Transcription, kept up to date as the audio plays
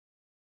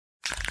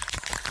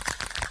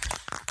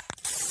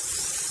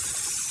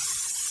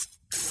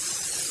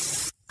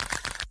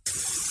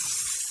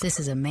This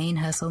is a Main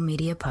Hustle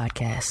Media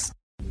podcast.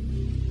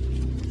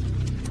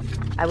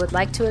 I would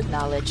like to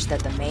acknowledge that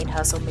the Main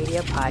Hustle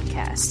Media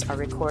podcasts are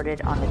recorded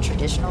on the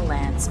traditional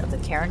lands of the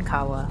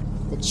Karankawa,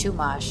 the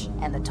Chumash,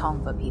 and the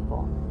Tongva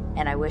people,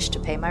 and I wish to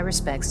pay my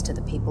respects to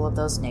the people of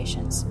those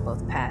nations,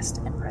 both past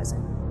and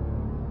present.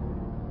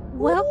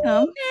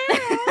 Welcome.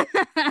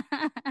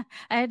 I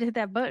had to hit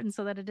that button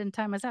so that it didn't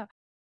time us out.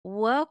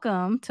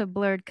 Welcome to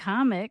Blurred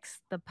Comics,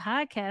 the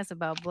podcast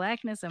about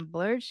blackness and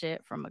blurred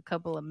shit from a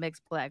couple of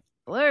mixed black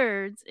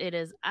blurs. It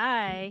is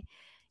I,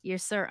 your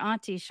Sir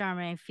Auntie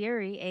Charmaine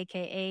Fury,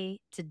 aka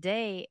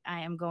today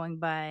I am going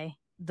by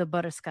the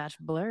Butterscotch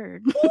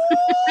Blurred.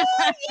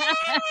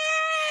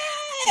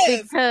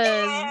 Yes!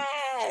 Because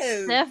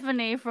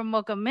Stephanie from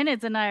Mocha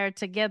Minutes and I are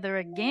together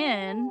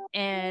again.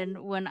 And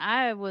when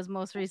I was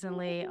most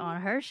recently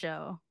on her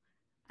show,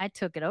 I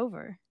took it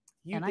over.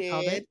 I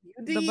called it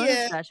the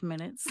Butterscotch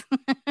Minutes.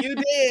 You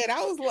did.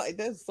 I was like,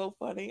 that's so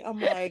funny. I'm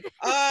like,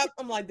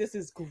 this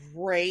is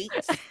great.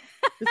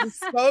 This is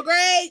so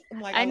great.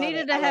 I'm like, I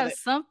needed to have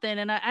something,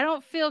 and I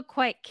don't feel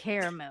quite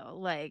caramel.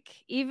 Like,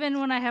 even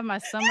when I have my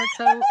summer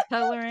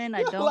color in,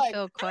 I don't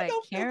feel quite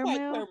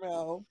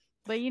caramel.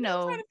 But you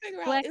know,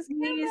 black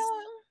cheese,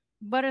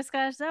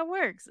 butterscotch, that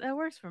works. That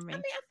works for me. I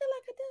mean, I feel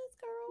like it does,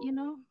 girl. You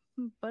know,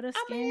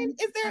 butterscotch. I mean,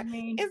 is there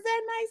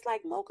nice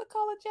like mocha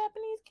colored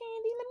Japanese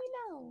candy? Let me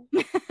know.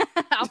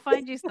 I'll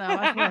find you some.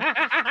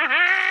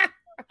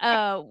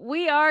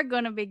 We are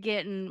going to be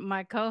getting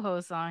my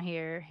co-hosts on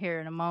here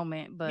in a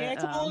moment, but yeah,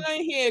 come on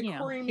in here,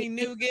 creamy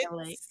nougat,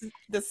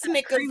 the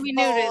Snickers creamy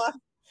bar,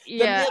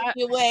 yeah, the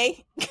Milky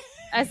Way.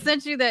 I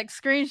sent you that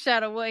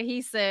screenshot of what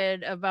he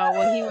said about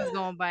what he was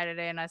going by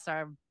today, and I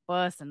started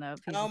busting up.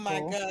 Oh my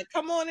God.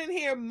 Come on in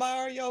here,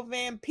 Mario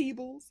Van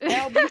Peebles.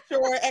 Albie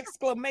Shore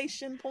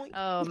exclamation point.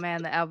 Oh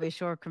man, the Albie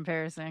Shore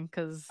comparison.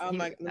 Because let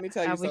me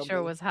tell you something. Albie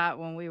Shore was hot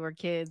when we were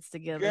kids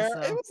together. Girl,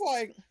 so. It was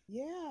like,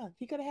 yeah,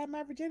 he could have had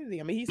my virginity.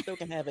 I mean, he still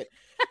can have it.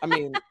 I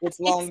mean, it's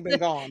long been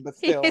gone, but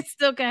still. He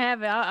still can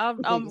have it.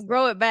 I'll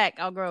grow it back.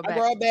 I'll grow it back. I'll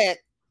grow it back.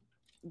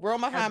 Grow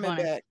my hymen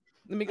back.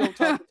 Let me go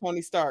talk to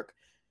Tony Stark.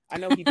 I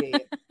know he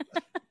did.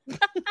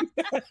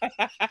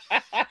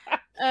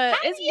 How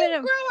do you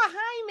grow a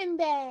hymen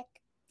back?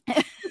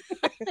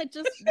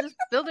 just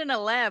build in a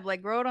lab,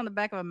 like grow it on the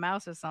back of a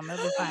mouse or something.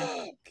 It'll be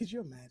fine. Could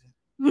you imagine?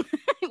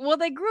 Well,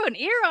 they grew an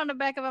ear on the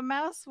back of a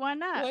mouse. Why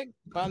not?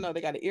 I know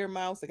they got an ear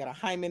mouse. They got a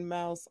hymen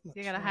mouse.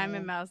 They got a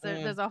hymen mouse.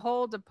 There's a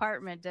whole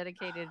department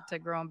dedicated to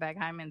growing back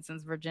hymen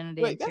since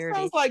virginity and purity. That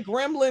sounds like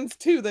Gremlins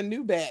 2, the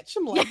new batch.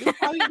 I'm like, this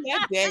probably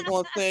that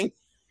daggone thing.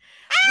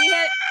 We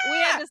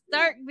had to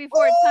start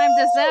before it timed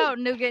us out.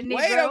 Nougat Negro.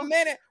 Wait a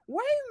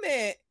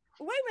minute.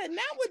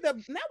 Not with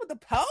the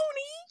pony.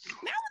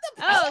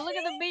 Oh, look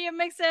at the Be Your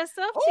Mix That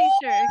Stuff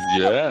t-shirt.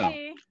 Yeah.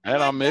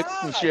 And I'm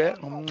mixing shit.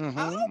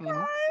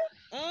 Mm-hmm.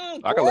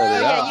 I can let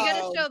it out. Yeah, you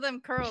gotta show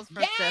them curls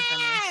for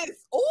Stephanie.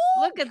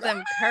 Ooh, look at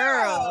them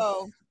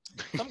curls.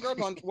 Some girl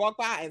gonna walk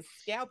by and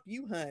scalp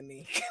you,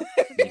 honey.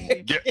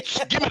 Give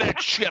me that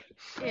shit.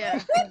 Yeah,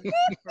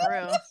 for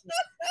real.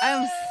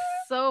 I'm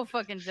so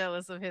fucking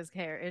jealous of his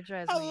hair. It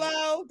drives me.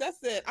 Hello, that's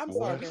it. I'm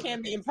sorry, we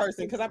can't be in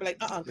person because I'll be like,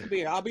 come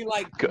here. I'll be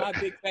like my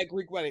big fat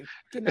Greek wedding.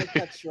 Can I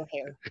touch your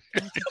hair?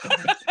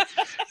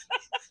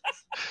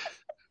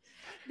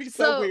 Be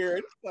so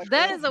weird. Like,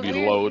 that is a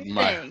weird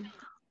thing.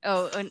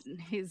 Oh, and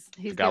he's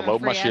gotta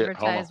load my shit.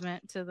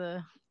 Advertisement to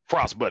the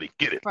Frost Buddy.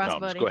 Get it? Frost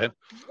Buddy. Go ahead.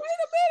 Wait a minute.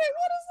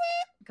 What is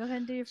that? Go ahead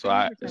and do your.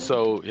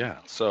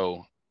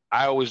 So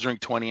I always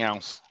drink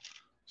 20-ounce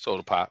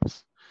soda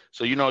pops.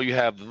 So you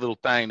have the little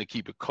thing to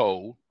keep it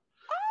cold.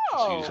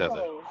 Oh. So you just have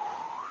to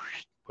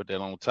put that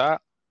on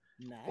top,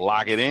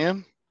 lock it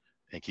in,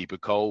 and keep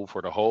it cold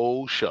for the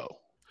whole show.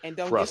 And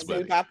don't get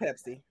sued by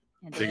Pepsi.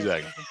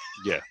 Exactly.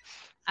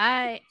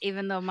 Yeah.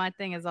 Even though my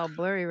thing is all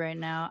blurry right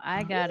now,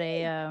 I got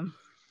a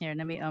here.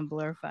 Let me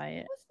unblurify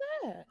it. What's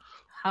that?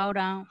 Hold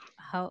on.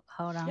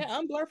 Yeah,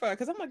 unblurify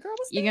because I'm like, girl,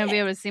 what's You're gonna be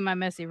able to see my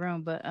messy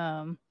room, but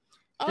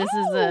this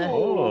is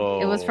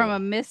it was from a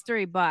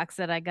mystery box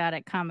that I got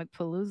at Comic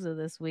Palooza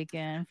this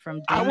weekend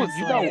from Demon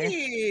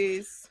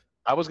Slayer.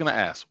 I was gonna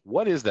ask,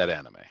 what is that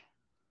anime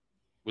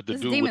with the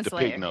dude with the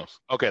pig nose?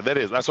 Okay, that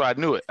is. That's why I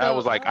knew it. So, I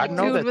was like, I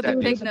know that. With the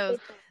pig nose.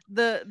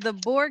 The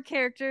board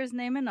character is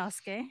named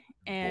Inosuke,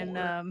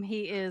 and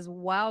he is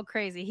wild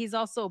crazy. He's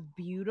also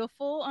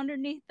beautiful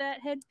underneath that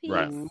headpiece,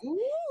 right.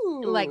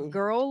 Like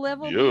girl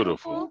level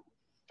beautiful.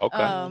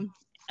 Okay.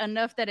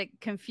 Enough that it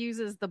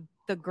confuses the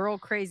girl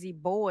crazy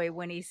boy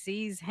when he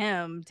sees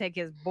him take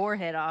his boar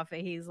head off,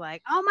 and he's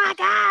like, "Oh my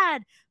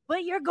God,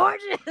 but you're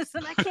gorgeous,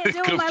 and I can't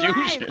do it with my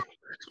life."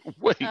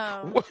 Wait,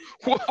 what?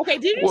 Okay,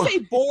 did you say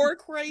boar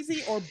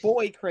crazy or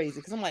boy crazy?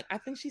 Because I'm like, I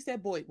think she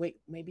said boy. Wait,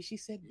 maybe she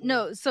said boy.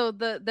 No. So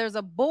there's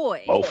a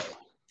boy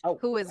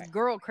who is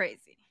girl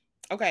crazy.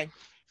 Okay.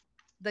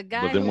 The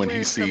guy who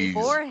wears the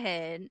boar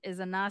head is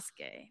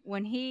Inosuke.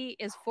 When he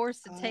is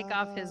forced to take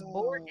off his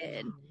boar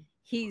head,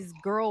 he's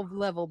girl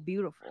level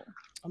beautiful.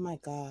 Oh my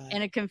God.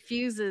 And it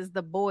confuses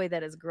the boy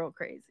that is girl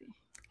crazy.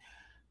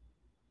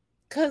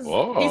 Because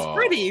he's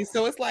pretty.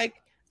 So it's like,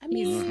 I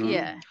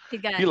mean,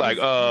 he like,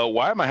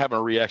 why am I having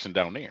a reaction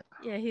down there?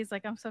 Yeah, he's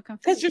like, I'm so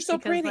confused because you're so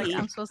pretty. Like,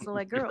 I'm supposed to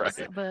like girls,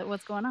 Right. but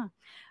what's going on?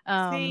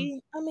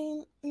 See, I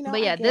mean, you know.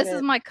 But yeah, this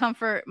is my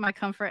comfort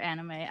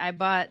anime. I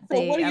bought.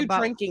 So what are you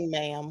drinking,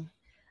 ma'am?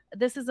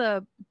 This is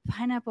a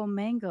pineapple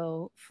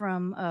mango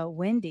from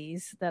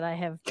Wendy's that I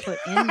have put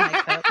in my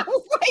cup.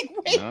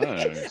 Wait.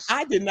 Nice.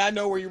 I did not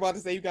know where you were about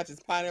to say you got this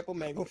pineapple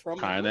mango from.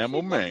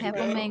 Pineapple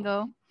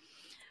mango.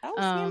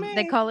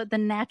 They call it the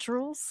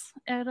naturals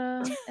at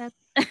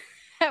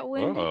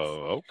Wendy's.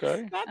 Oh,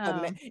 okay.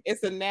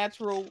 It's a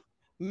natural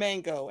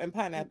mango and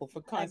pineapple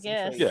for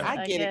concentrate.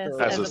 I get it,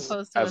 girl. As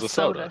opposed to a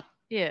soda.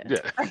 Yeah.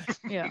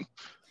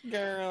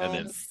 Girl.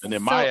 And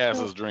then my ass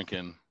is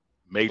drinking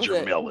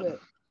Major Melon.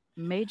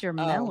 Major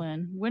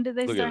Melon. When did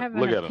they start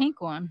having a pink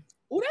one?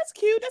 Oh, that's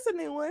cute. That's a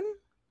new one.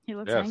 He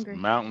looks angry.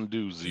 Mountain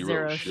Dew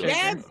zero sugar.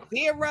 That's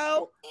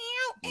zero.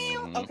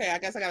 Okay, I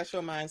guess I gotta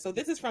show mine. So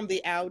this is from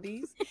the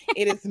Aldi's.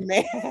 It is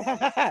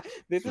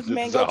this is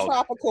mango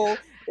tropical.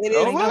 It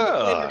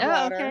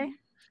is okay.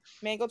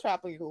 Mango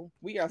tropical.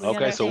 We are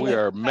so we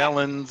are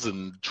melons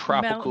and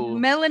tropical.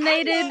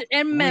 Melanated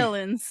and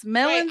melons.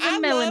 Melons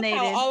and melanated.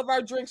 Love how all of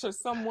our drinks are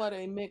somewhat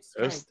a mixed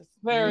drink. It's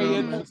very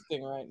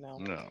interesting right now.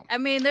 No. I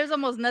mean, there's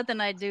almost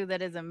nothing I do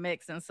that isn't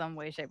mixed in some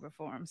way, shape, or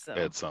form. So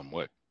it's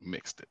somewhat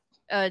mixed it.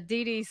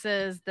 Dee Dee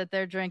says that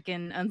they're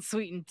drinking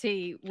unsweetened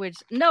tea, which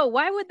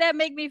why would that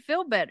make me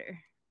feel better?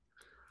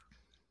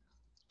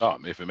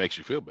 If it makes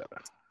you feel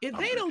better. If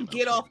they don't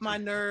get off my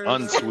nerves.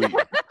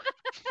 Unsweetened.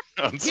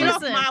 Get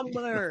off my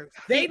nerves.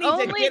 They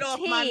need to get off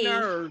my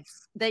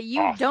nerves. That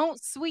you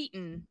don't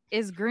sweeten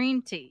is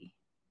green tea.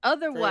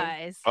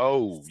 Otherwise,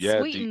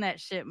 sweeten that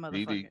shit,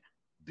 motherfucker.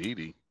 Dee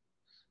Dee.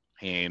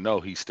 He ain't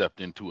know he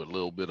stepped into a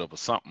little bit of a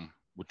something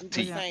with the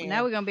tea.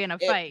 Now we're gonna be in a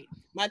fight.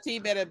 My tea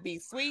better be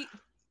sweet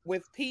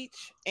with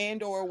peach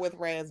and or with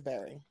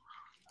raspberry.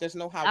 There's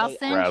no highway. I'll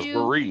send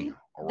raspberry.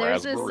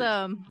 There's this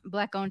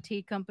black-owned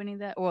tea company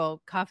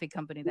coffee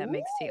company that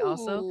makes tea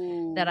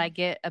also that I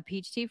get a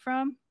peach tea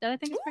from that I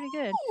think is pretty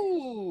good.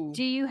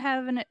 Do you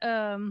have an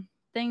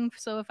thing?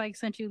 So if I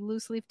sent you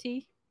loose leaf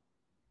tea,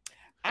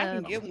 I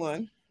can get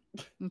one.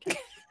 Okay.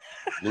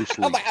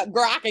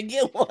 Girl, I can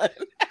get one.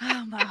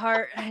 Oh, my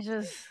heart!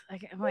 I'm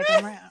like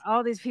around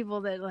all these people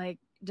that like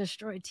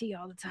destroy tea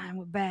all the time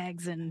with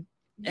bags and.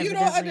 But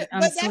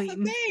that's the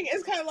thing.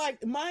 It's kind of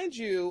like, mind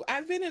you,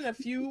 I've been in a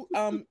few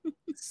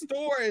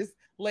stores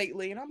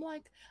lately, and I'm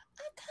like,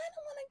 I kind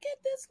of want to get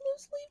this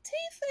loose leaf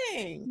tea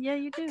thing. Yeah,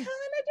 you do. I kind of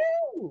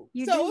do.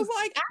 It's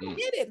like I can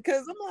get it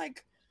because I'm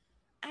like,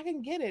 I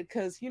can get it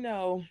because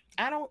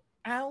I don't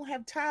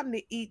have time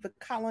to eat the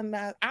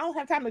colonized. I don't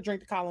have time to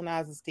drink the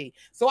colonizer's tea,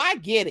 so I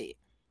get it,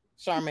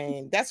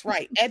 Charmaine. That's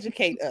right.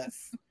 Educate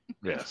us.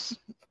 Yes.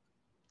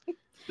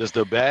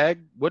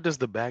 What does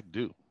the bag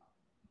do?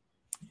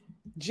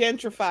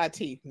 Gentrify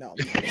tea. No.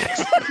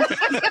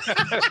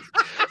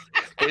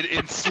 It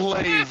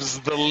enslaves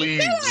the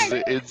leaves.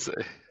 It's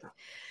the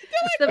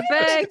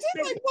bag.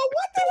 Well,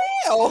 what the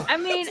hell? I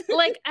mean,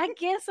 I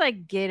guess I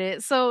get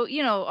it. So,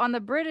 on the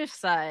British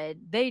side,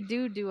 they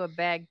do a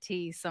bag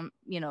tea,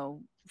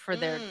 for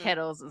their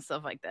kettles and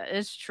stuff like that.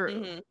 It's true.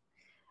 Mm-hmm.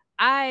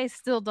 I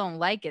still don't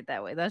like it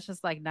that way. That's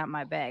just not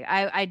my bag.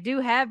 I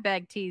do have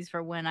bag teas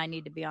for when I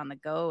need to be on the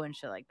go and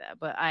shit like that.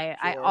 But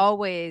I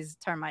always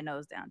turn my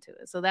nose down to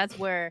it. So that's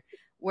where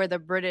the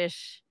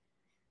British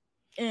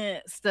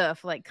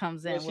stuff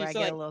comes in, where I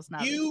get a little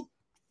snobby. You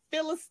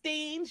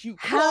Philistines, you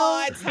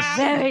clods,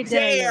 how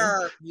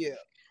dare you?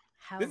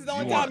 This is the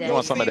only time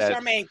you'll see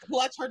Charmaine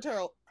clutch her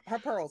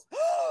pearls.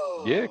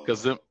 Yeah,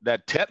 because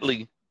that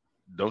Tetley.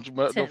 Don't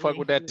fuck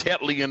with that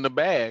Tetley in the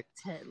bag.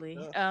 Tetley.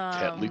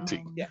 Tetley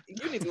tea. Yeah,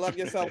 you need to love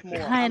yourself more.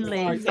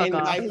 Kindly fuck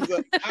off.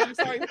 I'm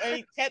sorry for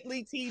any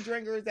Tetley tea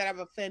drinkers that I'm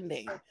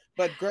offending.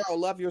 But girl,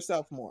 love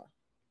yourself more.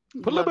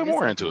 Put a little bit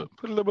more into it.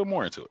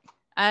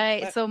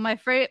 So my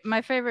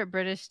favorite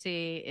British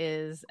tea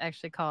is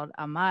actually called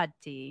Ahmad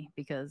tea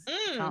because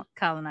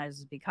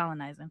colonizers be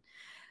colonizing.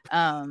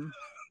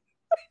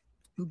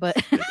 But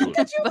did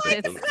you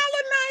like the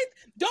colonized?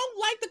 Don't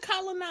like the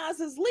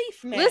colonizer's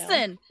leaf now.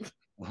 Listen.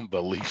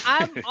 Belief.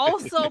 I'm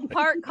also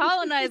part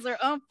colonizer.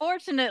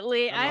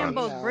 Unfortunately, I am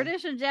both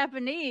British and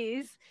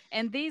Japanese,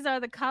 and these are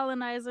the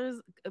colonizers.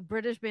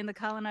 British being the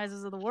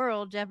colonizers of the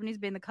world, Japanese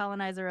being the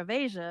colonizer of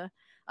Asia.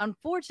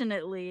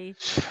 Unfortunately,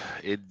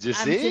 it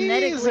just I'm is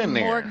genetically in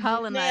there. more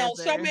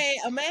colonizer. Now,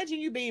 Charmaine, imagine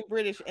you being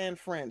British and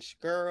French,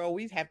 girl.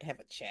 We'd have to have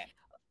a chat.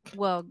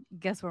 Well,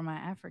 guess where my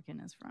African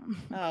is from?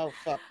 Oh,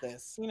 fuck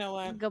this. You know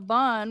what?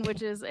 Gabon,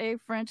 which is a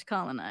French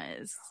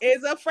colonized.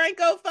 Is a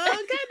francophone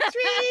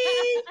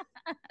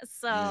country.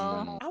 So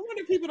I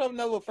wonder if people don't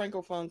know what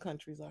francophone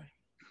countries are.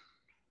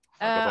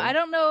 I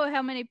don't know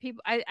how many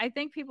people. I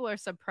think people are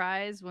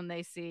surprised when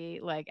they see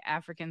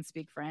Africans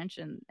speak French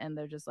and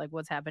they're just like,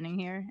 "What's happening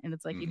here?" And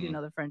it's like you do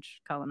know the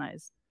French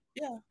colonized.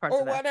 Yeah.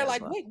 Or why they're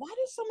like, "Wait, why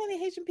do so many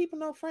Haitian people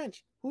know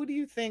French? Who do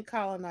you think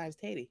colonized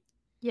Haiti?"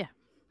 Yeah.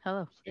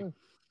 Hello.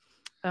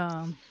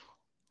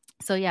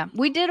 So yeah,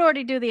 we did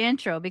already do the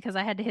intro because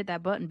I had to hit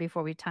that button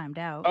before we timed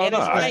out. Oh no,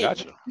 I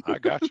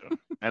got you.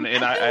 And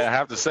I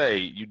have to say,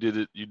 you did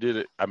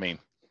it. I mean,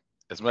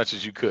 as much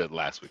as you could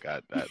last week.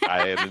 I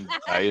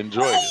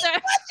enjoyed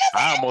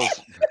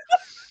it.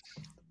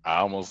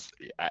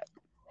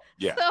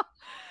 Yeah.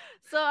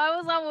 So I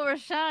was on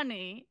with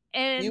Rashani,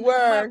 and you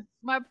were.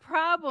 My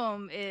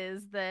problem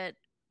is that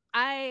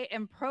I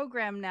am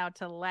programmed now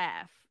to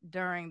laugh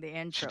during the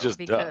intro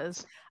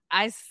because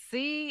I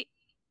see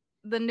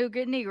the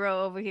Nougat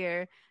Negro over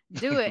here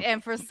do it,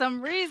 and for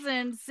some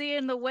reason,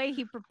 seeing the way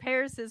he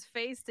prepares his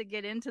face to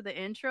get into the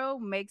intro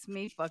makes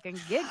me fucking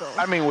giggle.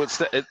 I mean,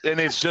 and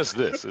it's just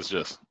this. It's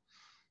just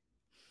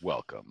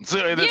welcome. So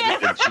I didn't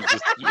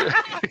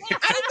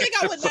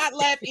think I would not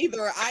laugh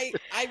either. I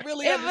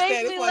really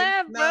understand. Makes me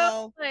laugh,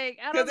 bro. Like,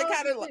 I don't know. It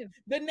kind of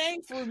the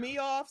name threw me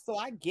off, so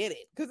I get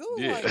it. Because it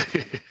was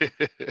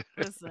like,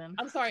 listen,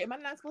 I'm sorry, am I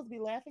not supposed to be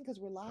laughing because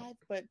we're live?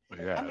 But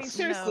yes. I mean,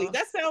 seriously,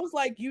 that sounds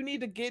like you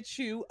need to get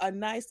you a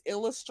nice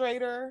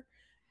illustrator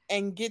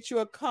and get you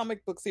a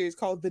comic book series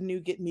called The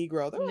Nougat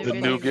Negro. What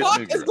the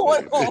fuck is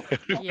going on?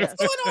 Yes.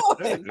 What's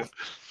going on?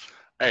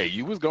 Hey,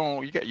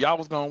 y'all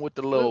was going with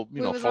the little,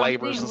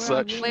 flavors and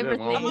such.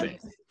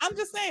 I'm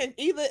just saying,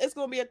 either it's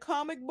going to be a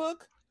comic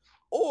book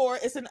or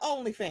it's an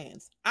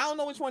OnlyFans. I don't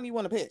know which one you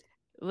want to pick.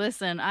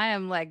 Listen, I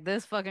am like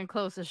this fucking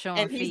close to showing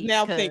feet. And he's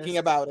now thinking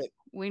about it.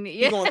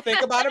 You're going to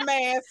think about a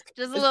mask.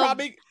 Just a little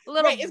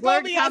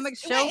Blurred Comic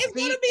Show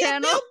feet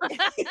channel.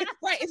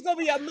 Right, it's going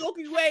to be a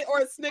Milky Way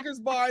or a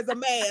Snickers bar as a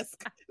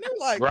mask. And they're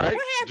like, right?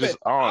 What happened?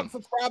 I'm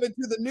subscribing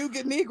to the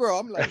Nougat Negro.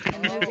 I'm like,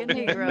 Nougat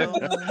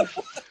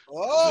Negro.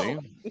 Oh.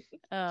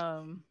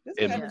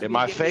 In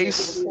my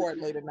face.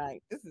 Later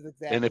night. This is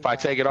exactly. And if I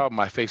take it off,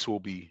 my face will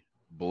be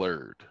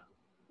blurred.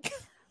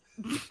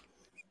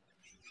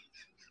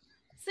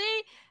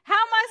 See, how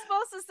am I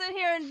supposed to sit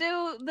here and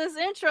do this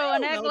intro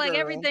and act like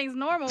everything's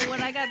normal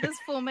when I got this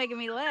fool making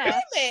me laugh?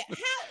 Wait,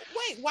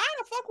 why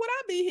the fuck would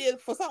I be here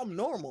for something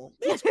normal?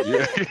 Yeah,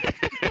 exactly.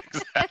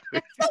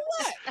 For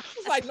what?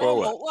 It's like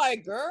normal,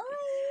 like girl.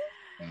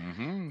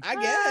 Mm-hmm. I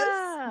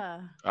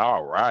guess.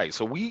 All right,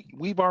 so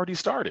we've already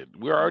started.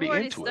 We're already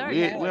into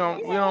it. We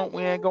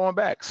ain't going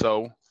back.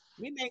 So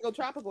we mango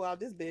tropical out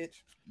this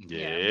bitch.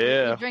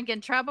 Yeah. We're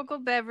drinking tropical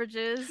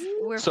beverages.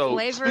 We're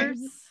flavors.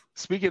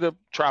 Speaking of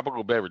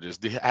tropical beverages,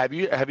 have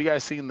you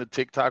guys seen the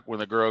TikTok when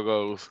the girl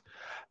goes,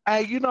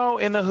 hey,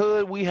 in the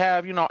hood we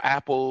have,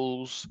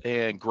 apples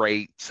and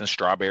grapes and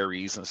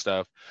strawberries and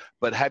stuff.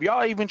 But have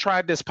y'all even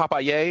tried this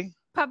papaye?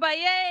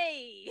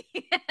 Papaye.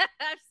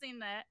 I've seen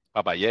that.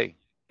 Papaye.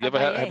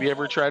 Have you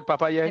ever tried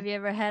papaye? Have you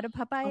ever had a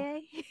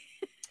papaye?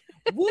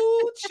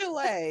 Woo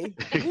Chile.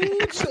 Woo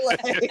Chile.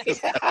 Woo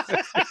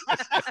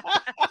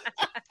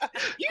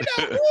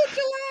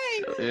Chile.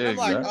 Yeah, I'm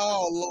like,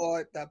 oh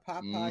Lord, the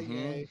papaye.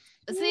 Mm-hmm.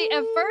 See,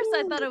 at first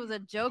I thought it was a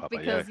joke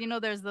because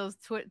there's those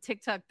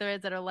TikTok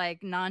threads that are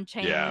like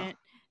non-chainment.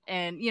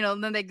 And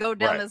then they go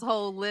down this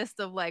whole list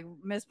of like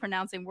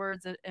mispronouncing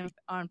words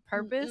on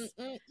purpose.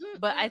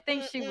 But I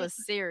think she was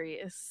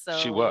serious. So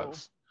she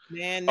was.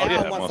 Man, now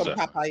I want some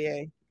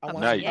papaye. I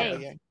want some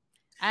papaye.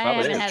 I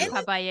haven't had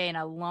papaye in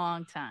a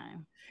long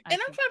time. And I'm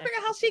trying to figure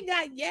out how she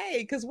got yay,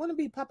 because wouldn't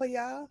it be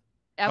papaya?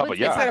 I would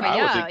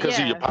because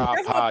of your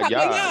papaya.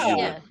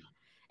 Yeah.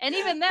 And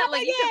even that,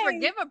 like, you can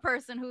forgive a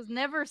person who's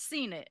never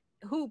seen it,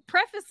 who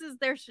prefaces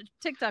their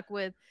TikTok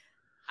with,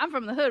 I'm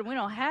from the hood, we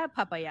don't have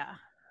papaya.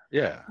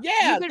 Yeah.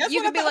 Yeah.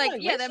 You could be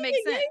like, yeah, that makes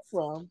sense.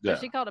 But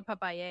she called it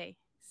papaye.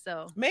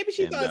 So maybe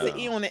she thought it's an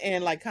E on the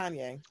end like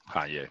Kanye.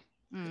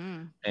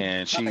 Mm-hmm.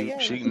 And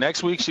she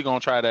next week she gonna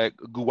try that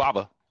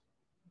guava.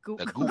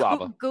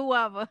 Guava.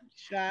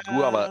 That's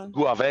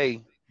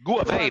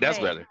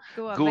better.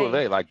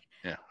 Guave, like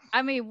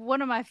I mean,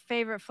 one of my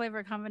favorite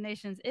flavor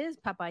combinations is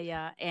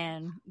papaya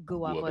and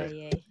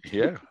guava.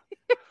 Yeah.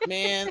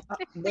 Man,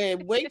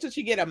 wait till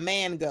she get a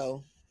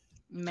mango.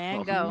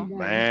 Mango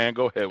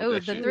head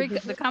with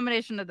the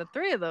combination of the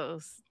three of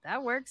those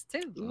that works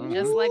too.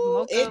 Just like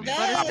Mocha,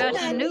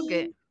 Butterscotch, and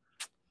Nougat.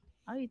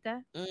 I'll eat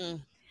that.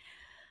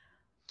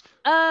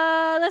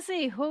 Let's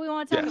see what we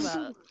want to talk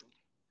about.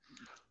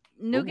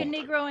 Nougat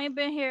Negro ain't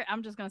been here.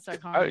 I'm just gonna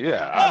start calling.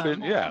 I've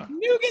been. Yeah.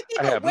 Nougat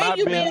Negro, where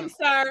you been,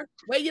 sir?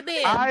 Where you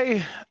been?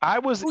 I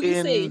was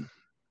in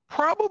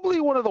probably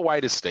one of the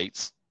whitest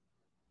states.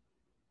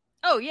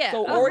 Oh yeah,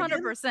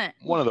 100%.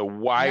 One of the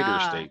wider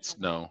states.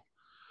 No,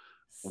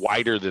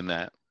 wider than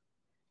that.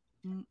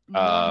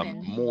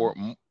 More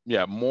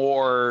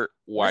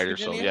wider.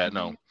 So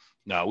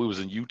no. We was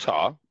in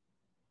Utah.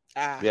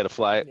 We had to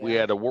fly. Yeah. We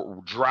had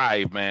to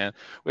drive, man.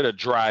 We had to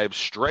drive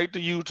straight to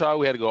Utah.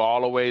 We had to go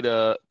all the way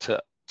to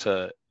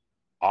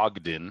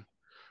Ogden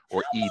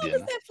or Eden. How long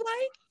is that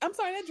flight? I'm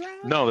sorry, that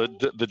drive. No,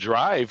 the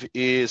drive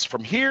is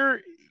from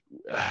here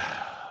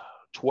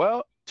 10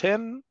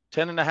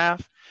 and a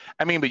half.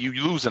 I mean, but you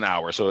lose an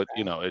hour, so it.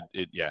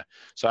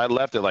 So I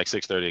left at like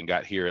 6:30 and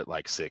got here at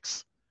like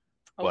 6.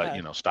 But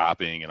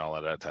stopping and all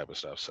of that type of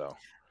stuff. So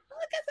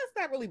I guess that's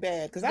not really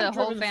bad because I've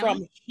driven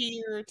from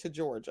here to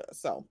Georgia,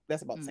 so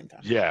that's about the same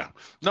time. Yeah,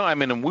 no, I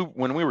mean,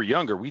 when we were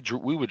younger, we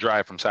would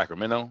drive from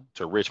Sacramento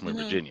to Richmond,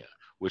 Virginia,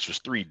 which was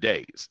 3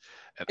 days.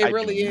 And it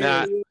really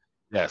is.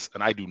 Yes,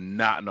 and I do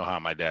not know how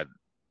my dad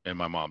and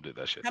my mom did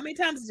that shit. How many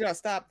times did y'all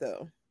stop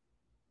though?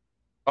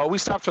 Oh, we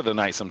stopped for the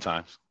night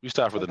sometimes. We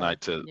stopped for the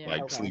night to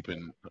sleep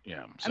in.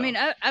 Yeah. So. I mean,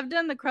 I've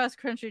done the cross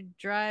country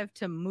drive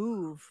to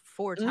move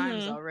 4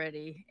 times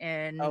already,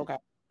 and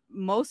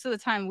most of the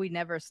time we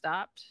never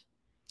stopped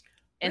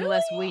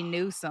unless we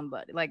knew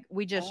somebody. Like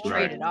we just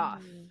traded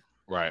off.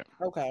 Right.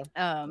 Okay.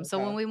 So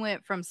when we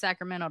went from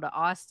Sacramento to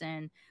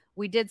Austin,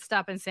 we did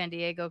stop in San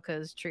Diego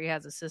because Tree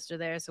has a sister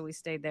there, so we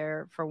stayed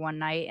there for one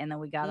night, and then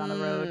we got on the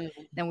road.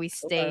 Then we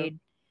stayed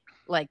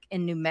like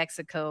in New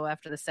Mexico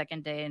after the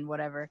second day and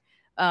whatever.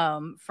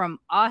 From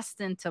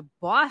Austin to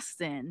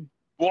Boston,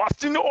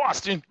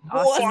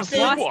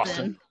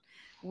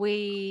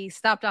 we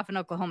stopped off in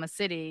Oklahoma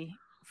City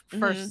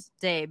first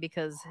day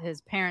because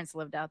his parents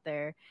lived out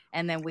there,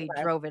 and then we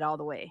drove it all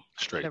the way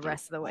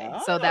rest of the way.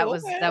 So that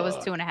was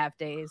 2.5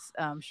 days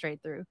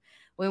straight through.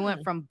 We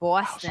went from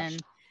Boston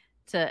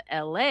to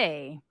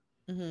LA.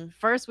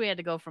 First we had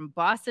to go from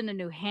Boston to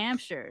New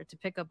Hampshire to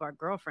pick up our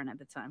girlfriend at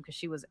the time because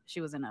she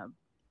was in a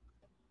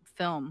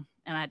film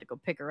and I had to go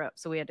pick her up,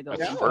 so we had to go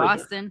from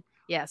Boston.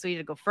 So we had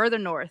to go further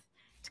north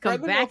to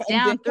come back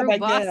down through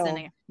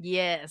Boston.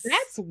 Yes,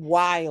 that's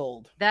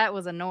wild. That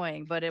was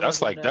annoying, but that's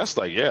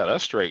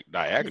straight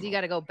diagonal. You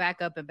got to go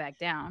back up and back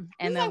down,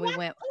 and then we went.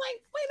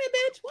 Wait a minute,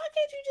 bitch! Why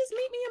can't you just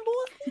meet me in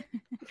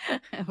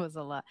Boston? It was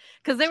a lot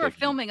because they were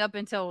filming up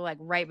until like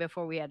right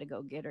before we had to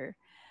go get her.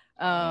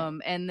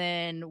 And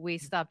then we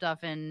stopped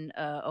off in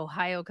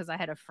Ohio because I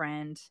had a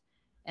friend,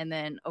 and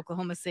then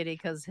Oklahoma City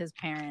because his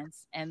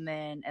parents, and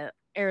then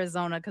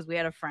Arizona because we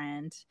had a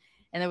friend.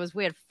 And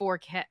we had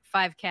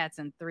 5 cats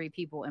and 3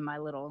 people in my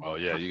little. Oh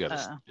yeah, you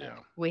got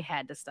We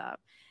had to stop,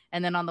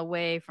 and then on the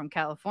way from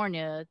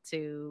California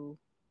to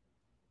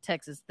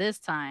Texas this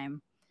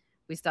time,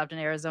 we stopped in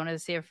Arizona to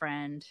see a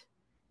friend.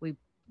 We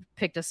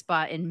picked a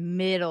spot in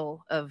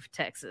middle of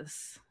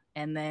Texas,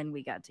 and then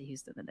we got to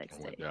Houston the next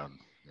day. Down.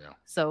 Yeah.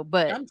 So,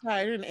 but I'm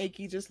tired and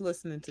achy just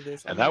listening to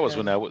this. And that was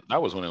when it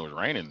was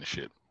raining and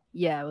shit.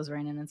 Yeah, it was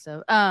raining and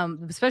stuff.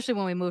 Especially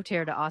when we moved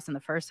here to Austin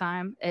the first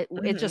time,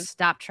 it just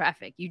stopped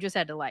traffic. You just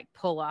had to like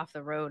pull off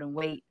the road and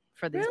wait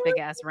for these big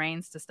ass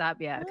rains to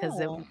stop. Yeah, because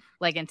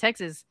like in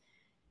Texas,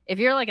 if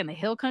you're like in the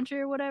hill country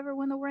or whatever,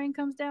 when the rain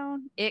comes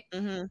down,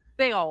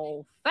 big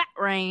old fat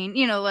rain.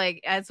 You know,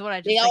 like that's what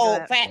I just. Big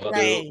old fat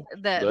rain.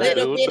 That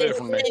little bit of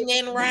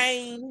singing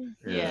rain.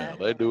 Yeah,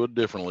 they do it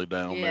differently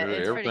down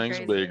there. Everything's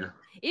bigger.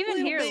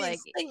 Even here, like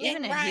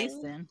even in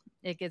Houston,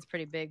 it gets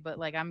pretty big. But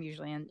like I'm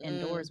usually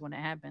indoors when it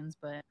happens.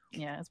 But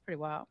yeah, it's pretty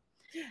wild.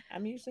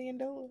 I'm usually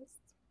indoors.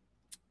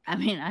 I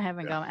mean, I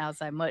haven't gone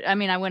outside much. I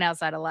mean, I went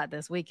outside a lot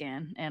this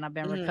weekend, and I've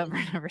been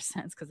recovering ever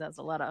since because that's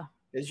a lot of.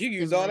 Because you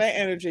use all that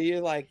energy,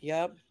 you're like,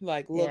 yep.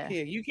 Like, look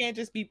here, you can't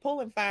just be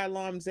pulling fire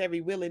alarms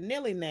every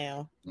willy-nilly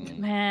now.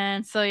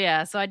 Man, so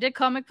I did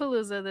Comic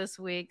Palooza this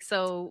week.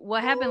 So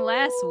what happened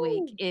last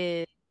week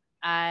is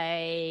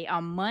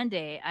on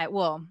Monday,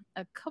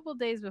 a couple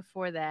days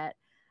before that,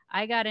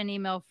 I got an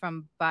email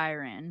from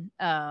Byron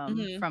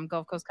from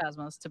Gulf Coast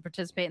Cosmos to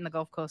participate in the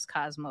Gulf Coast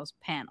Cosmos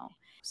panel.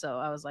 So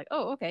I was like,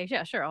 oh, okay,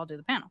 yeah, sure, I'll do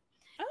the panel.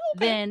 Oh,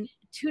 okay. Then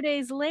 2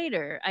 days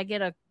later, I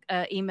get a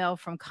email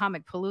from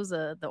Comic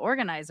Palooza, the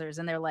organizers,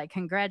 and they're like,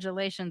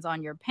 congratulations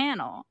on your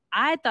panel.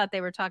 I thought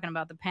they were talking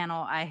about the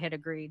panel I had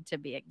agreed to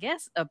be a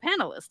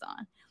panelist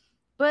on.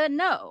 But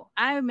no,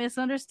 I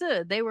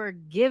misunderstood. They were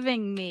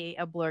giving me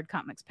a Blurred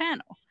Comics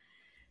panel.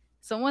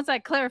 So once I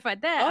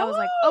clarified that, I was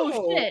like,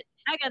 oh shit,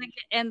 I gotta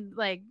get, and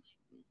like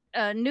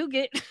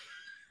Nougat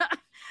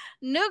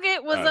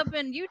was up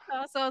in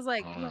Utah. So I was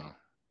like,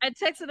 I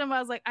texted him. I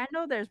was like, I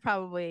know there's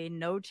probably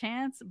no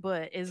chance,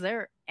 but is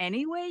there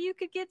any way you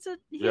could get to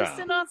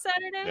Houston on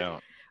Saturday? Yeah.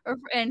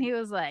 And he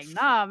was like,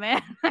 nah,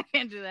 man, I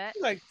can't do that.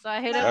 Like, so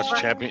I hit up.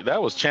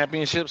 That was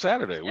Championship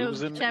Saturday.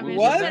 Was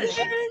Championship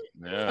Saturday.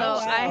 Yeah.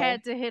 So I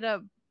had to hit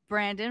up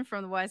Brandon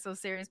from the Why So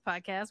Serious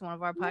podcast, one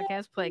of our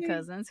podcast play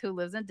cousins who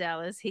lives in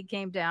Dallas. He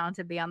came down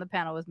to be on the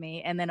panel with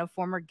me, and then a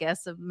former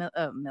guest of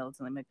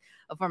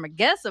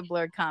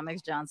Blurred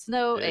Comics, Jon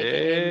Snow,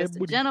 aka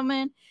Mr.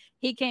 Gentleman.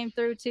 He came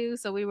through too,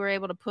 so we were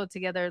able to put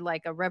together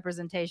like a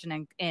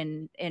representation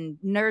in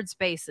nerd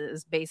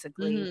spaces,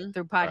 basically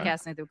through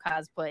podcasting, through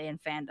cosplay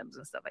and fandoms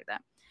and stuff like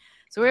that.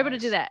 So we were able to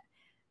do that.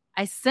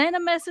 I sent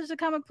a message to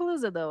Comic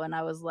Palooza though, and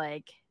I was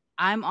like,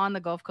 I'm on the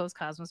Gulf Coast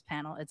Cosmos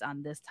panel. It's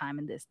on this time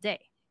and this day.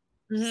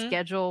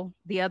 Schedule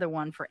the other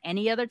one for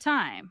any other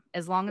time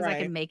as long as I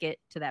can make it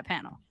to that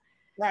panel.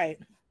 Right.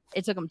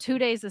 It took them 2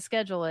 days to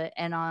schedule it,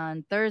 and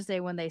on Thursday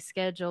when they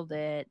scheduled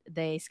it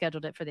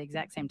for the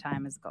exact same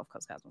time as the Gulf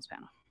Coast Cosmos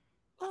panel.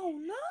 Oh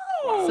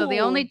no! So the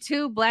only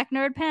 2 Black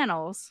nerd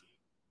panels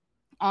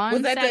on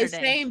was at Saturday. the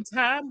same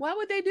time. Why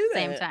would they do that?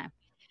 Same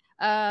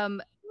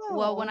time.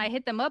 Well, when I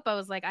hit them up, I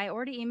was like, I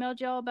already emailed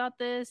y'all about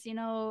this,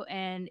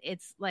 and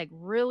it's like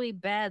really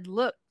bad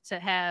look to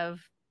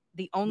have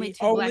the only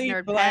two Black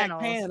Nerd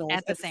panels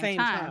at the same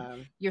time.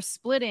 time. You're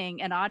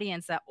splitting an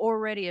audience that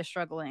already is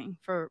struggling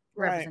for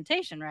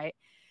representation, right?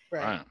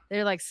 Right.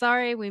 They're like,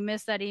 sorry, we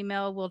missed that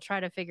email. We'll try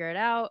to figure it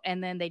out.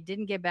 And then they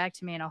didn't get back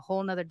to me, and a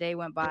whole nother day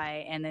went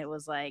by, and it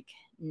was like,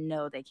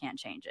 no, they can't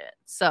change it.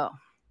 So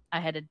I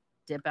had to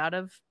dip out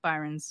of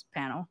Byron's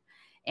panel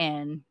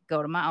and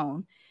go to my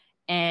own.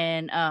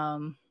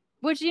 And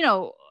which, you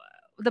know,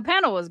 the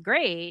panel was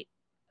great,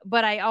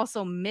 but I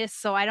also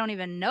missed, so I don't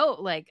even know,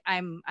 like,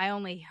 I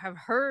only have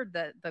heard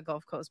that the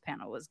Gulf Coast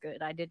panel was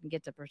good. I didn't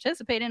get to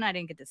participate in, I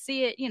didn't get to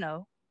see it, you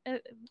know.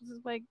 It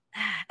was like,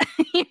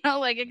 you know,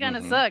 like, it kind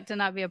of sucked to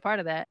not be a part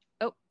of that.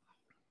 Oh,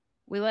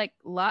 we like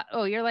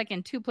oh, you're like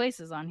in two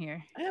places on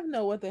here. I have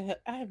no idea.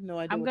 I'm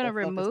gonna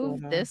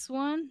remove this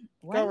one.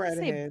 Why Go did right I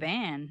say ahead.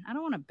 Ban? I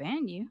don't want to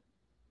ban you.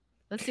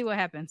 Let's see what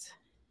happens.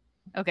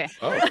 Okay.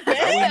 Oh, we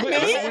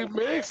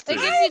mixed it it.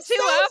 gives you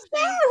two options.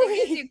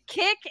 It gives you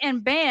kick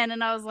and ban,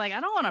 and I was like, I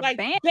don't want to like,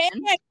 ban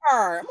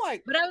her. I'm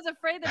like, but I was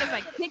afraid that if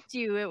I kicked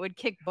you, it would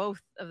kick both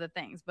of the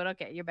things. But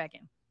okay, you're back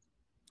in.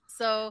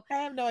 So I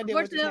have no idea.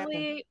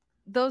 Unfortunately,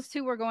 those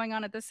two were going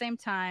on at the same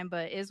time,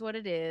 but is what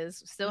it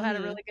is. Still had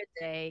a really good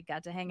day.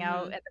 Got to hang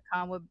out at the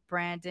con with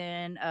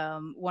Brandon.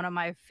 One of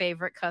my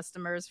favorite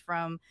customers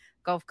from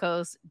Gulf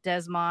Coast,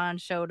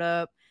 Desmond, showed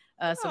up.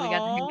 So we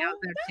got to hang out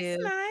there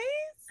too. Nice.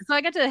 So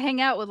I got to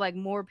hang out with like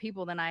more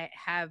people than I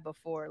have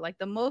before. Like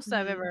the most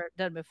I've ever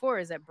done before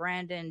is that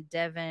Brandon,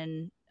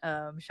 Devin,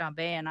 Chambé,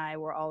 and I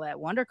were all at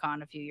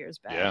WonderCon a few years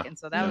back, and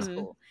so that was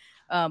cool.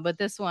 But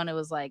this one, it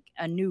was like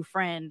a new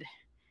friend.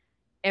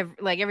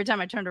 Every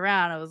time I turned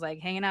around, I was like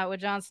hanging out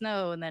with Jon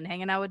Snow, and then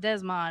hanging out with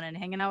Desmond, and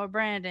hanging out with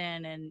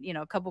Brandon, and you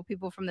know, a couple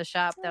people from the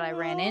shop that I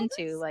ran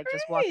into, like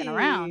just walking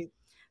around.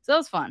 So it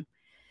was fun.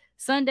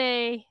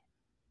 Sunday,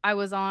 I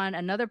was on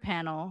another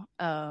panel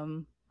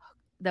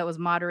that was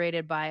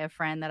moderated by a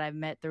friend that I've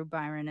met through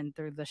Byron and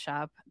through the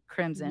shop,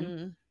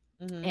 Crimson.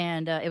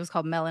 And it was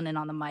called Melanin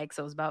on the Mic.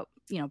 So it was about,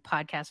 you know,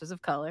 podcasters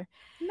of color.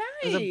 Nice.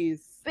 It was the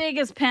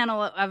biggest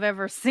panel I've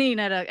ever seen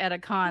at a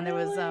con. There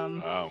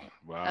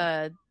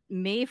was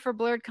me for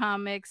Blurred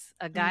Comics,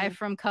 a guy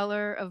from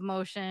Color of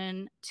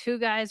Motion, two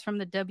guys from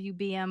the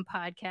WBM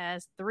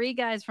podcast, three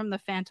guys from the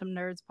Phantom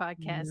Nerds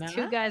podcast,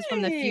 two guys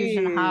from the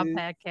Fusion Hob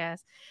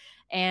podcast.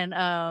 And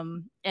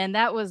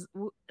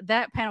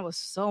that panel was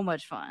so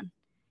much fun.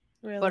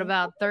 Really? But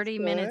about 30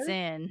 minutes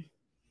in,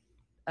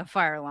 a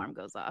fire alarm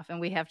goes off and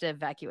we have to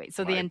evacuate.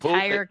 So the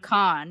entire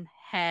con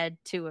had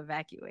to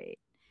evacuate.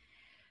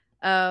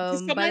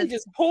 Somebody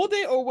just pulled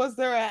it, or was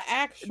there an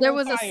actual? There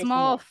was a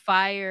small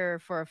fire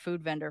for a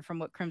food vendor, from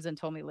what Crimson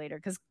told me later,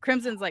 because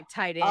Crimson's like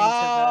tied in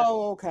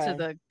to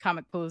the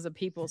Comic Palooza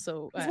people.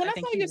 So when I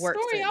saw your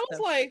story, I was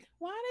like,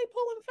 why are they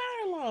pulling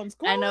fire alarms?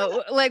 I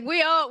know, like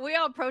we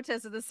all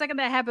protested. The second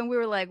that happened, we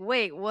were like,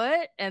 wait,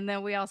 what? And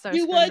then we all started.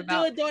 You would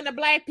do it during the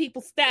Black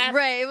people stuff,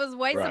 right? It was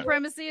white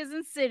supremacy is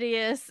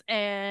insidious,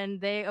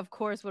 and they of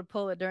course would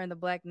pull it during the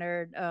Black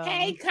Nerd.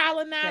 Hey,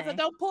 colonizer,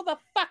 don't pull the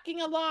fucking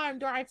alarm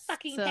during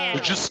fucking panel.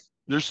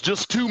 There's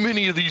just too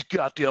many of these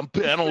goddamn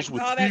panels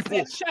with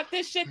people. Shut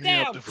this shit down. They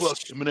have to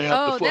fucking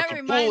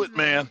pull it,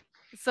 man.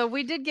 So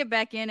we did get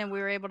back in, and we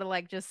were able to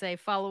like just say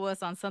follow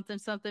us on something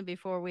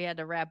before we had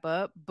to wrap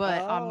up.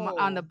 But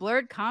on the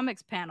Blurred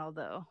Comics panel,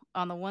 though,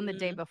 on the one the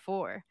day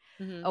before,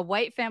 a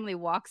white family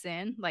walks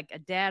in, like a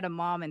dad, a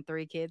mom, and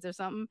 3 kids or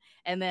something.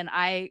 And then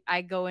I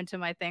go into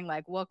my thing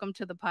like, welcome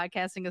to the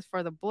Podcasting is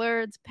for the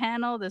Blurreds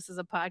panel. This is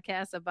a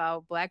podcast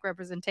about Black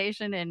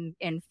representation in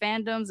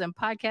fandoms and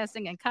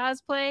podcasting and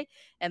cosplay.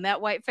 And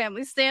that white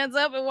family stands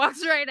up and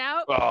walks right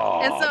out.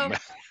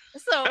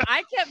 So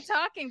I kept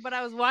talking, but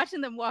I was watching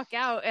them walk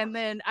out, and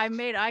then I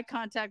made eye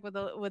contact with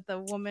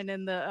the woman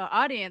in the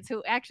audience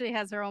who actually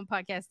has her own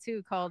podcast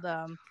too, called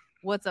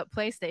What's Up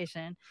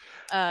PlayStation.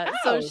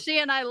 So she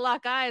and I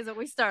lock eyes, and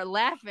we start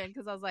laughing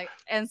because I was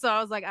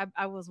like,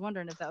 I was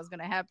wondering if that was going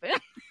to happen.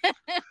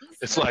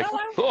 It's like,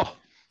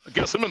 I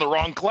guess I'm in the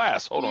wrong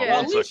class. Hold on.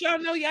 At least y'all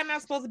know y'all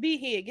not supposed to be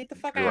here. Get the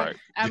fuck out. Right.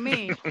 I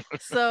mean,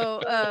 so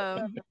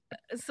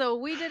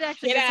we did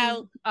actually get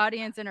some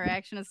audience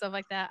interaction and stuff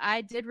like that.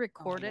 I did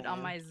record it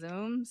on my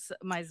Zoom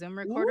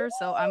recorder.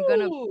 So I'm going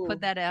to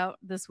put that out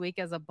this week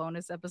as a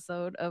bonus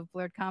episode of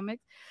Blurred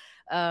Comics,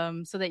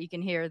 so that you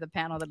can hear the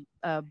panel that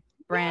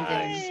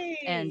Brandon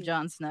and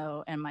Jon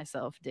Snow and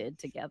myself did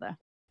together.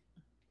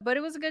 But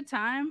it was a good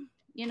time.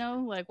 You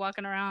know, like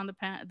walking around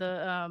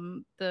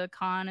the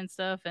con and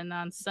stuff. And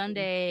on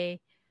Sunday,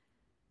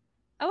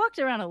 I walked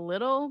around a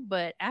little,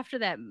 but after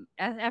the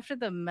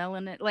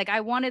melanin, like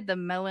I wanted the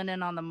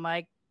Melanin on the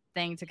Mic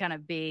thing to kind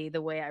of be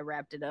the way I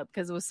wrapped it up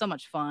because it was so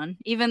much fun,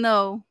 even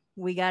though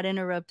we got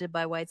interrupted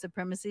by white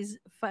supremacy's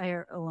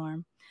fire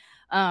alarm.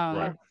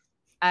 Colonizers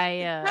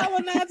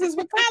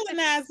were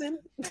colonizing.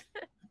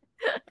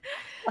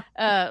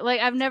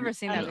 Like I've never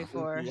seen that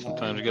before.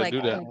 Sometimes you gotta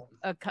do that.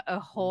 A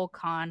whole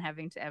con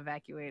having to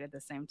evacuate at the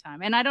same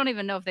time, and I don't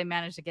even know if they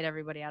managed to get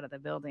everybody out of the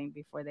building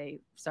before they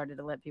started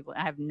to let people.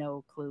 I have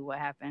no clue what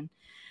happened.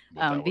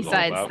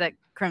 Besides that,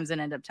 Crimson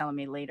ended up telling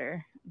me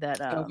later that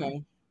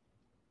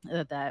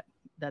that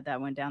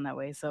that went down that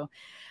way. So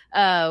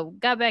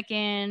got back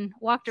in,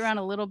 walked around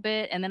a little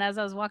bit, and then as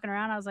I was walking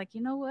around, I was like,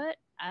 you know what?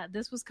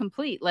 This was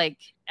complete. Like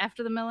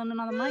after the melanin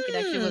on the mic, it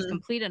actually was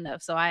complete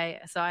enough. So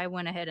I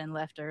went ahead and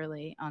left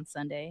early on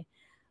Sunday.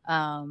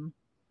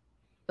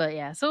 But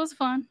yeah, so it was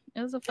fun.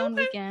 It was a fun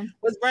weekend.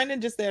 Was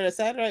Brandon just there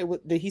Saturday?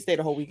 Did he stay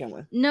the whole weekend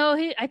with? No,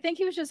 I think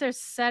he was just there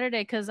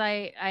Saturday because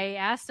I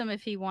asked him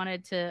if he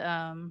wanted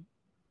to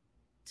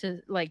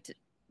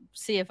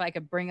see if I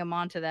could bring him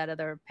on to that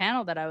other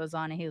panel that I was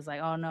on, and he was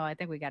like, "Oh no, I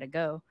think we got to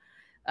go."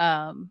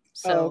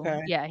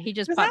 Yeah, he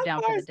just popped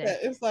down for the day.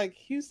 It's like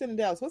Houston and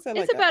Dallas. What's that?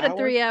 It's like about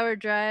a 3-hour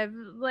drive.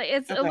 Like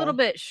it's a little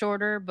bit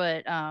shorter,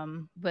 but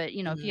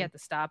you know, if you have to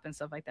stop and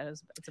stuff like that,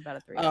 it's about a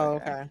 3-hour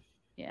drive.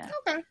 Yeah.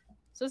 Okay.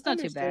 So it's not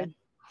too bad.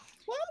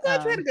 Well, I'm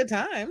glad you had a good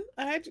time.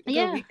 I had a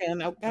good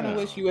weekend. I kind of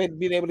wish you had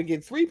been able to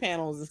get 3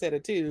 panels instead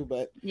of 2,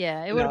 but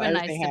yeah, it would have been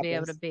nice to be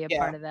able to be a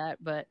part of that.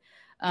 But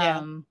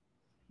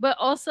but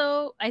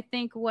also I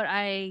think what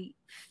I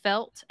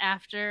felt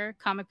after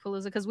Comic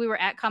Palooza, because we were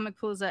at Comic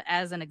Palooza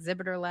as an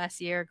exhibitor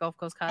last year, Gulf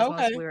Coast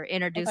Cosmos. We were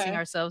introducing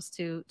ourselves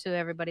to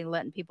everybody,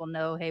 letting people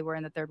know, hey, we're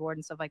in the third ward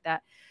and stuff like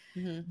that.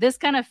 This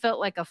kind of felt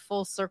like a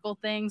full circle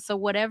thing. So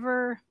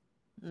whatever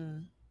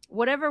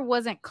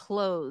wasn't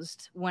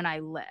closed when I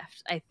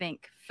left, I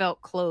think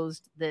felt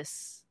closed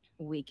this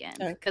weekend,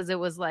 because it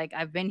was like,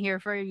 I've been here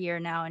for a year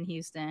now in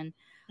Houston.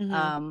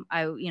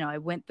 I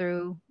went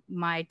through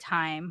my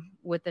time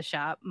with the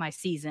shop, my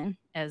season,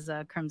 as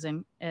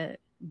Crimson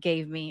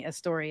gave me a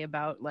story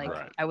about, like,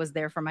 I was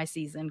there for my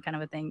season kind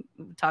of a thing,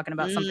 talking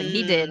about something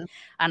he did,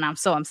 and I'm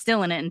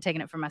still in it and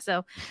taking it for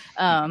myself.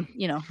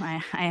 You know,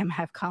 I am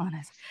half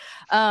colonized.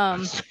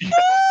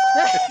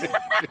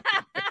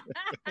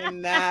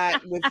 And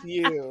not with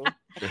you.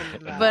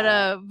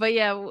 But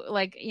yeah,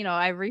 like, you know,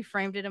 I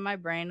reframed it in my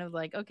brain of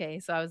like, okay,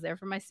 so I was there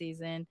for my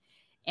season,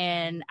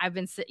 and I've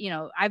been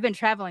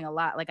traveling a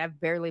lot. Like I've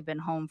barely been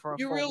home for a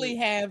full week.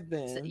 Have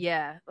been. So,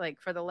 yeah, like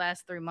for the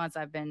last 3 months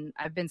I've been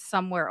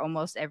somewhere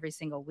almost every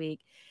single week.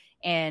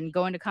 And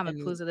going to Comic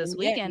Palooza this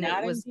weekend,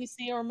 not it was in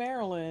DC or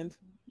Maryland.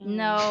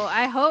 No,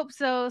 I hope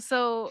so.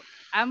 So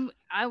I want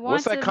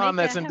What's that to con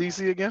that's in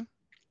DC again?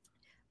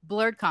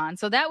 BlurredCon.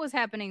 So that was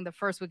happening the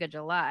first week of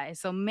July.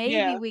 So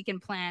maybe we can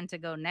plan to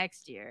go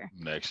next year.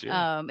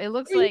 It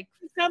looks like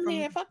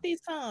fuck these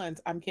cons.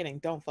 I'm kidding.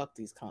 Don't fuck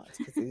these cons.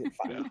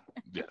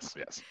 Yes.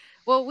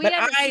 Well,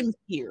 I'm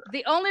here.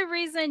 The only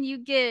reason you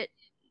get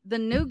the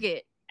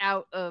Nougat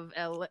out of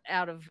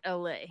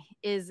LA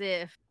is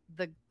if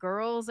the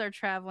girls are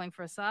traveling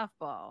for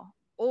softball,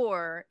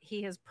 or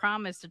he has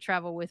promised to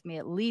travel with me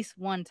at least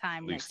one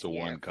time next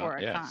year for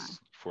a con.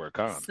 For a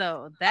con.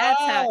 So that's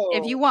how,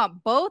 if you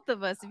want both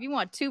of us, if you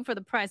want 2 for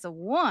the price of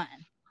 1,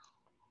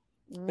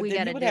 we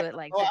got to do it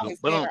like that.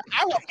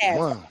 I would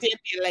have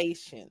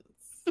stipulations.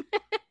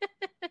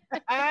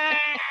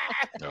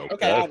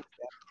 Okay.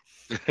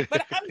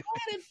 But I'm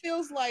glad it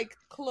feels like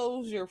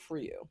closure for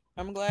you.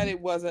 I'm glad it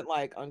wasn't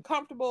like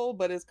uncomfortable,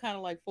 but it's kind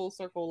of like full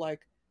circle,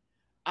 like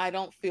I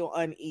don't feel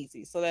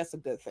uneasy. So that's a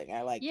good thing.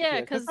 I like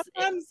because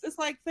sometimes it's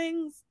like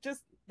things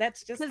just,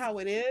 that's just how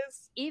it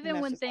is.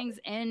 Even when things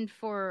end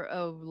for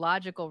a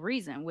logical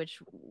reason, which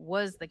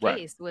was the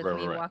case with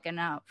me walking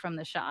out from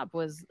the shop,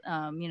 was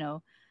you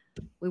know,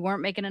 we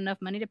weren't making enough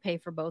money to pay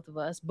for both of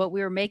us, but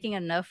we were making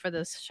enough for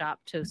the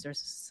shop to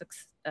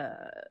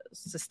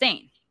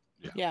sustain.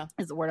 Yeah,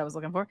 is the word I was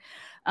looking for.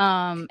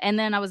 And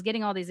then I was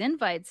getting all these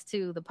invites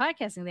to the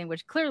podcasting thing,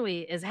 which clearly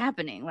is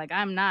happening. Like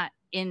I'm not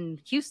in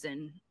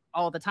Houston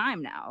all the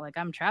time now. Like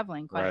I'm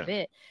traveling quite a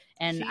bit,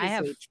 and I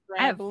have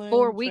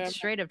 4 weeks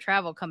straight of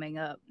travel coming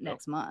up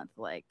next month.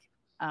 Like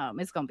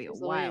it's gonna be a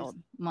wild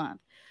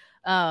month.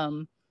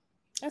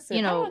 That's it.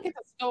 You know, I don't get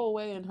to stow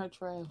away in her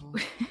travel.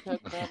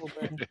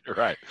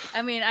 Right.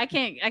 I mean, I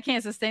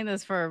can't sustain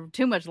this for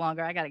too much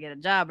longer. I got to get a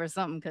job or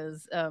something,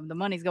 because the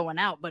money's going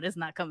out, but it's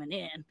not coming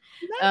in.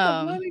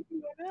 The money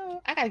going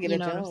out. I got to get a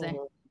job. What I'm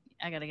saying?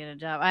 I got to get a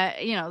job.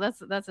 You know,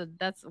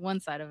 that's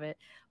one side of it.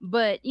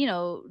 But you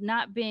know,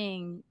 not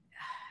being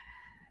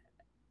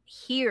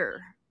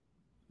here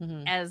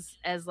as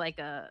like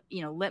a,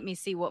 you know, let me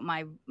see what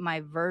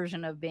my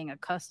version of being a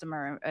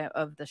customer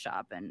of the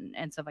shop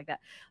and stuff like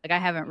that. Like I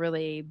haven't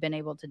really been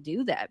able to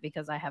do that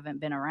because I haven't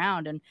been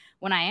around. And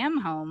when I am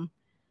home,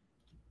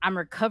 I'm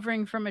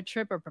recovering from a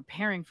trip or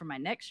preparing for my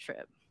next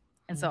trip.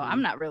 And so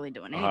I'm not really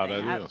doing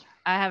anything.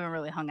 I haven't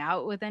really hung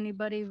out with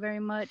anybody very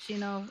much, you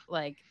know,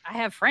 like I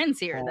have friends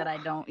here that I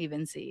don't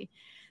even see.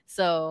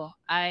 So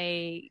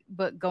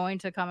but going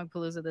to Comic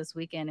Palooza this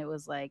weekend, it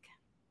was like,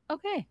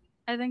 okay,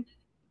 I think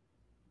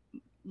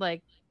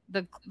like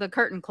the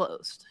curtain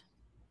closed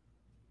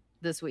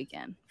this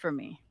weekend for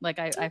me. Like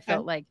I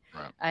felt like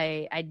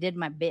I did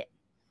my bit.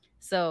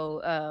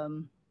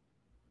 So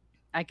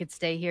I could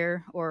stay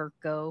here or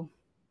go.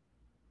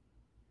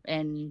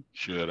 And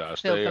should I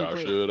stay or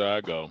should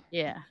I go?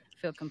 Yeah,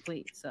 feel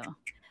complete. So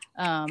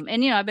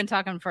and you know, I've been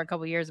talking for a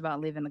couple years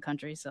about leaving the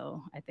country,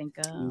 so I think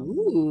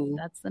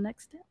that's the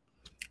next step.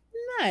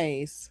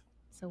 Nice.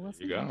 So we'll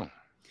see. You go.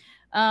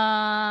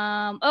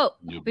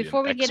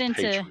 Before we get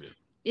into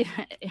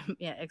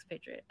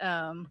expatriate.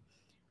 A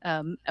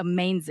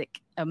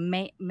mainzik.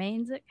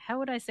 How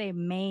would I say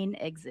main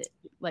exit?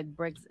 Like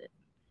Brexit.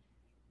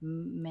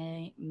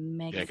 Yeah,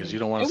 because you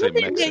don't want It to say would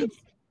be Mexit.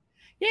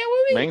 Yeah,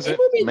 it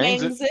would be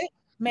Mangsit.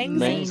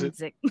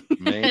 Mangsit.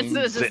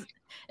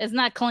 It's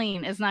not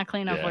clean. It's not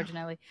clean,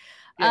 unfortunately.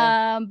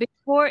 Yeah.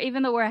 Before,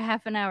 even though we're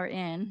half an hour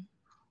in,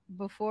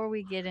 before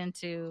we get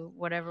into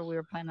whatever we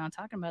were planning on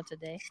talking about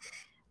today,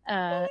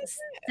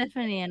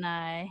 Stephanie and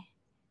I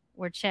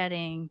were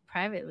chatting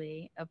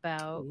privately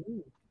about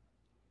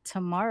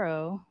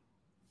tomorrow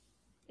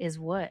is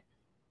what?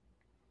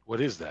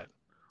 What is that?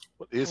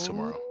 What is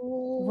tomorrow?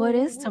 What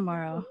is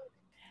tomorrow?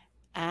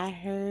 I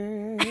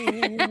heard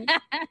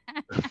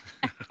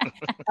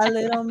a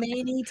little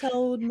mini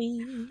told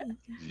me.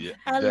 Yeah,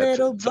 a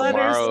little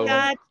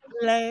butterscotch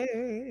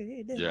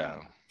blurred.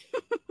 Yeah.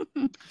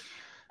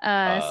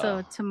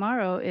 So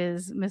tomorrow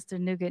is Mr.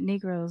 Nougat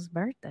Negro's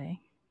birthday.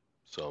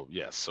 So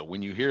yes. So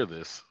when you hear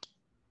this,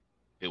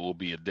 it will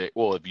be a day.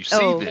 Well, if you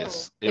see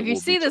this, if you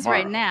see this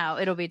tomorrow. right now,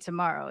 it'll be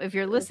tomorrow. If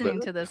you're listening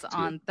to this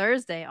on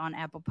Thursday on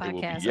Apple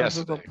Podcasts or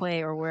Google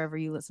Play or wherever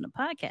you listen to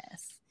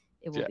podcasts,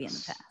 it will be in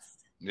the past.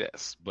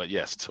 Yes, but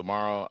yes,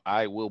 tomorrow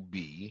I will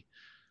be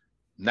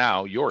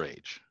now your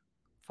age.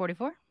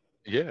 44?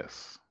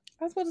 Yes.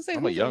 I was about to say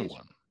I'm a young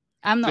one.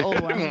 I'm the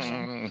old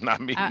one. Not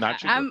me,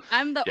 not you.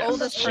 I'm the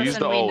oldest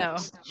person we know.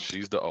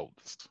 She's the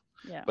oldest.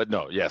 Yeah. But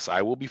no, yes,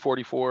 I will be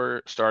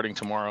 44 starting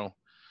tomorrow.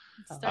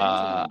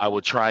 I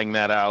will trying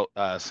that out,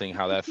 seeing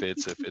how that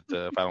fits. If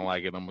I don't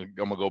like it, I'm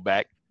gonna go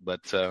back.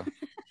 But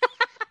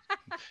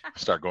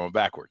start going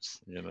backwards.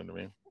 You know what I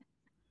mean?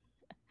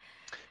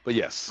 But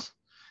yes,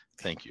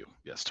 thank you.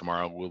 Yes,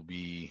 tomorrow will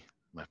be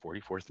my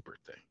 44th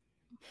birthday.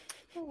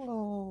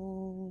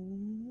 Oh,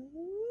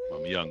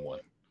 I'm a young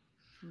one.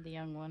 The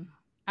young one.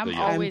 I'm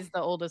always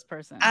the oldest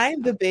person.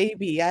 I'm the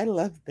baby. I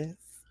love this.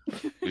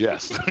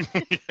 Yes.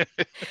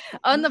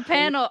 On the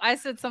panel, I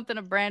said something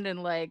to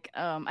Brandon like,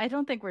 I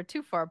don't think we're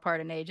too far apart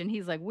in age. And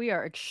he's like, we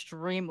are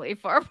extremely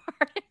far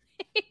apart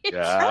in age.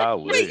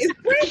 Wait, is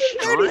Brandon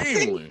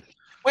 36?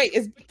 Wait,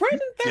 is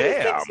Brandon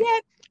 36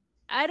 yet?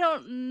 I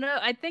don't know.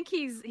 I think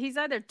he's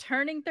either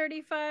turning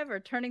 35 or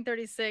turning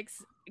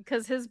 36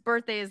 because his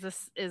birthday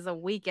is a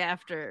week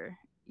after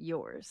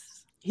yours.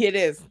 It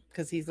is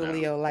because he's a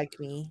Leo like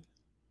me.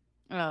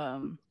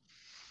 But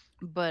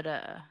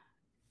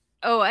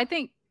I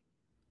think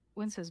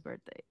when's his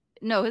birthday?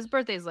 No, his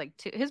birthday is like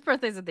his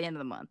birthday's at the end of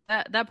the month.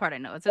 That part I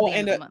know. It's at the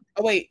end of the month.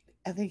 Oh wait,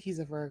 I think he's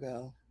a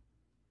Virgo.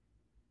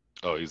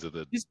 Oh, he's at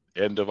the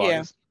end of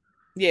August.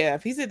 Yeah,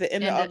 if he's at the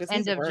end of August,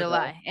 end of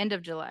July. End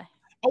of July.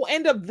 Oh,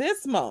 end of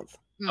this month.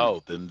 Oh,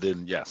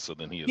 then yes. So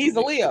then he's a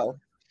Leo.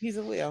 He's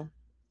a Leo.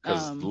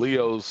 Because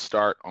Leos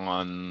start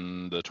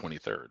on the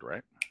 23rd,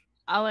 right?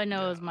 All I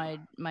know is my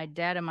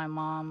dad and my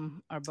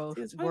mom were both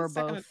Leos,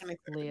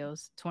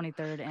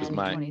 23rd and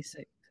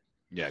 26th.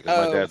 Yeah,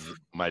 because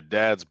my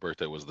dad's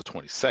birthday was the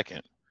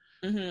 22nd.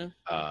 Mm-hmm.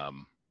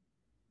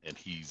 And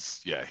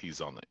he's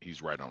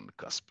right on the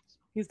cusp.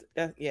 He's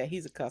a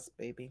cusp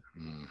baby.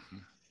 Mm-hmm.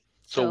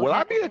 So will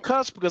I be a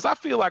cusp? Because I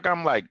feel like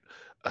I'm like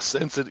a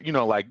sensitive,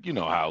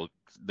 how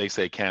they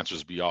say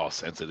cancers be all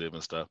sensitive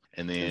and stuff.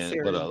 And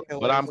then,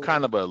 but I'm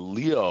kind of a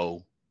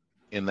Leo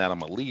in that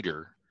I'm a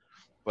leader,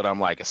 but I'm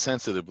like a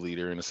sensitive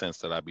leader in the sense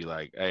that I'd be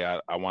like, hey,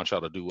 I want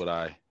y'all to do what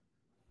I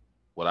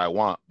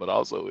want, but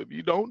also if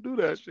you don't do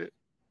that shit,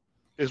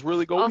 it's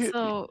really going to hit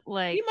me.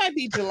 Like you might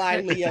be July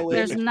Leo.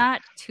 There's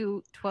not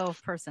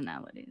 12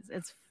 personalities.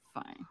 It's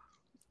fine.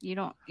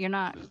 You're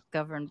not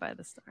governed by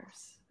the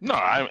stars. No,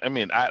 I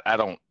mean I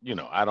don't.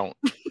 I don't.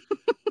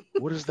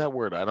 What is that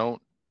word? I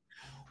don't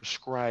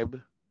prescribe.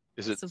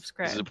 Is it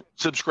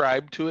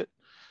subscribe to it?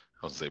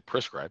 I was gonna say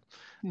prescribe.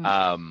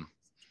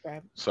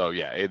 So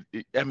yeah,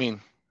 I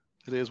mean,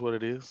 it is what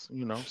it is.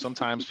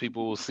 Sometimes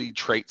people will see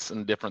traits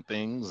in different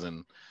things,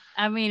 and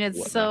I mean,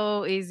 it's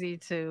so easy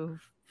to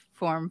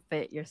form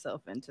fit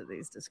yourself into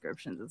these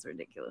descriptions. It's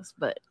ridiculous,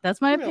 but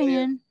that's my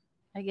opinion.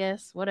 I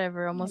guess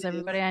whatever. Almost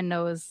everybody I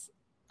know is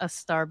a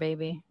star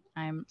baby.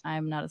 I'm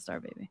not a star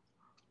baby.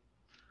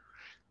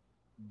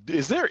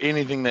 Is there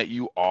anything that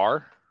you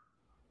are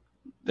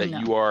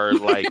you are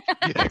like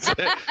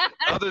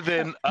other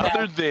than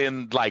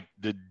like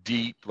the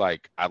deep,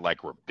 like I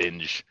like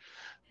revenge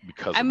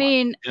because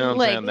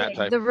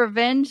the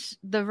revenge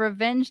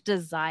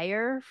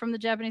desire from the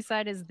Japanese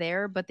side is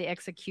there, but the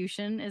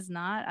execution is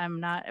not. I'm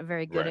not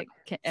very good at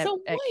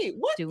so wait,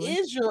 what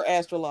is your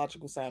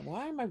astrological sign?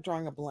 Why am I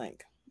drawing a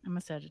blank? I'm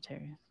a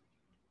Sagittarius.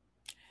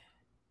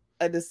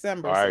 A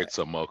December. All right,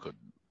 so Mocha,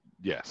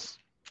 yes.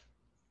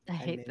 I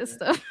hate this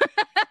stuff.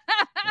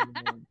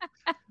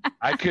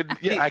 I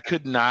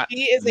could not.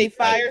 He is a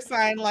fire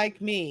sign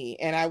like me,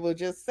 and I will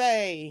just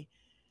say,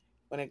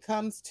 when it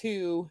comes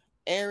to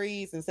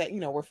Aries and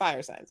we're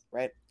fire signs,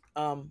 right?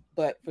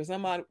 But for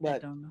somebody,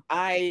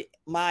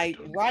 my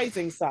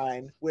rising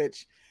sign,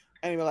 which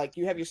like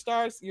you have your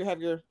stars, you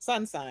have your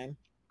sun sign,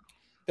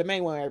 the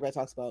main one everybody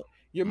talks about.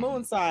 your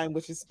moon sign,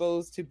 which is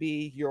supposed to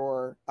be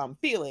your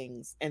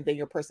feelings, and then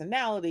your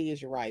personality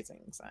is your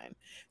rising sign.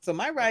 So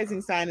my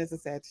rising sign is a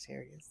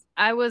Sagittarius.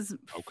 I was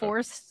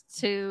forced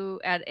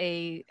to at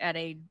a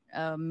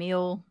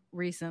meal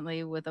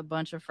recently with a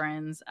bunch of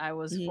friends. I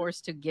was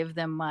forced to give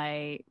them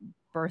my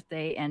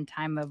birthday and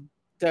time of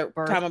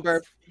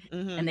birth.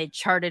 And they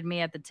charted me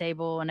at the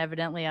table, and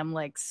evidently I'm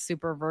like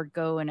super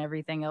Virgo and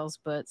everything else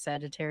but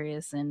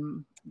Sagittarius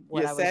and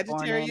what I was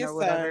born in or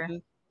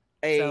whatever.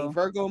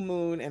 Virgo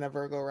moon and a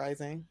Virgo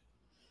rising.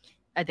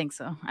 I think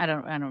so. I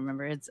don't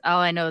remember. It's all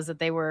I know is that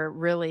they were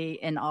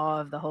really in awe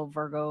of the whole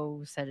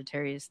Virgo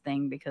Sagittarius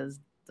thing because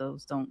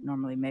those don't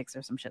normally mix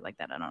or some shit like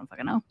that. I don't know if I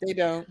can know. They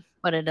don't.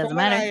 But it doesn't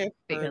matter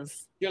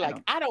because you're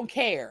like, I don't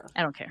care.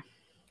 I don't care.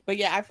 But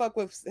yeah, I fuck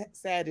with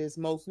Sages,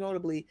 most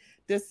notably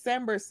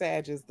December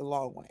Sag is the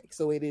long way.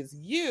 So it is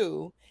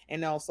you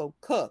and also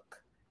Cook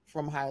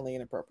from Highly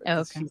Inappropriate.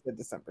 Okay. She's the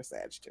December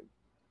Sag too.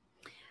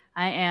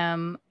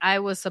 I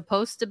was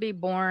supposed to be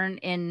born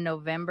in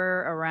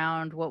November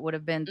around what would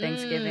have been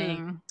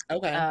Thanksgiving.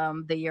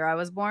 The year I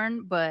was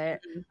born, but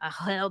I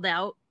held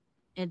out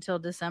until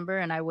December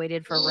and I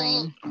waited for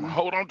rain.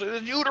 Hold on to the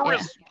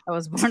uterus. Yeah, I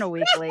was born a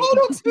week late. Hold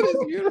on to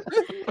the uterus.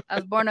 I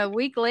was born a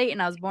week late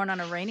and I was born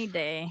on a rainy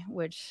day,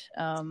 which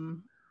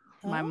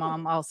my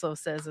mom also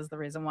says is the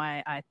reason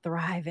why I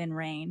thrive in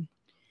rain.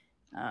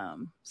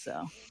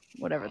 So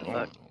whatever the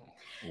fuck.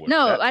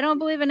 I don't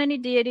believe in any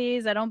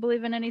deities. I don't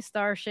believe in any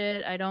star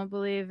shit. I don't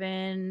believe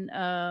in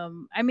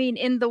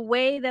in the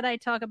way that I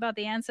talk about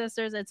the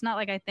ancestors, it's not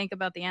like I think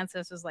about the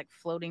ancestors like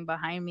floating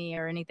behind me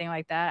or anything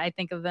like that. I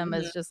think of them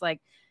as just like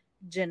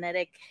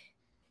genetic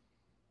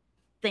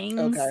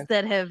things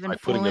that have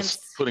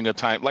influenced putting a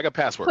time like a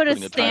password, put a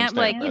stamp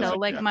like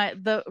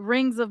the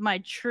rings of my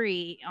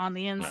tree on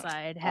the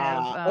inside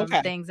have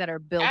things that are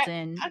built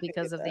in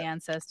because of the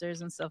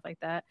ancestors and stuff like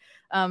that.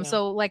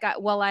 So like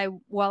while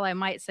I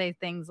might say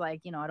things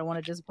like, I don't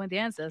want to disappoint the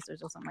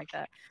ancestors or something like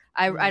that,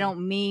 I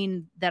don't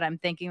mean that I'm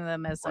thinking of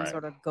them as some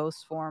sort of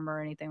ghost form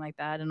or anything like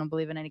that. I don't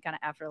believe in any kind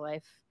of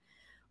afterlife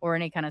or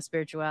any kind of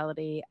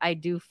spirituality. I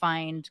do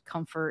find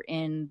comfort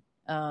in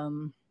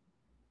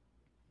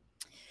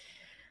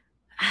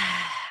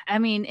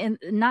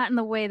not in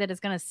the way that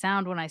it's going to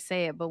sound when I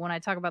say it, but when I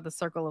talk about the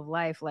circle of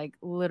life, like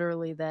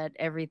literally that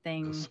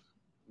everything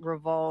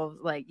revolves,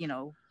 like,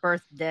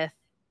 birth, death,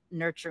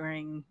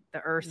 nurturing the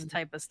earth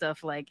type of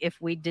stuff. Like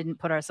if we didn't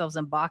put ourselves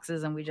in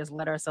boxes and we just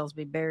let ourselves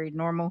be buried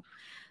normal,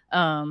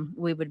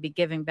 we would be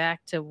giving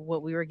back to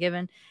what we were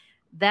given.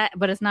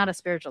 But it's not a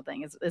spiritual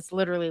thing. It's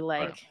literally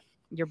like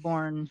you're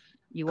born,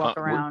 you walk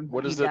around.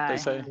 What is it they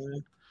say?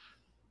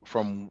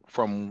 From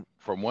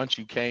whence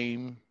you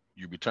came,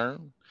 you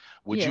return.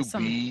 Would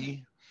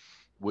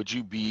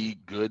you be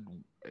good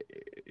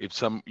if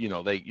some,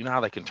 they, how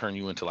they can turn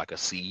you into like a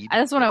seed?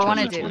 That's what I want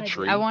to do.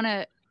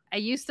 I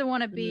used to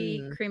want to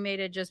be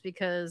cremated just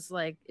because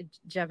like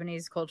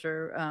Japanese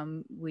culture,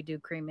 we do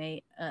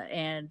cremate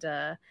and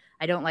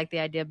I don't like the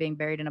idea of being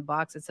buried in a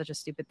box. It's such a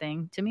stupid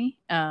thing to me.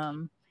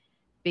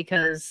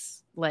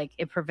 Because like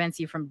it prevents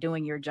you from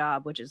doing your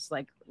job, which is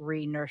like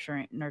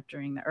nurturing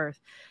the earth.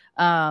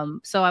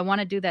 So I want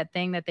to do that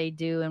thing that they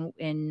do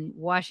in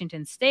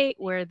Washington State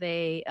where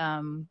they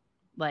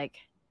like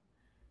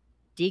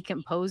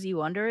decompose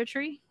you under a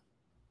tree.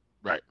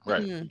 Right.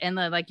 And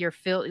like you're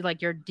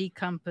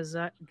decomposed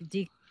body,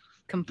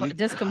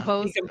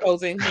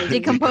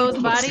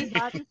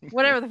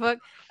 whatever the fuck,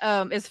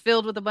 is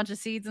filled with a bunch of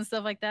seeds and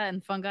stuff like that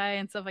and fungi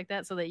and stuff like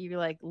that, so that you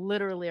like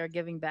literally are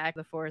giving back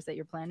the forest that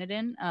you're planted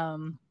in.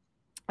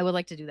 I would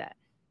like to do that.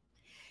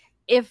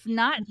 If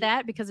not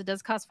that, because it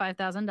does cost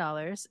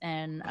 $5,000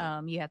 and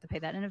you have to pay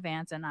that in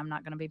advance, and I'm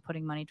not going to be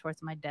putting money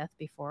towards my death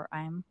before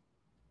I'm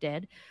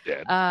dead.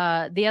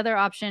 The other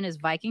option is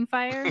Viking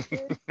fire.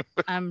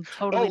 I'm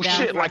totally down.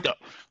 Shit,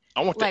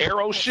 I want the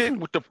arrow shit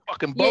with the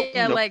fucking boat.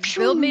 Yeah, like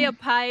build me a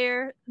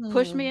pyre,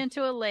 push me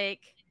into a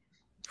lake.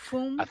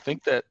 Boom, I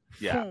think that,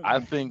 I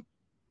think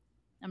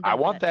I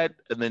want that,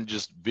 and then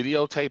just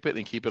videotape it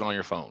and keep it on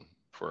your phone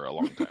for a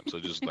long time. So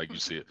just like you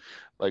see it,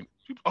 like,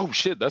 oh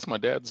shit, that's my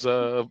dad's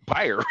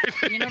pyre.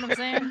 You know what I'm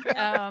saying?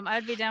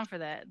 I'd be down for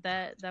that.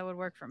 That would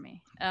work for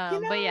me.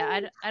 But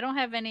yeah, I don't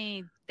have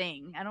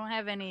anything. I don't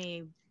have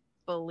any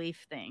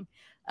belief thing.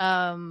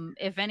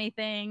 If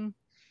anything,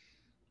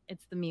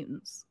 it's the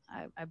mutants.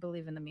 I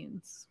believe in the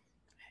mutants.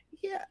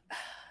 Yeah.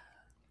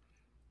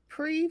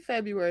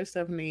 Pre-February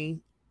 70,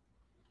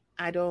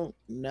 I don't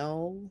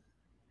know.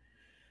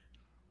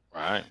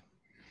 Right.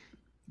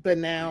 But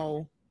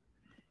now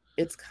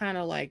it's kind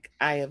of like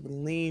I have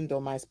leaned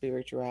on my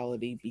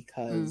spirituality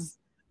because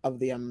of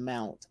the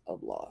amount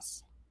of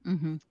loss.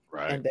 Mm-hmm.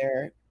 Right. And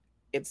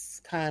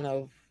it's kind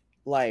of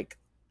like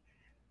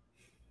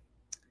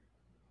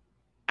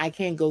I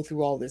can't go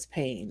through all this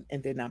pain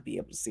and then not be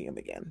able to see him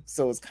again.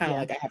 So it's kind of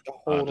like I have to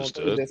hold on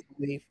to this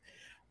belief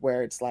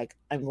where it's like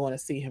I'm going to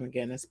see him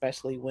again,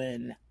 especially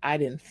when I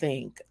didn't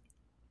think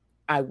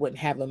I wouldn't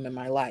have him in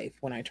my life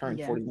when I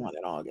turned 41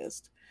 in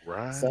August.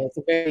 Right. So it's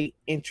a very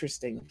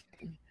interesting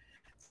thing.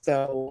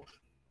 So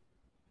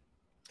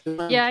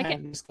Yeah, I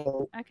can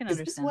understand is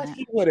this what that.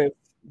 he would have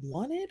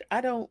wanted?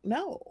 I don't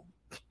know.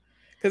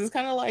 Because it's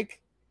kind of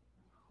like,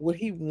 would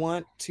he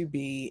want to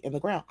be in the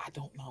ground? I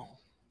don't know.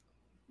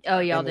 Oh,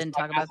 y'all didn't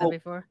talk about that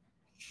before?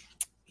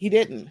 He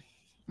didn't.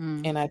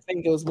 And I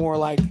think it was more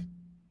like,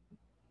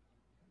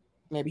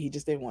 maybe he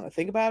just didn't want to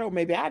think about it, or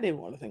maybe I didn't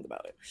want to think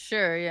about it.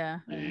 Sure, yeah.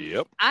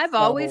 Yep. I've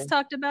always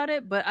talked about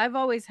it, but I've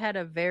always had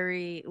a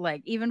very,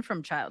 like, even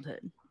from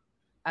childhood,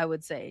 I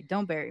would say,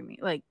 don't bury me.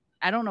 Like,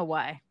 I don't know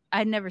why.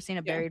 I'd never seen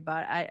a buried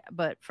body,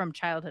 but from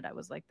childhood, I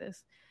was like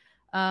this.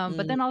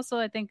 But then also,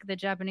 I think the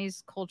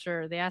Japanese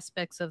culture, the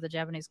aspects of the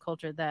Japanese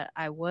culture that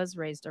I was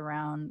raised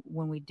around,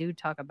 when we do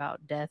talk about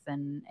death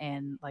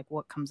and like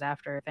what comes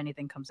after, if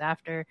anything comes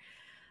after,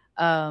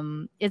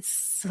 it's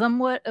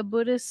somewhat a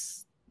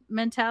Buddhist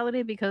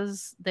mentality,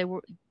 because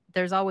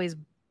there's always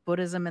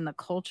Buddhism in the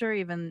culture,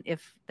 even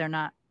if they're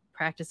not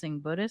practicing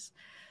Buddhist.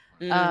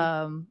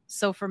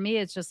 So for me,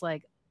 it's just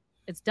like,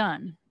 it's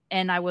done.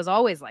 And I was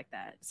always like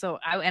that. So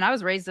I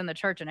was raised in the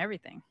church and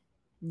everything.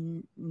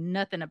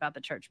 Nothing about the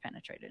church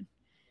penetrated.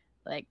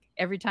 Like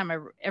every time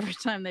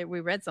we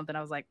read something,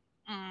 I was like,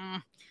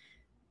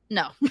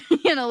 no.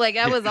 Like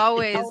I was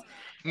always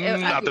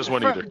not this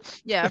one either.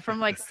 Yeah, from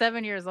like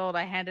 7 years old,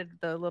 I handed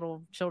the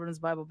little children's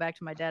Bible back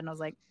to my dad, and I was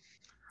like,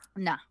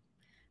 nah,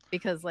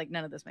 because like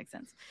none of this makes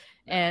sense.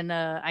 And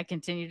I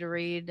continued to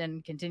read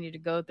and continue to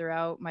go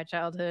throughout my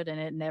childhood, and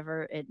it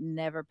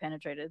never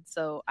penetrated.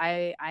 So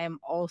I am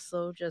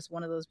also just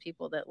one of those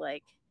people that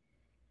like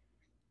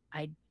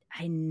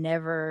it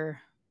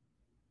never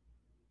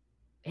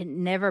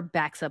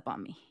backs up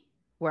on me,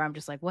 where I'm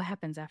just like, what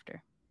happens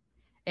after?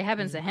 It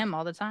happens to him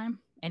all the time,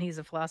 and he's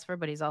a philosopher,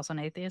 but he's also an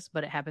atheist,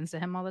 but it happens to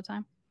him all the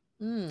time.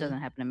 Doesn't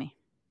happen to me.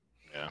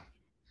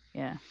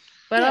 Yeah.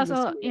 But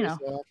also,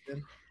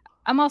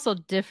 I'm also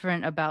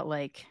different about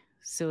like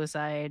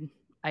suicide.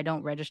 I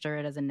don't register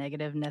it as a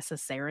negative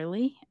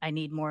necessarily. I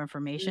need more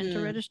information to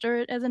register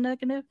it as a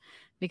negative,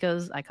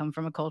 because I come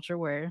from a culture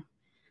where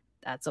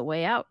that's a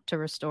way out to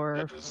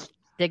restore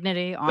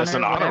dignity, honor. That's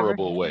an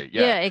honorable way.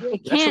 Yeah,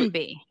 it can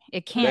be.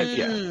 It can be.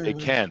 Yeah, it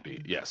can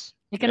be. Yes.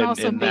 It can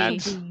also be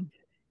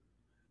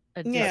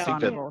a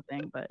dishonorable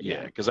thing, but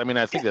because I mean,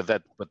 I think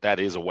that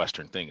is a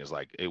Western thing. Is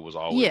like it was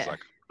always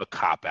like a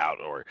cop out,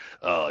 or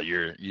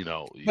you're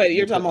But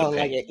you're talking about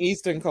like an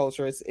Eastern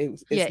culture. It's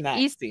not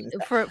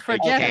for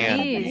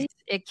Japanese.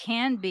 It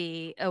can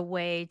be a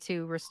way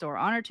to restore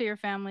honor to your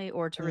family,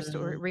 or to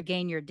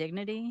regain your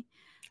dignity.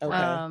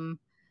 Okay.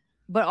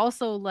 But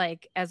also,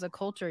 like, as a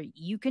culture,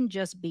 you can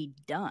just be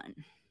done.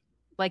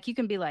 Like, you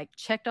can be like,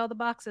 checked all the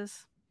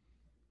boxes.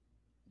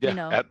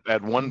 Yeah,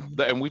 at one,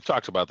 and we've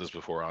talked about this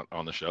before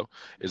on the show,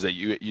 is that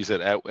you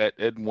said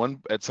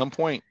at some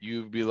point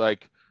you'd be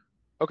like,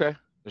 okay,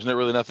 there's not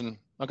really nothing.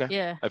 Okay.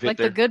 Yeah, like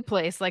The Good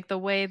Place, like the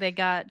way they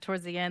got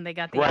towards the end, they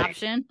got the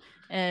option,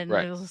 and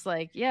it was just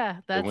like,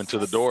 they went to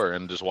the door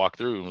and just walked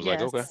through and was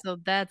like, okay. So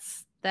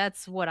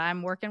that's what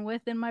I'm working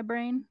with in my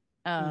brain.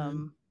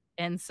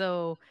 And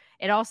so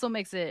it also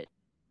makes it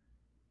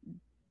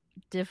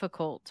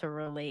difficult to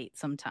relate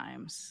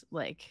sometimes.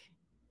 Like,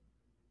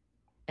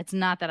 it's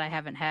not that I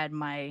haven't had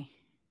my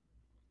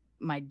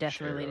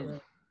death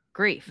related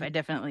grief. I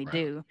definitely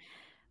do.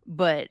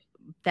 But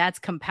that's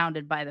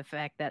compounded by the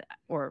fact that,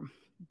 or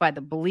by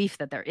the belief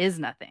that there is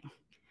nothing.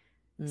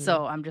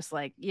 So I'm just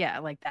like,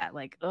 like that.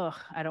 Like,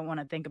 I don't want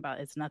to think about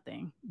it's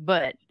nothing.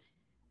 But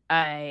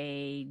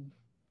I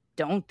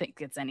don't think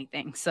it's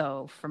anything.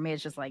 So for me,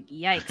 it's just like,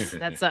 yikes,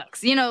 that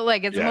sucks.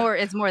 Like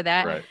it's more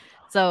that. Right.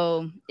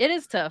 So it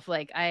is tough.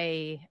 Like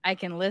I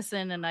can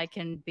listen, and I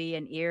can be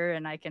an ear,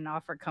 and I can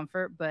offer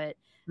comfort. But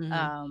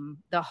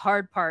the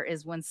hard part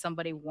is when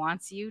somebody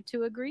wants you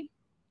to agree,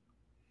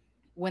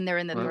 when they're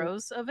in the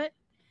throes of it,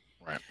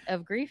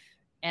 of grief.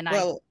 And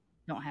I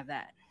don't have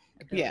that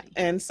ability. Yeah.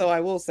 And so I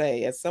will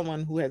say, as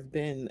someone who has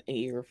been an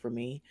ear for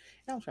me,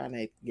 I'm trying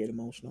to get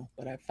emotional,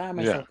 but I find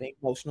myself being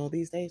emotional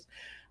these days.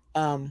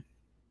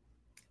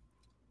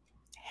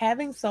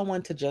 Having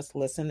someone to just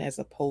listen as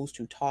opposed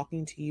to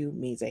talking to you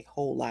means a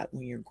whole lot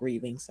when you're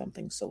grieving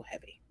something so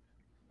heavy.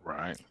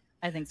 Right.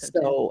 I think so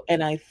too.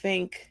 And I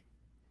think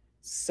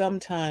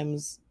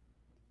sometimes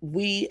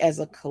we as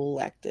a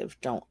collective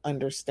don't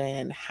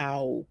understand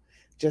how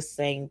just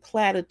saying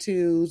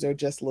platitudes or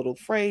just little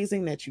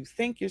phrasing that you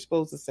think you're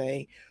supposed to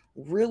say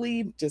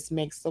really just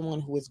makes someone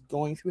who is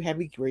going through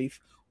heavy grief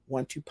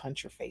want to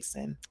punch your face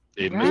in.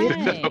 It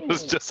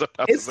was just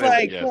about it's to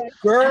say like,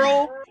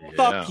 girl,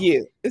 fuck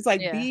you. It's like,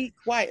 be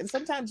quiet. And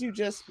sometimes you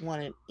just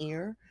want an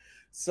ear.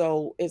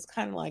 So it's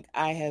kind of like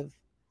I have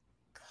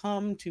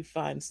come to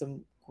find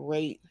some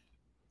great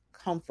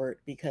comfort,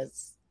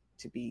 because,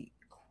 to be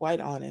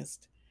quite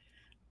honest,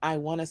 I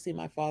want to see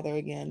my father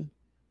again,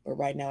 but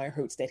right now it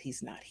hurts that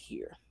he's not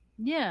here.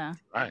 Yeah.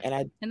 Right.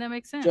 And that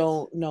makes sense.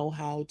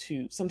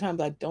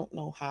 Sometimes I don't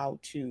know how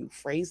to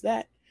phrase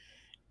that.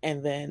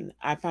 And then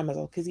I find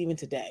myself, because even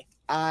today,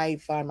 I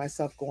find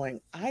myself going,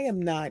 I am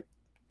not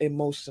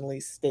emotionally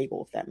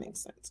stable, if that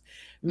makes sense.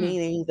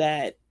 Meaning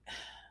that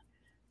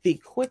the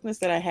quickness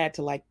that I had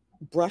to like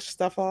brush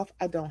stuff off,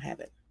 I don't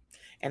have it.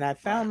 And I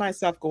found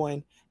myself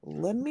going,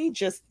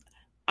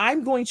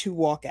 I'm going to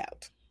walk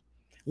out.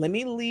 Let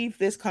me leave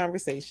this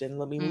conversation.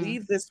 Let me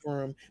leave this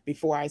room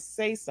before I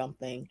say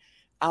something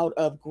out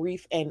of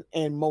grief and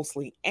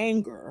mostly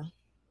anger.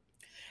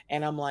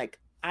 And I'm like,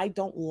 I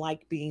don't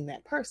like being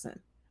that person.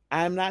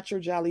 I'm not your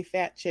jolly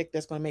fat chick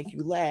that's going to make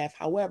you laugh.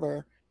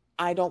 However,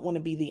 I don't want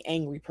to be the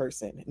angry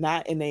person.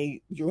 Not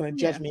you're going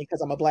to judge me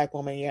because I'm a Black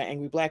woman. You're an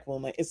angry Black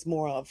woman. It's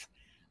more of,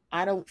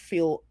 I don't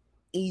feel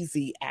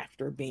easy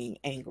after being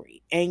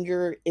angry.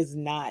 Anger is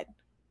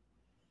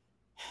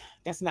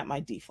that's not my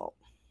default.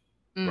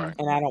 Right.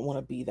 And I don't want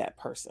to be that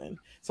person.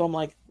 So I'm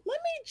like, let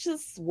me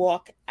just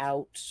walk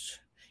out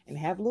and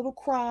have a little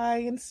cry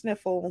and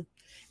sniffle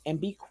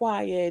and be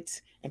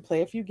quiet and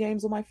play a few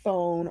games on my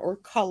phone or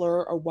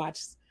color or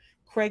watch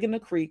Craig in the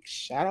Creek.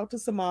 Shout out to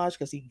Samaj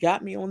because he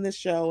got me on this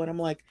show. And I'm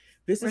like,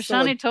 this is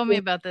Rashani told me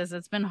about this.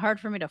 It's been hard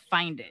for me to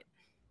find it.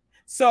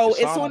 So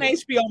it's on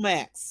HBO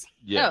Max.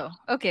 Yeah.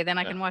 Oh, okay. Then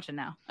I can watch it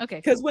now. Okay.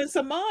 Because when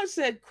Samaj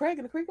said Craig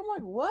in the Creek, I'm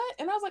like, what?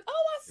 And I was like, oh,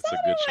 I saw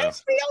it on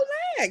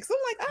HBO Max. I'm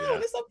like, oh,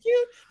 it's so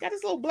cute. Got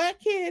this little Black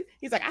kid.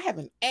 He's like, I have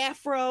an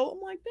afro. I'm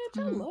like,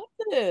 bitch, I love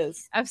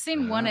this. I've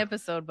seen one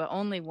episode, but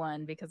only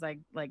one because I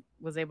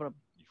was able to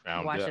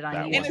watch it on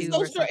YouTube. And it's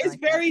so short. It's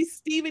very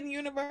Steven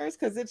Universe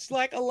because it's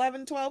like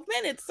 11, 12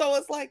 minutes. So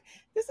it's like,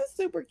 this is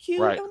super cute.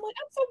 Right. And I'm like,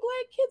 I'm so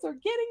glad kids are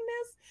getting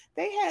this.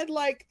 They had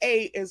like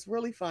it's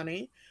really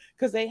funny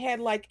because they had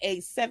like a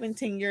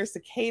 17-year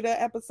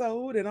cicada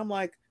episode. And I'm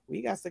like,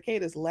 we got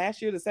cicadas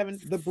last year,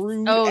 the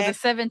brood. The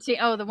 17.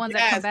 Oh, the ones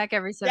that come back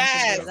every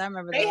 17 years. I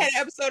remember they had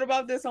an episode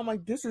about this. I'm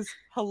like, this is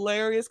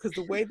hilarious because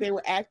the way they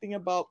were acting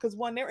about, because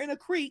one, they're in a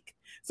creek.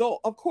 So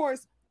of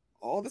course,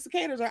 all the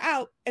cicadas are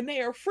out and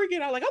they are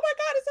freaking out like, oh my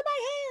God, it's in my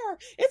hair.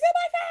 It's in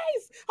my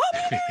face. Oh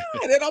my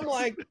God. And I'm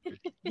like,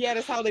 yeah,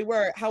 that's how they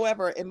were.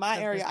 However, in my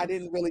area, I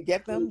didn't really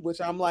get them,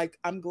 which I'm like,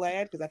 I'm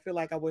glad because I feel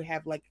like I would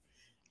have like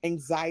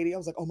anxiety. I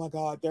was like, oh my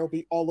God, they'll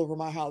be all over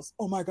my house.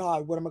 Oh my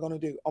God, what am I going to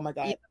do? Oh my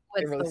God.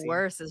 What's the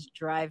worst is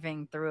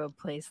driving through a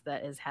place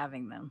that is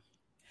having them.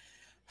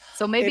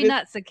 So maybe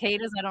not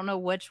cicadas. I don't know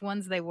which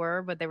ones they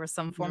were, but they were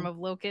some form of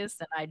locust.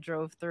 And I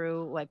drove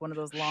through like one of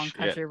those long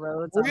country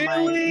roads on my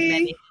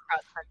many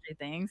cross country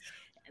things.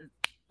 And,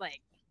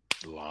 like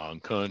long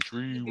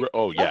country.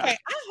 Oh yeah. Okay,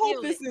 I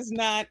hope this is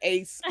not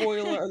a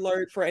spoiler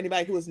alert for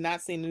anybody who has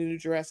not seen the new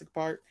Jurassic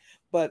Park.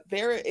 But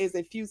there is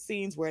a few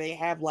scenes where they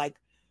have like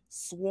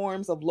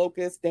swarms of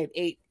locusts that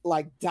ate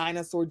like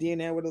dinosaur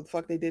DNA, whatever the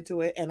fuck they did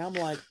to it. And I'm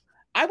like,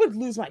 I would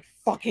lose my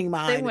fucking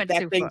mind. They went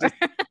too far.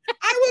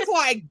 I was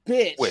like,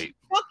 bitch, wait,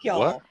 fuck y'all.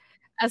 What?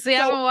 I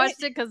haven't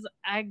watched it because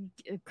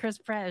Chris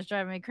Pratt is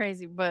driving me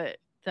crazy, but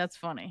that's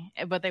funny.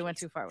 But they went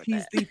too far with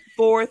that. He's the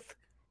fourth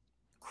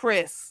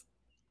Chris.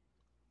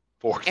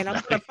 And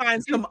I'm gonna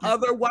find some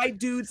other white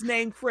dudes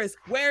named Chris.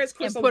 Where is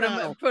Chris? And put him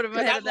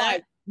ahead of that.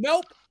 Like,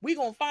 nope, we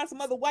gonna find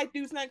some other white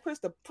dudes named Chris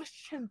to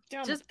push him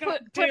down. Just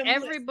put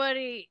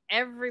everybody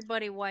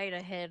white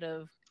ahead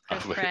of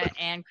Chris Pratt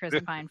and Chris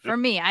Pine. For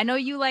me, I know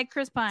you like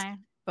Chris Pine,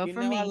 but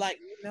for me, I like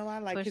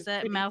push his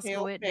that mouse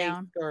squid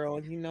down, girl.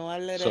 You know I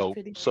let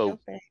it. So,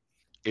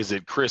 is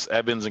it Chris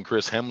Evans and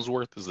Chris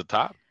Hemsworth is the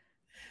top?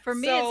 For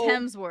me, it's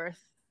Hemsworth.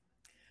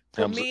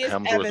 For me, it's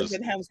Evans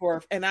and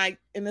Hemsworth,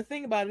 and the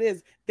thing about it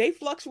is they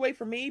fluctuate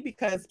for me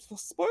because,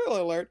 spoiler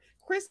alert,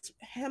 Chris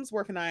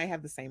Hemsworth and I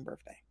have the same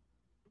birthday.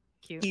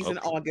 Cute. He's an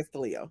August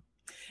Leo,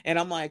 and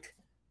I'm like,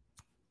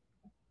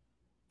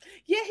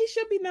 yeah, he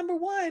should be number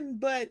one,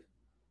 but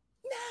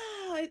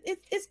no,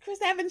 it's Chris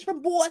Evans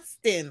from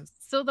Boston.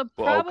 So the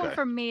problem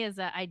for me is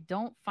that I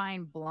don't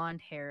find blonde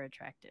hair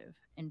attractive.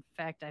 In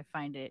fact, I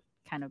find it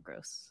kind of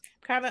gross.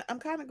 I'm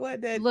kind of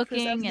glad that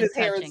looking and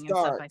touching and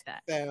stuff like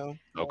that. So,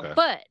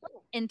 but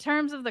in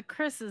terms of the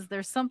Chris's,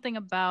 there's something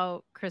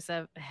about Chris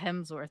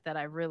Hemsworth that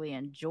I really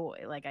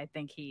enjoy. Like I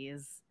think he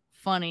is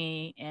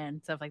funny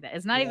and stuff like that.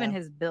 It's not even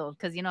his build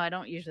because I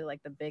don't usually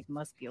like the big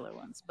muscular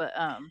ones, but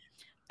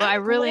I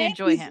really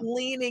enjoy him.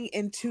 Leaning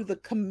into the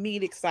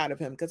comedic side of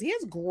him because he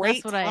has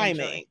great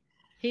timing.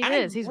 He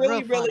is. He's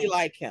really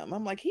like him.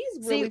 I'm like, he's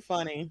really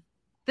funny.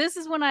 This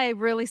is when I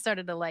really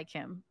started to like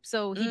him.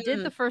 So he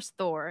did the first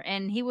Thor,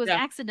 and he was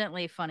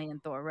accidentally funny in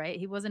Thor, right?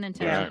 He wasn't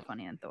intentionally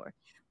funny in Thor,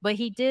 but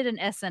he did an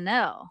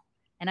SNL,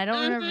 and I don't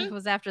remember if it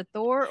was after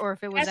Thor or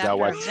if it was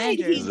after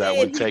Avengers. Is that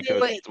when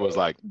Taika was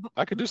like,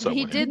 I could do something?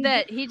 He did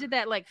that. He did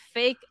that like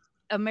fake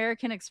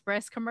American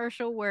Express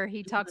commercial where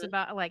he talks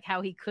about like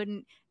how he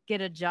couldn't get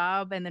a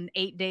job, and then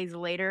 8 days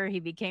later he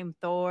became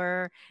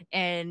Thor,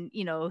 and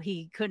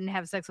he couldn't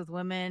have sex with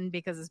women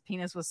because his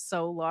penis was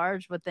so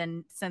large, but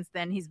then since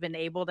then he's been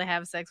able to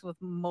have sex with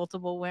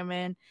multiple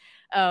women,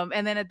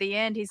 and then at the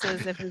end he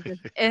says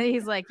and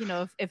he's like,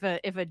 if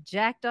a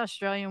jacked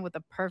Australian with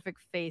a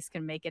perfect face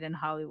can make it in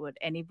Hollywood,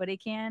 anybody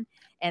can.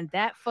 And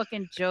that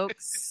fucking joke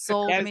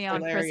sold me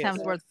on Chris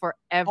Hemsworth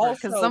forever,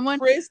 because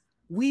Chris,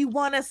 we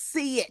want to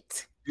see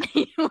it.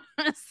 You want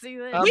to see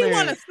that? We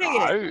want to see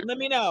it. Let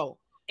me know.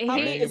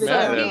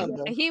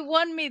 he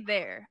won me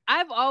there.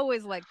 I've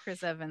always liked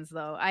Chris Evans,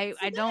 though. I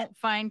don't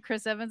find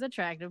Chris Evans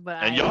attractive,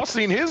 but y'all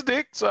seen his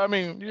dick, so I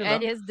mean,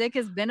 and his dick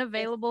has been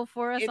available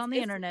for us on the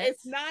internet.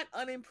 It's not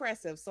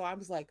unimpressive, so I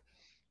was like,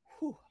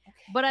 whew,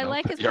 okay. But I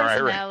like his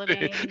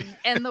personality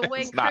and the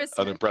way Chris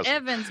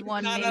Evans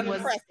won me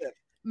was.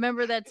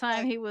 Remember that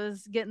time he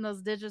was getting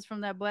those digits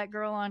from that black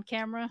girl on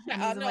camera? And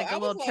he's in like a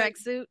little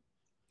tracksuit.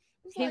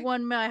 He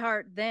won my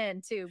heart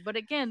then too. But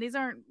again, these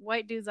aren't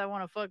white dudes I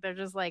want to fuck. They're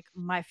just like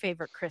my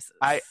favorite Chris's.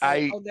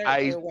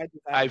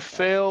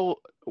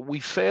 We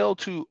fail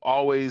to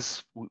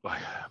always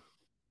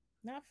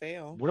not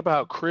fail. What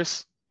about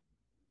Chris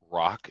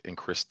Rock and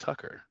Chris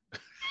Tucker?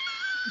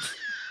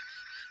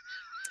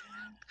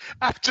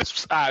 I had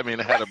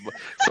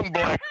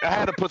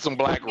to put some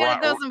black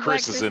rock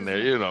Chris's in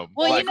there,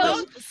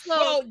 Well,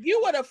 so you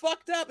would have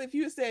fucked up if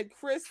you said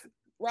Chris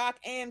Rock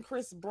and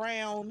Chris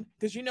Brown,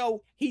 because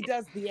he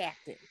does the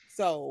acting.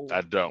 So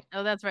I don't.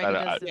 Oh, that's right. He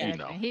does the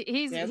acting.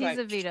 He's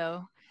a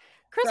veto.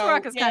 Chris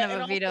Rock is kind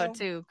of a veto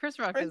too. Chris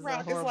Rock is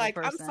a horrible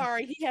person. I'm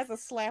sorry, he has a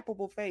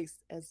slappable face,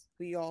 as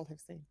we all have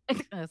seen.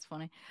 That's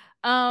funny.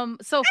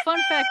 So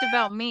fun fact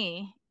about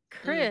me,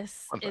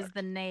 Chris is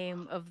the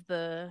name of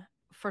the.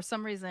 For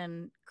some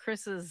reason,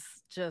 Chris's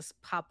just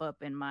pop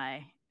up in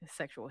my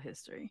sexual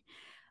history.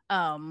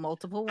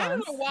 Multiple ones. I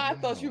don't know why I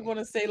thought you were going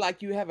to say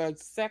like you have a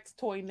sex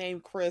toy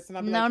named Chris, and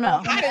I'm no.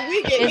 How did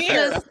we get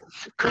here?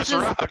 Chris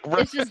Rock.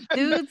 It's just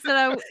dudes that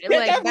I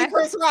like.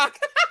 Chris Rock.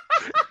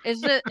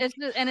 It's just,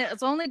 and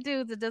it's only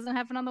dudes. It doesn't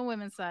happen on the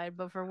women's side,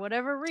 but for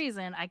whatever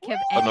reason, I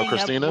kept ending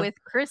up with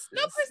Chris.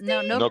 No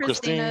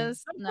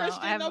Christinas. No,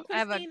 I have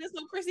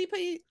no Chrissy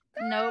Pete.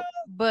 Nope.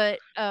 But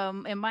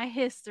in my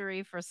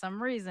history, for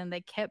some reason,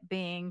 they kept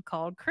being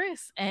called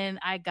Chris, and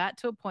I got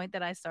to a point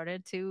that I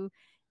started to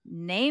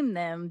name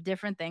them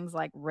different things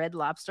like Red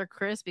Lobster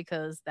Chris,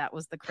 because that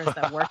was the Chris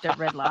that worked at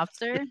Red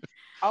Lobster.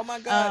 Oh my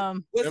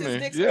God! Was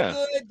his dick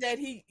so good that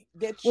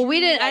well, we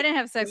didn't. I didn't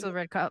have sex with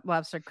Red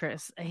Lobster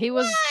Chris. He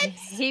was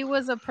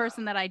a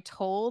person that I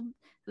told.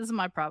 This is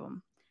my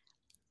problem.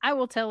 I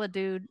will tell a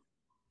dude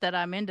that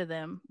I'm into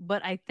them,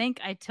 but I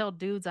think I tell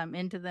dudes I'm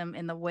into them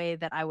in the way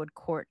that I would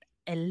court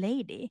a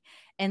lady,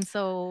 and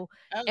so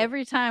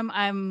every time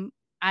I'm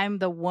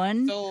the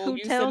one who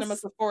tells. Send them a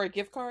Sephora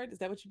gift card. Is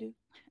that what you do?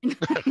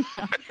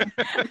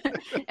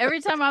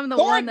 Every time I'm the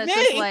one that's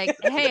just like,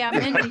 hey, I'm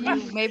into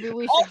you, maybe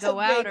we should go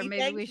out, or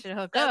maybe we should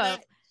hook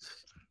up,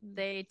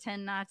 they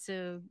tend not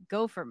to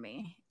go for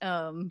me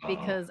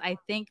because I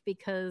think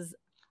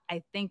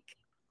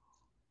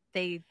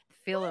they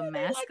feel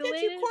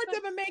emasculated.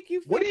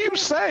 What do you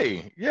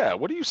say? Yeah,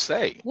 what do you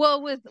say?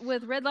 Well,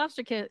 with Red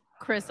Lobster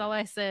Chris, all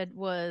I said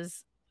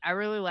was, I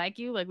really like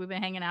you, like we've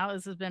been hanging out,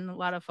 this has been a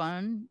lot of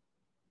fun,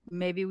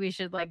 maybe we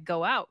should like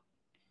go out.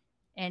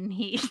 And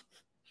he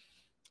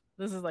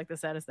this is like the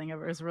saddest thing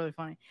ever. It's really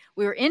funny.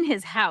 We were in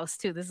his house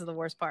too. This is the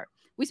worst part.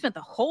 We spent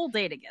the whole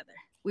day together.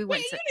 We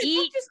went to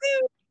eat.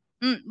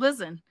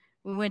 Listen,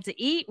 we went to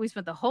eat. We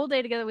spent the whole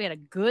day together. We had a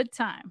good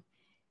time.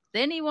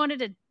 Then he wanted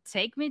to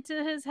take me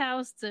to his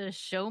house to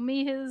show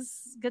me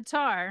his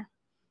guitar,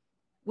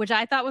 which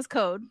I thought was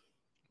code.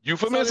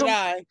 Euphemism?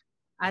 So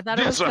I thought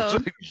it was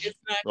code. It's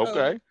not code.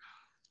 Okay.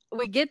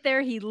 We get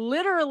there. He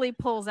literally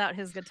pulls out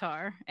his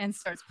guitar and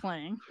starts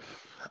playing.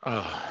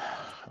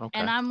 Okay.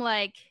 And I'm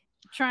like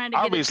trying to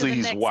get it to the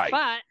next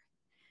spot.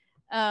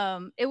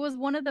 It was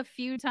one of the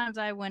few times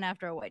I went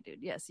after a white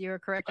dude. Yes, you're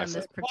correct on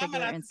this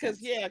particular instance.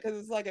 Because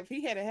it's like if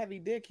he had a heavy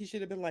dick, he should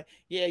have been like,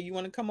 "Yeah, you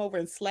want to come over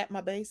and slap my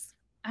bass?"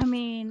 I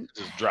mean,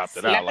 just dropped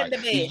it out like.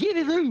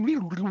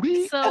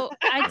 So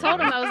I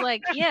told him, I was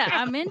like, "Yeah,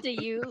 I'm into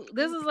you."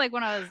 This is like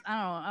when I was, I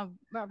don't know, I'm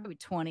probably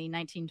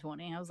 19,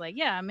 20. I was like,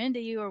 "Yeah, I'm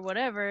into you," or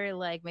whatever.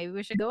 Like maybe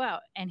we should go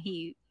out. And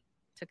he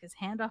took his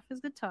hand off his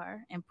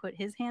guitar and put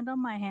his hand on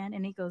my hand,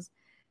 and he goes,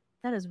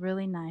 "That is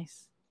really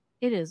nice.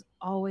 It is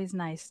always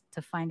nice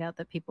to find out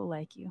that people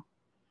like you."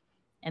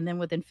 And then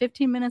within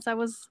 15 minutes, I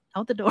was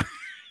out the door.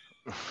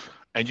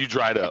 And you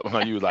dried up.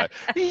 You were like,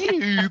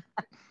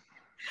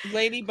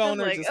 Lady boners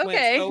like, just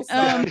okay. went so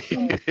sad.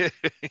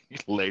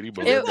 Lady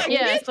boners.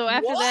 Yeah, so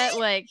after that,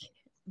 like,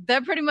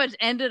 that pretty much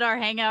ended our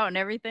hangout and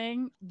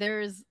everything.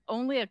 There's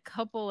only a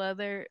couple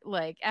other,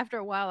 like, after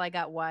a while, I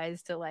got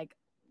wise to, like,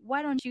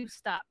 why don't you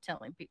stop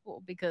telling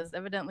people? Because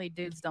evidently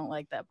dudes don't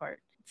like that part.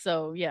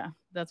 So, yeah,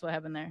 that's what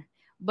happened there.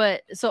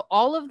 But, so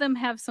all of them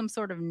have some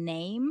sort of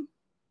name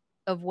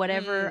of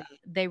whatever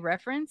they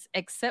reference,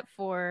 except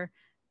for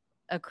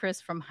a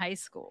Chris from high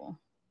school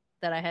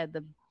that I had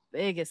the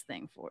biggest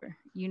thing for.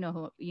 You know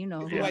who? He's a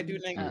white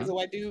dude. He's a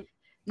white dude.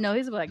 No,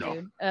 he's a black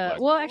dude.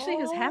 Well, actually,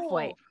 he's half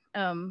white.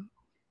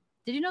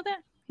 Did you know that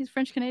he's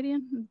French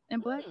Canadian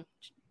and black?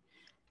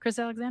 Chris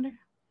Alexander.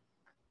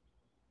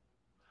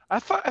 I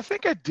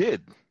think I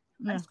did.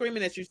 I'm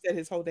screaming that you said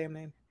his whole damn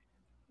name.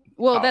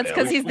 Well, that's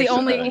because he's the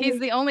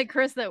only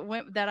Chris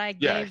that I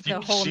gave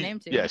the whole name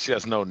to. Yeah, she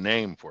has no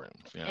name for him.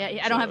 Yeah,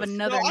 I don't have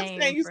another name. I'm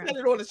saying you said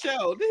it on the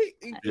show.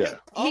 Yeah.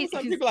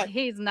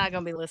 He's not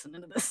gonna be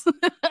listening to this.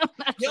 I'm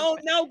not You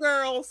don't know,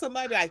 girl.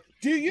 Somebody like,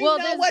 do you well,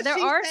 know what there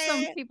she are said?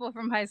 some people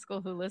from high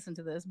school who listen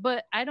to this,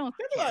 but I don't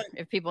care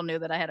if people knew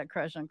that I had a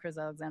crush on Chris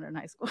Alexander in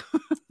high school.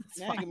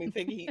 Now you me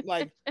thinking you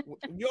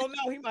don't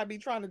know, he might be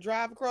trying to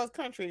drive across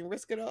country and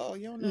risk it all.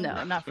 You don't know.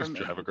 No, not for me.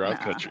 Drive across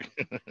country.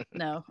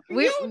 No,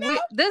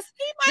 this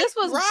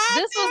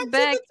was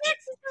back.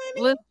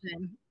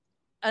 Listen,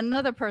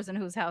 another person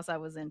whose house I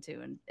was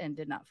into and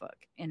did not fuck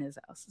in his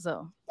house. So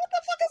what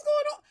the fuck is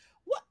going on?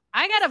 What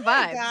I got a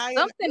vibe.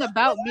 Something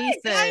about me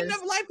says. I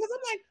never like because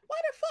I'm like, why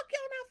the fuck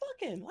y'all not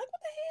fucking? Like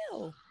what the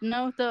hell?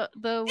 No, the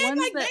ones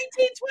like 19,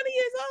 20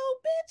 years old,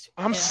 bitch.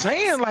 I'm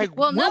saying like,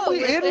 well, no,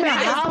 we in the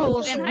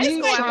house. In high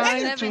school,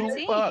 I was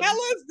 17.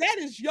 Fellas, that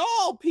is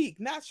y'all peak,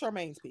 not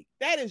Charmaine's peak.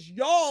 That is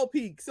y'all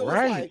peak. So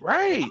right, it's like,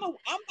 right. I'm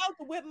about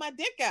to whip my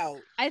dick out.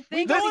 I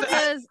think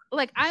because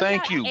like I'm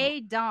not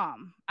a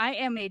dom. I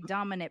am a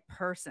dominant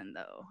person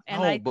though,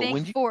 and I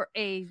think for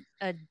a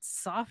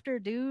softer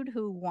dude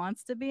who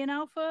wants to be an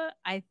alpha,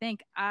 I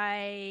think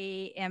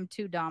I am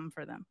too dom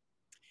for them.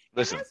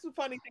 Listen, that's the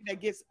funny thing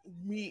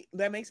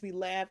that makes me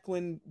laugh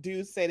when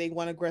dudes say they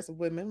want aggressive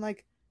women.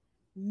 Like,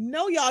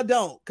 no, y'all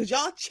don't, because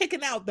y'all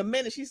chicken out the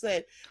minute she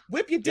said,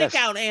 "Whip your dick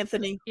out,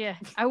 Anthony." Yeah,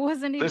 I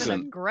wasn't even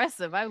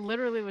aggressive. I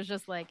literally was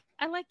just like,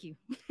 "I like you."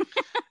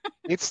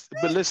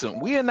 But listen,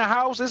 we in the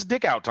house. It's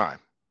dick out time.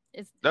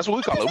 That's what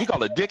we call it. We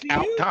call it dick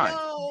out time.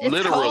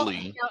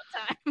 Literally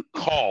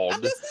called.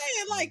 I'm just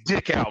saying, like,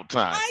 dick out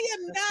time. I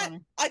am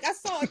not like, I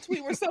saw a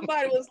tweet where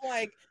somebody was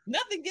like,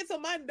 nothing gets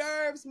on my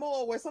nerves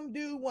more where some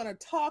dude want to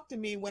talk to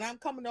me when I'm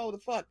coming over the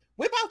fuck.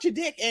 Whip out your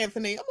dick,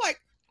 Anthony. I'm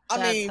like,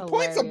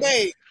 points are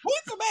made.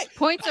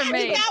 Points are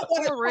made. I do not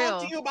want to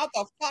talk to you about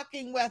the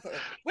fucking weather.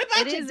 Whip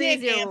out your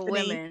dick, Anthony.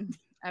 Women.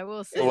 I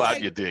will say. Pull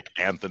out your dick,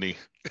 Anthony.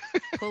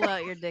 Pull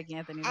out your dick,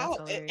 Anthony.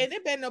 And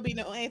there better be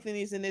no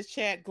Anthony's in this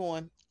chat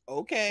going,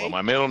 okay. Well,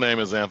 my middle name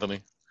is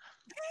Anthony.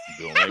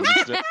 He was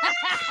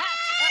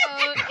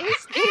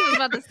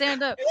about to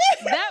stand up.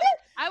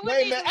 I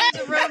wouldn't even leave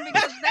the room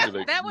because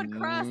that would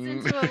cross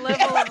into a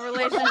level of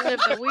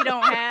relationship that we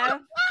don't have.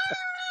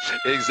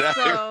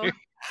 Exactly. So,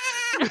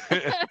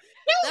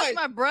 that's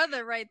my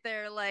brother right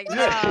there. Like,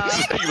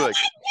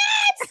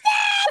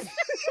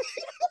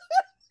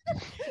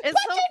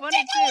 it's so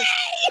funny too.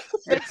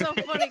 It's so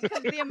funny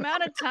because the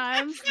amount of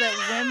times that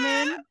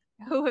women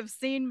who have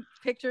seen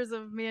pictures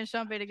of me and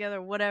Shampe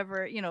together,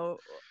 whatever,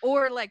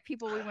 or like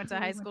people we went to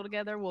high school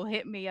together will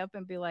hit me up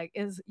and be like,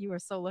 you are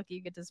so lucky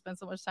you get to spend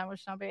so much time with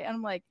Shampe. And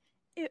I'm like,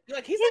 he's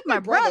like my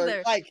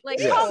brother. Like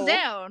calm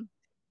down.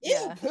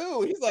 Ew,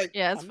 poo. He's like,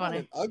 yeah, it's I'm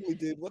funny. Not an ugly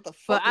dude. What the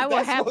fuck? But I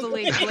will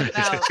happily flip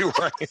out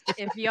right.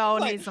 if y'all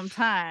need some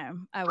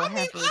time. I will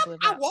happily flip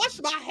out. I washed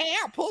my hair.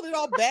 I pulled it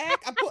all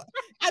back.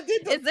 I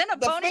did it's in a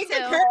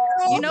ponytail.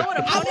 You know what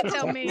a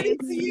ponytail means.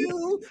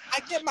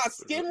 I get my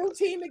skin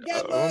routine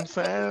together. I'm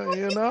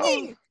saying,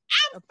 I'm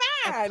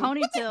fine. A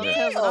ponytail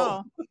tells it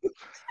all.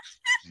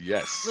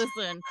 Yes.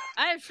 Listen,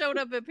 I have showed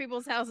up at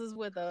people's houses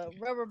with a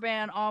rubber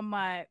band on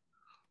my.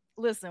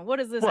 Listen, what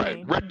does this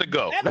mean? Ready to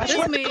go. That's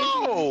ready to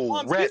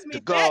go. Ready to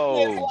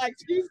go. Like,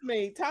 excuse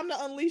me, time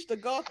to unleash the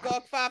Gawk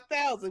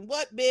 5000.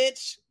 What,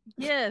 bitch?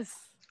 Yes.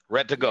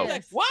 Ready to go.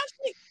 Like, why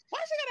she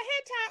got a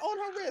head tie on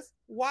her wrist?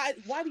 Why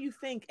do you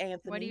think,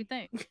 Anthony? What do you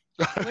think?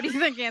 What do you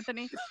think,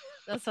 Anthony?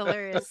 That's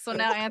hilarious. So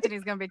now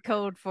Anthony's gonna be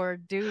code for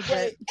dude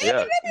that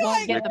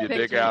won't get the picture.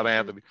 Dick out,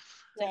 Anthony.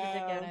 Take your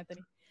dick out,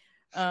 Anthony.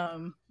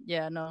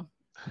 Yeah, no.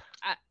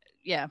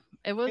 Yeah,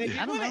 it was.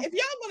 I don't know. If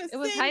y'all want to, it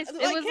was high.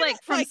 It was like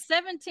from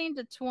 17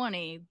 to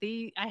 20.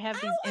 I have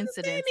these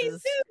incidences.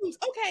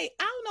 Okay,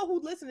 I don't know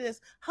who listened to this.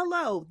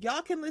 Hello,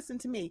 y'all can listen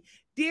to me,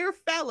 dear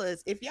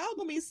fellas. If y'all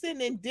gonna be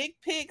sending dick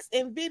pics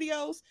and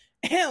videos,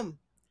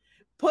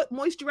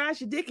 moisturize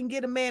your dick and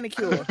get a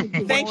manicure.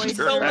 Thank you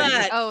so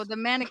much. Oh, the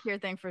manicure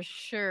thing for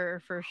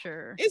sure.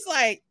 It's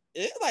like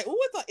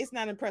it's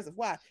not impressive.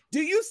 Why? Do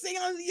you see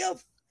on your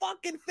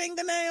fucking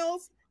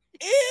fingernails?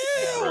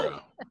 Ew.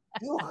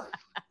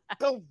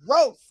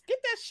 Gross. Get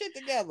that shit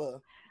together.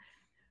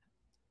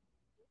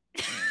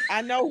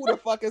 I know who the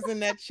fuck is in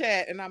that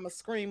chat, and I'm a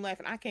scream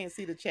laughing. I can't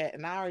see the chat,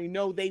 and I already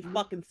know they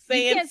fucking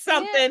saying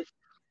something.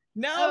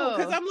 No,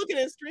 because I'm looking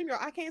at StreamYard.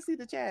 I can't see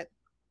the chat.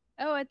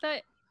 Oh, I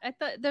thought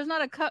there's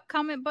not a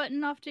comment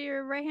button off to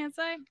your right hand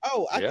side.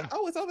 Oh,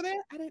 it's over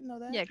there. I didn't know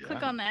that. Yeah,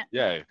 click on that.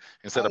 Yeah,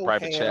 instead of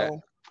private chat.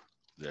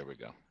 There we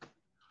go.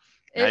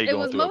 It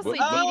was mostly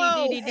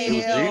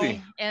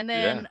DD, and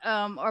then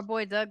yeah. Our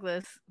boy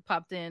Douglas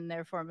popped in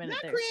there for a minute.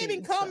 Not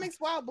creating comics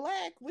while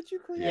black. What you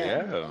create?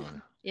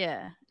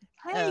 Yeah.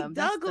 Hey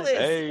Douglas,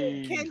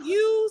 can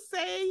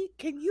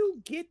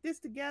you get this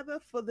together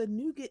for the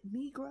Nougat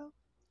Negro?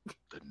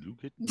 The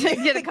Nougat.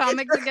 Get a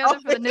comic together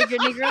for the Nougat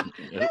Negro.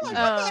 What the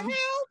hell?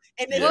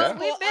 And then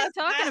we've been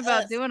talking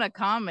about doing a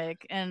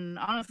comic, and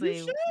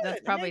honestly,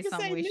 that's probably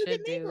something we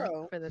should do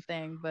for the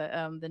thing. But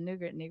the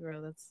Nougat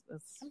Negro, that's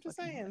I'm just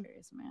saying,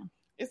 man.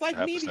 It's like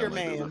Meteor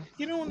Man.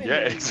 You know what I mean?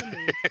 Yes.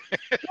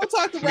 We'll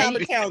talk to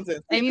Robert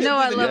Townsend. And you know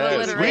I love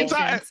alliteration.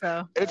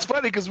 So it's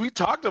funny because we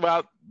talked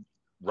about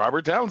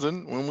Robert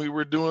Townsend when we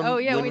were doing. Oh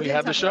yeah, when we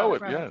had the show.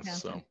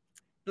 Yes. So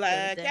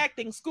Black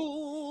acting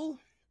school.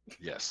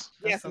 Yes.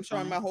 Yes, I'm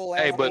showing my whole.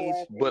 Hey,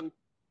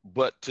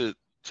 but to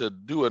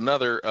do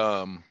another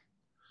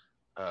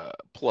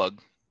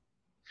plug,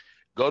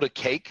 go to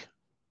Cake.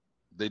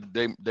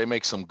 They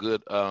make some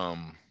good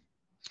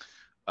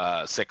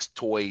sex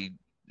toy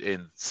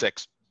and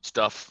sex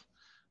stuff.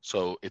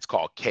 So it's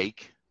called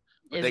Cake.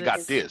 But they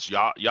got this.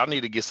 Y'all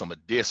need to get some of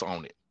this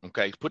on it.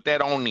 Okay, put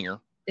that on there.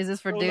 Is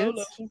this for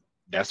dudes?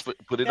 That's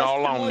put it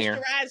all on there.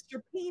 Moisturize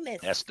your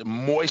penis. That's the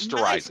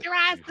moisturizer.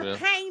 Moisturize the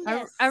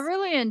penis. I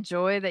really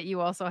enjoy that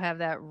you also have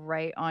that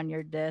right on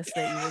your desk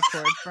that you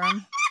record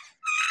from.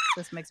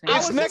 This makes me.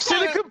 It's next to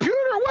the computer.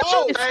 What's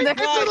your name? Get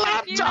the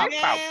laptop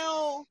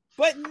out.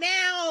 But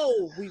now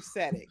we've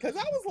said it because I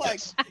was like,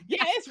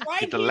 yeah, it's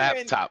right Get the here.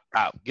 laptop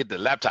out. Get the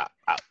laptop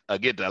out.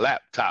 Get the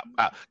laptop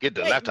out. Get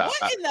the laptop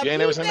what out. In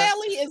the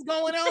valley is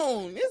going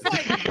on? It's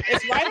like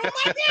it's right on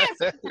my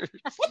desk. What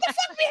the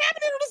fuck be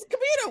happening on this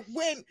computer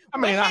when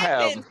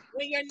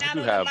you're not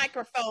on the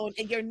microphone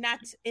and you're not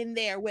in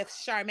there with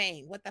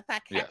Charmaine? What the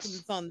fuck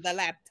happens on the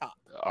laptop?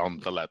 On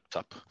the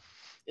laptop.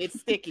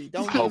 It's sticky.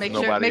 Don't make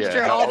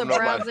sure all the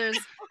browsers,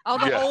 all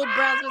the old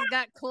browsers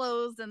got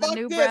closed and the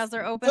new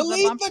browser opens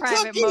up on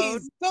private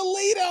mode.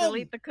 Delete them.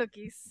 Delete the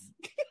cookies.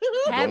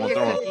 Have your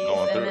cookies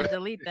and then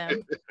delete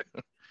them.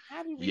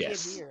 How did we get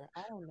here?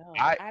 I don't know.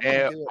 I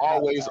am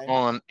always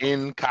on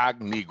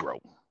incognito.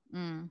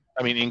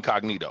 I mean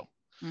incognito.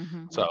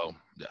 Mm-hmm. So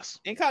yes.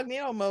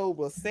 Incognito mode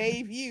will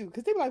save you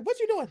because they be like, "What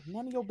you doing?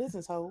 None of your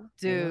business, ho."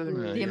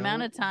 Dude, the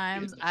amount of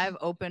times I've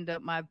opened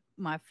up my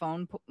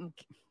phone.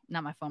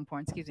 Not my phone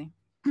porn, excuse me.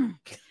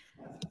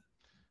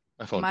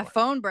 My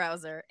phone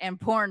browser and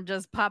porn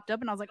just popped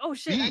up and I was like, oh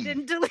shit, I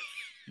didn't delete.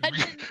 I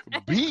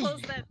didn't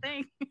close that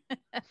thing.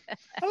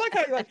 I like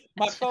how you're like,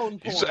 my phone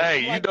porn.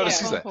 Hey, you notice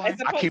she said,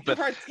 I keep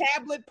her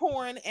tablet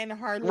porn and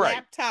her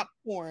laptop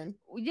porn.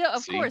 Yeah,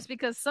 of course,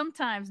 because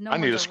sometimes no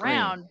one's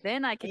around.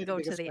 Then I can go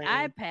to the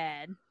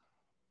iPad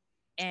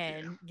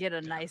and get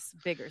a nice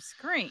bigger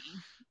screen,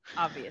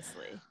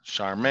 obviously.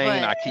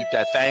 Charmaine, I keep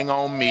that thing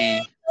on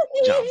me.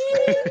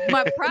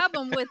 My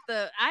problem with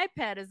the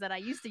iPad is that I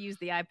used to use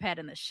the iPad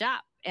in the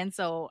shop, and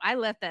so I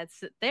let that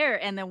sit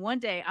there. And then one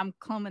day I'm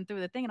combing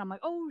through the thing, and I'm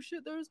like, "Oh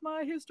shit, there's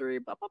my history."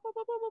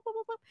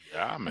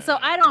 Yeah, man. So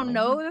I don't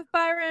know if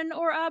Byron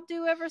or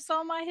Abdu ever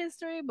saw my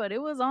history, but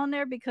it was on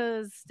there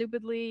because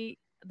stupidly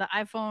the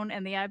iPhone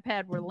and the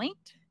iPad were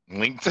linked.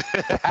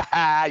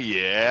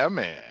 Yeah,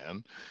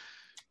 man.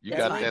 You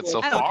got that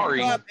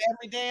Safari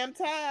every damn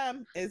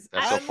time. That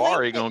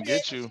Safari gonna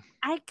get you.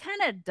 I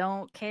kind of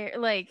don't care.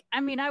 Like,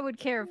 I mean, I would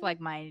care if like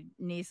my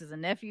nieces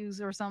and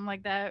nephews or something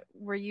like that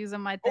were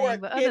using my thing,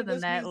 but other than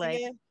that, like,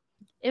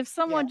 if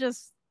someone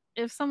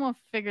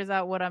figures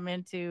out what I'm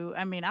into,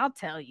 I mean, I'll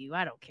tell you.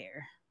 I don't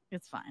care.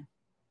 It's fine.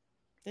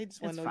 They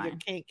just want to know your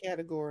kink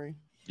category.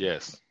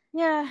 Yes.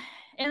 Yeah,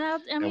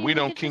 and we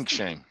don't kink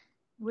shame.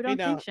 We don't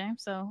kink shame.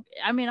 So,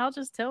 I mean, I'll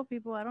just tell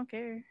people I don't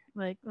care.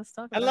 Like, let's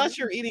talk about Unless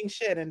you're eating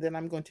shit, and then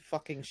I'm going to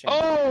fucking shame.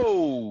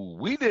 Oh,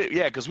 we did.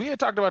 Yeah, because we had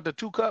talked about the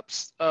 2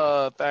 cups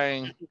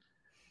thing.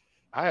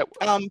 That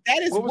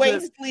is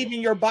waste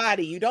leaving your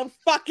body. You don't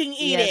fucking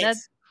eat it.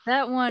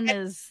 That one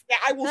is. Yeah,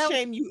 I will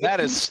shame you. That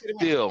is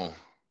still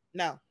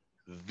no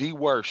the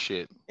worst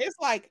shit. It's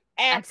like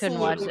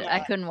absolutely. I couldn't watch it. I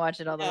couldn't watch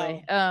it all the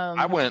way.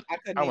 I went.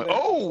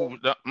 Oh.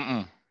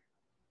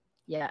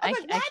 Yeah, I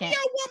can't. Why do y'all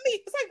want me?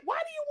 It's like, why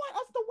do you want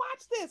us to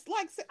watch this?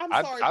 Like, I'm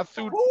sorry. I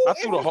threw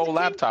the whole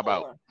laptop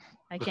out.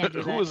 I can't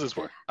do that. Who is this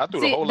for? I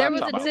threw the whole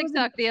laptop out. There was a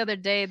TikTok the other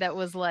day that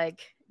was like,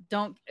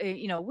 don't,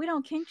 we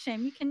don't kink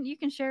shame. You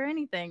can share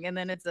anything. And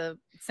then it's the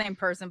same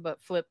person, but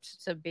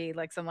flipped to be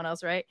like someone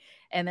else. Right.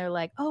 And they're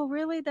like, oh,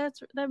 really? That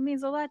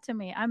means a lot to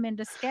me. I'm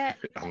into scat.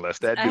 Unless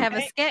that I have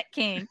a scat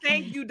kink.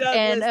 Thank you,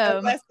 Douglas.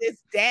 Unless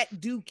it's that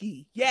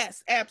dookie.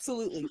 Yes,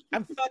 absolutely.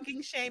 I'm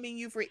fucking shaming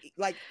you for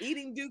like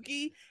eating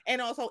dookie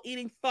and also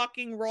eating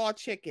fucking raw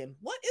chicken.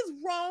 What is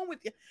wrong with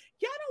you?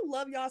 Y'all don't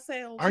love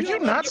yourselves. Are you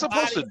not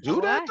supposed to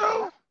do that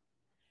though?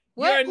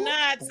 You're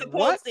not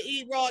supposed to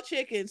eat raw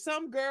chicken.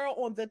 Some girl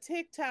on the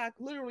TikTok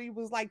literally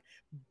was like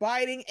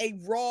biting a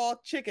raw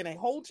chicken, a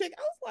whole chicken.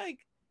 I was like,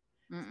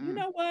 you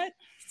know what?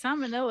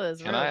 Salmonella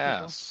is real. Can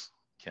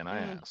I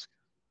ask?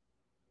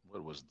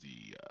 What was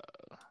the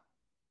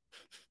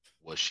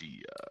was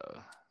she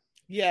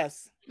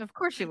Yes. Of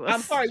course she was.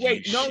 I'm sorry,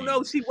 wait.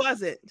 No, she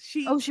wasn't.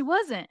 She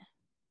wasn't.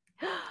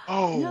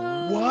 Oh,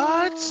 no.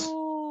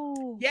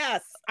 What?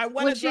 Yes. I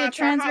wanted Was she a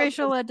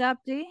transracial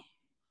adoptee?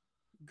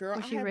 Girl,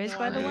 was she raised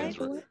by the white?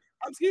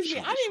 Excuse me,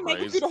 I didn't make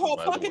it through the whole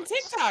fucking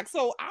TikTok,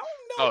 so I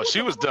don't know. Oh,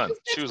 she was done.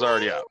 She was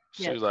already out.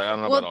 She was like, I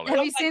don't know about all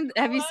that.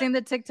 Have you seen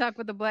the TikTok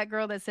with the black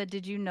girl that said,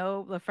 "Did you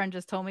know?" The friend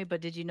just told me,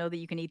 but did you know that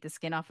you can eat the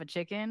skin off a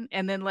chicken?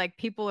 And then like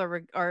people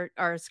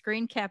are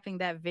screen capping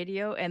that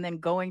video and then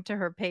going to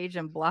her page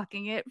and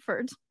blocking it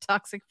for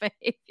toxic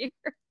behavior.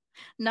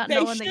 Not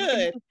knowing that you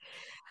can.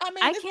 I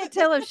mean, I can't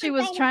tell if she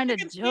was trying to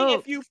joke.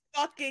 If you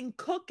fucking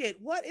cook it,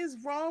 what is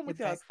wrong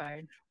with us?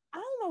 I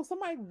don't know.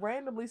 Somebody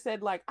randomly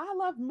said, like, I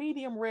love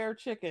medium rare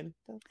chicken.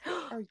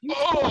 Are you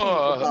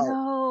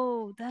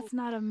No, that's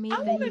not a meat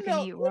that you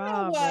can eat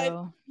raw,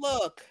 bro.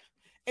 Look,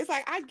 it's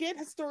like I get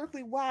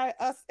historically why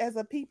us as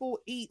a people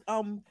eat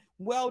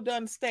well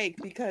done steak,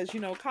 because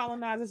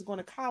colonizers are going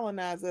to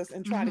colonize us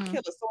and try to kill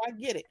us. So I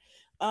get it.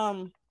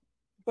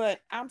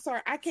 But I'm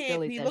sorry, I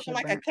can't be looking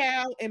like a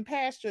cow in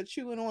pasture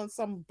chewing on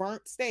some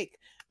burnt steak.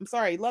 I'm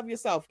sorry, love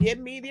yourself. Get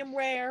medium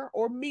rare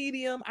or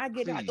medium. I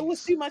get it. It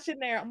was too much in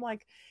there. I'm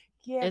like,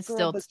 yeah, it's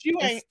girl, but you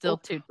ain't. It's still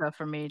too tough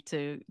for me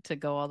to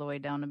go all the way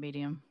down to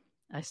medium.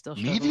 I still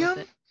struggle with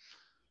it.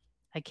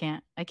 I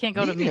can't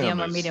go to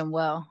medium or medium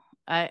well.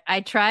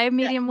 I try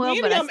medium well,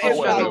 but I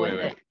still struggle with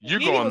it. You're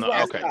going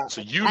okay.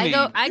 So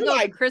I go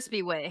the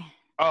crispy way.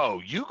 Oh,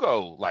 you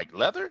go like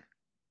leather?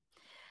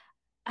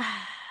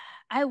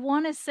 I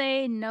want to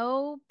say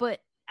no,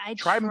 but I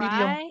try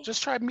medium.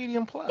 Just try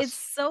medium plus. It's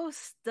so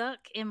stuck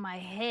in my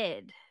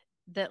head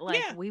that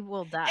we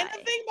will die. And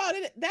the thing about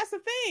it, that's the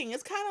thing.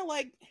 It's kind of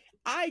like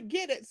I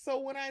get it. So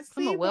when I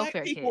see black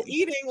people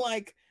eating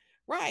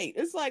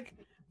it's like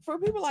for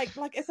people like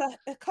it's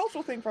a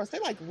cultural thing for us.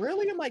 They're like,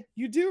 really? I'm like,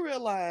 you do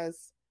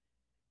realize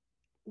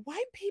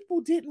white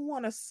people didn't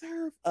want to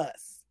serve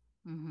us.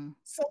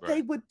 So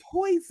they would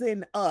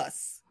poison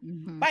us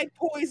by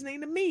poisoning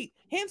the meat.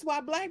 Hence why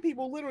black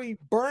people literally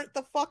burnt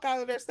the fuck out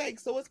of their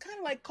steak. So it's kind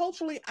of like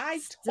culturally,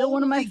 still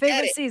one of my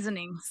favorite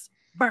seasonings.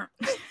 Burnt.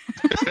 I'm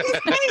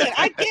just saying,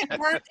 I get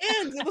burnt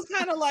ends. It was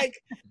kind of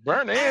like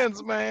burnt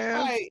ends, man.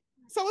 Right.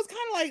 So it's kind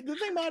of like the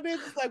thing about it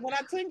is like when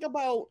I think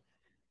about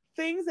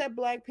things that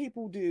black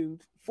people do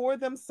for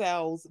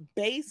themselves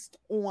based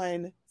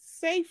on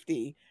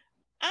safety,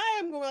 I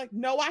am going like,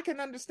 no, I can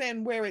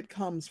understand where it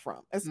comes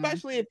from,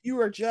 especially if you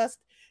are just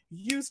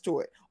used to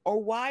it.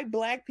 Or why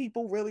black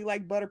people really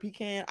like butter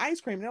pecan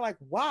ice cream. They're like,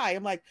 why?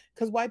 I'm like,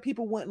 because white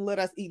people wouldn't let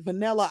us eat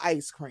vanilla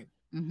ice cream.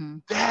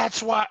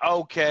 That's why.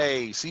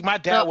 Okay. See, my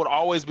dad would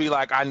always be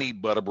like, I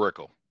need butter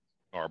brickle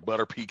or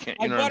butter pecan.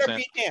 You know what I'm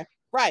saying? Pecan.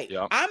 Right.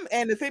 Yeah.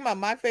 And the thing about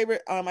my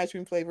favorite ice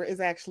cream flavor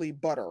is actually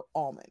butter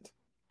almond.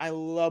 I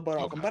love butter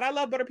almond, but I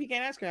love butter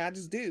pecan ice cream. I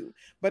just do.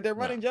 But their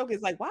running joke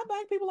is like, why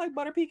black people like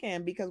butter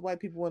pecan? Because white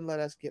people wouldn't let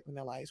us get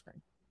vanilla ice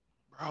cream.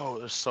 Bro,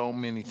 there's so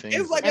many things.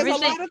 It's like there's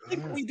a lot of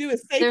things we do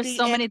is safety. There's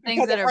so many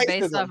things that are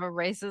based off of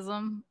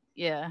racism.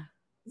 Yeah.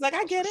 It's like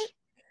I get it.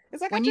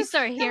 It's like when you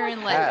start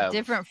hearing like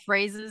different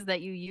phrases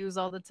that you use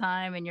all the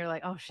time, and you're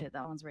like, oh shit,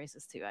 that one's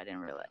racist too. I didn't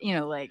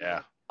realize.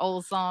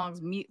 Old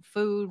songs,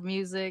 food,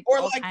 music, or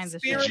all like kinds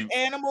spirit of shit.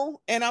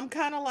 animal, and I'm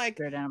kind of like,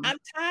 I'm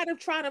tired of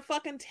trying to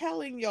fucking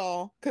telling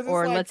y'all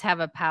or like, let's have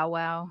a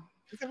powwow.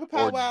 Let's have a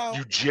powwow.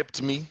 You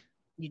gypped me.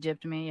 You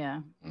gypped me,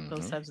 yeah.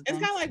 Those types of things.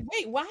 It's kind of like,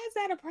 wait, why is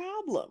that a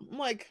problem? I'm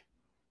like,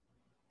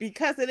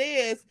 because it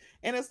is,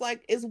 and it's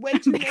like it's way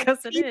too many people.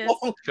 Because it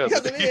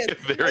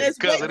is.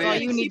 That's all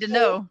you need to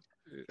know.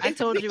 I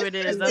told you it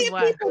is. That's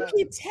why people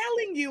keep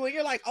telling you, and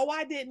you're like, oh,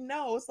 I didn't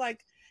know. It's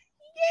like,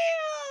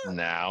 yeah.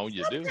 Now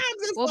you do. Sometimes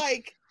it's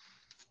like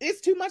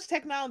it's too much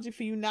technology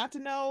for you not to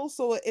know.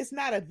 So it's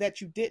not that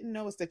you didn't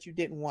know; it's that you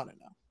didn't want to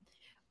know.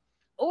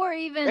 Or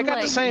even they got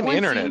like the same once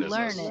internet you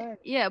learn it.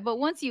 Yeah, but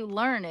once you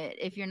learn it,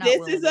 if you're not,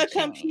 this is a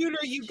computer,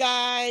 you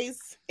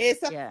guys.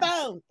 It's a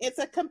phone. It's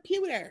a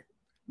computer.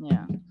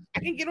 Yeah, I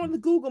can get on the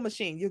Google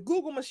machine. Your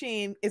Google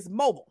machine is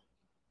mobile.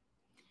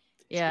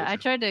 Yeah, I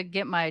tried to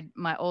get my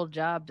old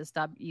job to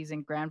stop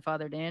using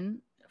grandfathered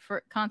in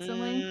for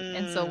constantly,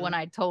 and so when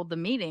I told the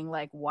meeting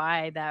like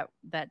why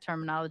that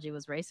terminology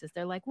was racist,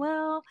 they're like,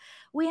 well,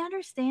 we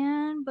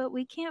understand, but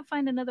we can't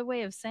find another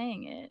way of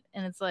saying it.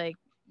 And it's like,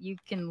 you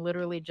can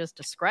literally just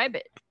describe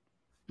it,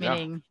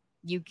 meaning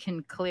you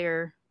can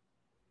clear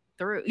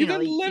through. You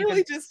can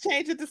literally just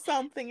change it to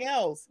something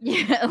else.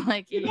 Yeah,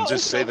 like you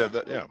just say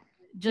that. Yeah,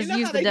 just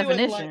use the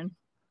definition.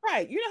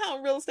 Right. You know how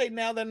in real estate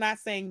now they're not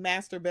saying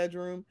master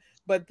bedroom,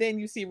 but then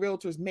you see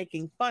realtors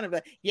making fun of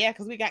it. Yeah,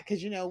 because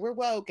we're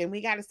woke and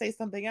we got to say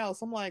something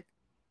else. I'm like,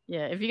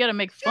 yeah, if you got to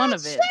make fun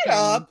of it, shut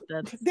up.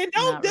 Then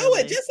don't do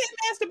it. Just say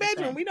master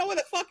bedroom. We know what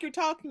the fuck you're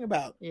talking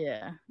about.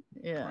 Yeah,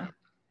 yeah.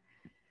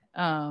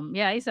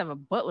 Yeah, I used to have a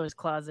butler's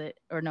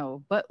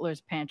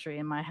pantry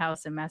in my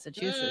house in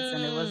Massachusetts,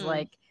 and it was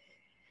like,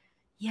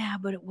 yeah,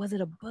 but was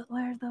it a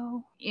butler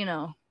though?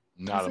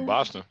 Not in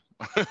Boston.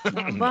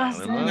 Not in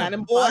Boston. Not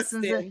in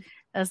Boston.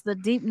 That's the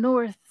deep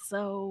north.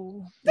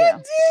 So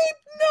the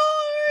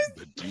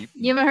deep north.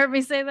 You ever heard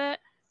me say that?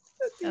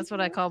 That's what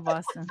I call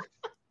Boston.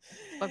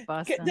 Fuck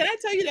Boston. Did I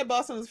tell you that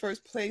Boston was the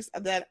first place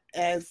that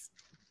as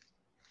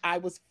I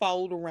was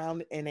followed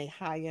around in a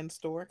high-end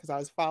store? Because I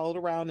was followed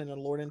around in a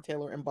Lord &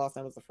 Taylor in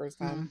Boston. It was the first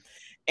time.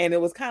 And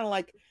it was kind of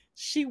like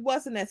she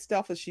wasn't as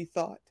stealth as she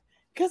thought.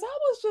 Because I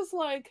was just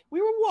like, we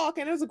were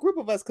walking. There was a group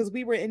of us because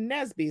we were in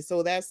NSBE.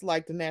 So that's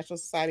like the National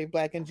Society of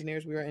Black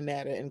Engineers. We were in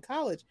that in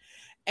college.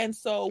 And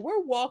so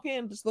we're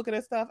walking, just looking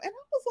at stuff. And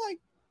I was like,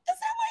 is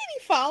that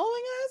lady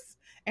following us?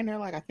 And they're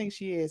like, I think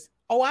she is.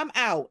 Oh, I'm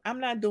out. I'm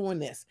not doing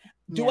this.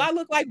 Do I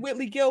look like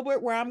Whitley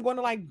Gilbert where I'm going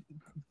to like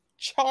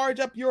charge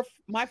up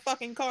my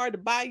fucking car to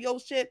buy your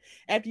shit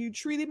after you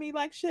treated me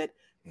like shit?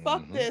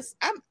 Fuck this.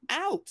 I'm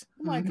out.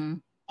 I'm like,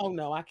 oh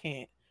no, I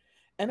can't.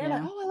 And they're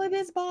like, oh, well, it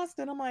is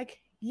Boston. I'm like,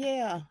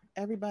 yeah,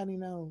 everybody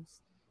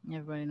knows.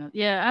 Everybody knows.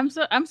 Yeah,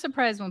 I'm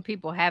surprised when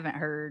people haven't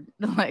heard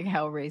like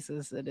how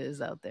racist it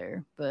is out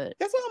there. But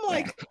that's what I'm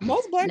like.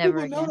 Most black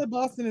people know that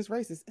Boston is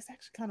racist. It's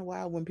actually kind of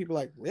wild when people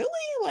are like, really?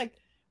 Like,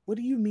 what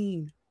do you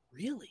mean,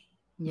 really?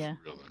 Yeah.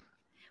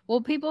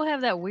 Well, people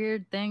have that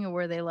weird thing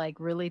where they like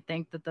really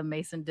think that the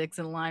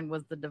Mason-Dixon line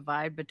was the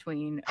divide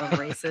between a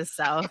racist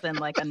South and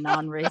like a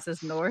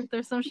non-racist North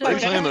or some shit.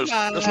 That's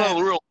not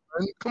the real.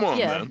 Come on,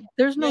 man.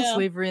 There's no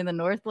slavery in the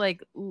North.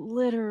 Like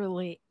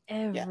literally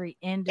every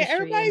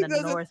industry in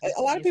the North.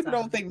 A lot of people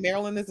don't think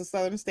Maryland is a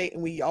southern state,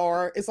 and we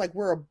are. It's like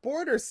we're a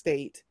border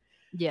state.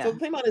 Yeah. So the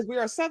thing about it is, we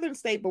are a southern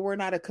state, but we're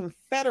not a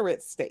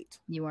Confederate state.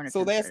 You weren't.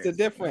 So that's the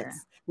difference.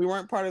 Yeah. We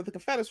weren't part of the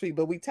Confederacy,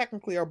 but we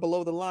technically are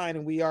below the line,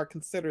 and we are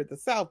considered the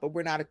South. But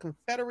we're not a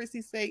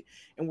Confederacy state,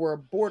 and we're a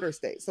border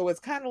state. So it's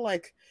kind of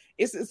like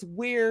it's this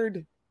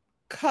weird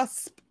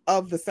cusp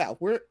of the South.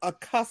 We're a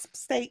cusp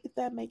state, if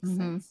that makes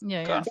sense.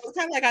 Yeah. So it's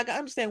kind of like I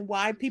understand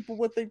why people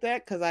would think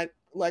that, because I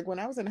like when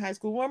I was in high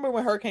school. Remember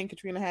when Hurricane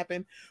Katrina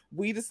happened?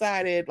 We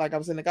decided, like I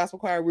was in the gospel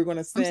choir, we were going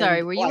to send. I'm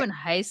sorry, were you in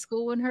high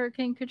school when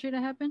Hurricane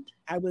Katrina happened?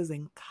 I was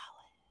in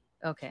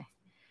college. Okay.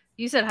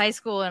 You said high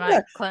school, and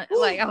I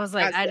was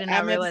like, I did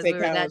not realize we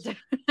were that.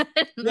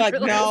 Like,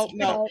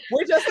 no,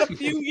 we're just a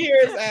few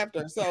years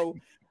after. So,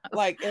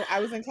 like, I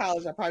was in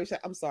college. I probably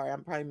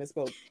probably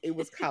misspoke. It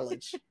was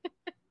college.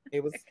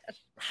 It was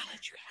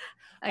college.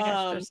 I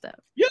got stressed out.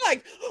 You're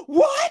like,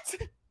 what?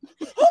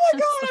 Oh my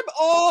god! I'm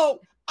old.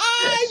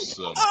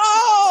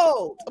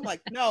 I'm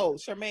like, no,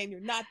 Charmaine, you're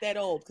not that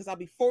old, because I'll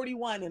be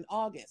 41 in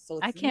August. So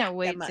I can't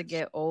wait to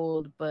get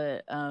old,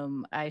 but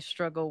I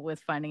struggle with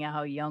finding out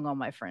how young all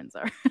my friends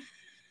are.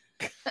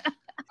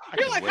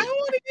 You're like, how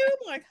old are you?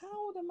 I'm like,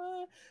 how old am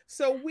I?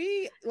 So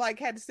we like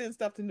had to send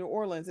stuff to New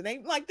Orleans, and they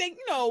it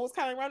was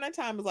kind of around that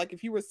time. It was like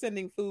if you were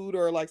sending food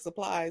or like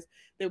supplies,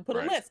 they would put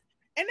a list,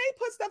 and they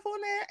put stuff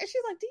on there. And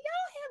she's like, "Do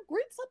y'all have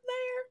grits up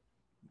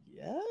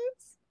there?"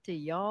 Yes. Do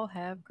y'all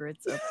have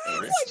grits up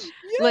there?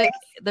 Like,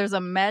 there's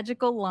a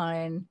magical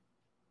line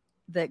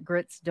that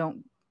grits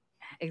don't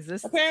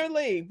exist.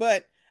 Apparently,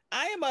 but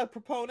I am a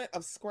proponent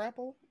of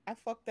Scrapple. I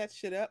fuck that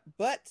shit up,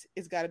 but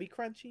it's got to be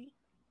crunchy.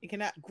 It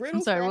cannot griddle.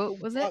 I'm sorry,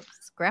 what was it?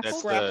 Scrapple?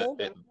 Scrapple.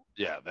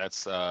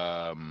 That's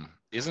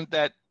isn't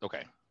that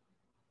okay?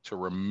 To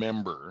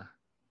remember,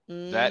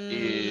 that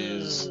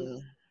is.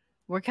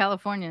 We're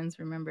Californians,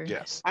 remember?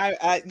 Yes. Is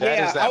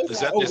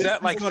that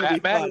like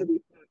fatback?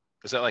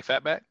 Is that like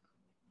fatback?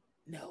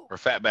 No. Or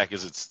fatback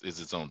is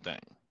its own thing.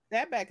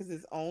 Fatback is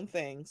its own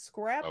thing.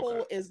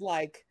 Scrapple is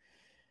like,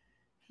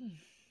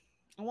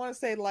 I want to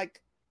say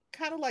like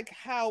kind of like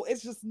how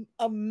it's just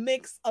a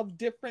mix of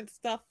different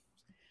stuff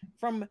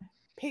from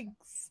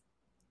pigs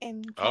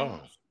and cows.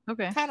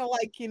 Okay. Kind of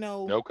like,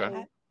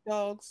 hot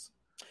dogs.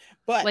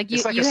 But like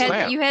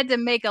you had to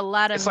make a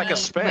lot of meat,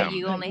 like but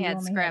you only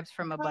had scraps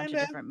from a bunch of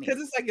different meats.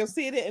 Because it's like you'll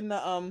see it in the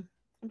I'm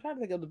trying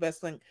to think of the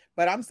best thing,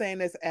 but I'm saying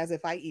this as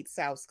if I eat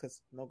souse,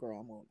 because no girl,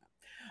 I'm old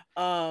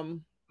now.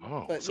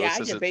 But so I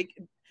get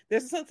bacon.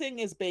 There's something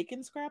is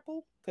bacon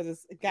scrapple, because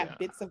it's got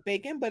bits of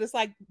bacon, but it's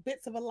like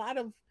bits of a lot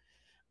of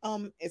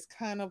it's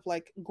kind of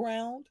like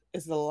ground.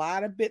 It's a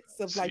lot of bits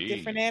of like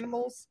different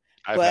animals.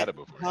 I've had it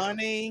before.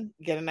 Honey,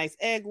 get a nice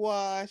egg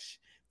wash,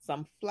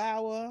 some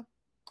flour,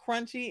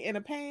 crunchy in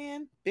a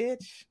pan,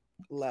 bitch.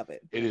 Love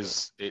it.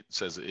 It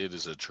says it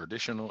is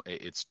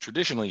it's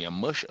traditionally a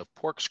mush of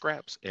pork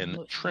scraps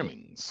and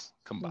trimmings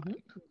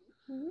combined.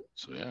 Mm-hmm.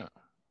 So yeah.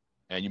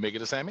 And you make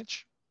it a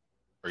sandwich?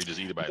 Or you just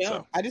eat it by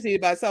itself? I just eat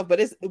it by itself, but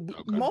it's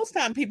most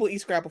time people eat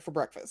scrapple for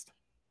breakfast.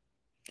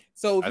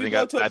 So I think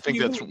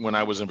that's when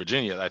I was in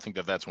Virginia. I think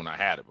that's when I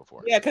had it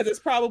before. Yeah, because it's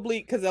probably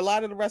because a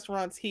lot of the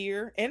restaurants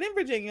here and in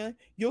Virginia,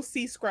 you'll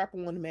see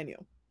scrapple on the menu.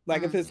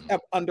 Like if it's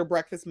under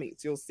breakfast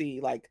meats, you'll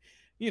see like,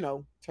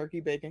 turkey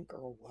bacon.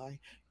 Girl, why?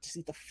 Just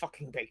eat the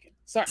fucking bacon.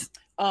 Sorry.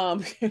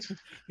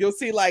 You'll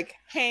see like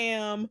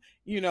ham,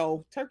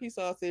 turkey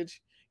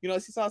sausage, see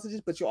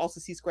sausages, but you'll also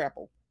see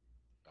scrapple.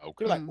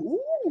 Okay. You're like,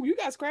 ooh, you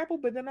got scrapple,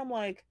 but then I'm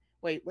like,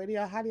 wait,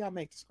 how do y'all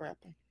make the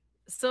scrapple?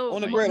 So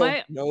on the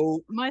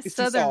griddle, my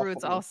southern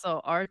roots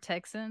also are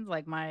Texans.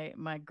 Like my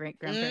great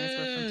grandparents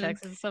were from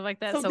Texas and stuff like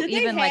that. So did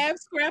even they have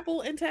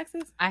scrapple in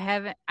Texas? I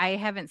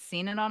haven't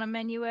seen it on a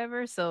menu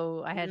ever.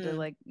 So I had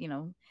to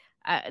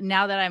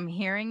now that I'm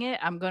hearing it,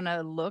 I'm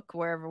gonna look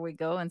wherever we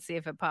go and see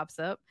if it pops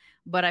up.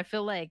 But I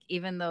feel like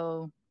even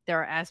though there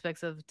are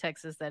aspects of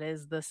Texas that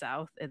is the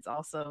South, it's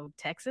also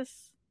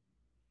Texas.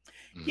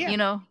 Yeah,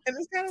 and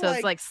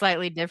it's like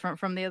slightly different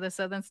from the other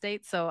southern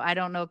states. So I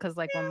don't know, because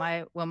like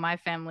when my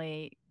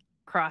family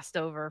crossed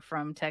over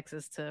from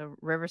Texas to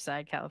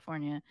Riverside,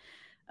 California,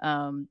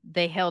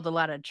 they held a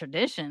lot of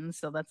traditions.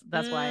 So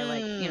that's why,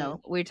 like,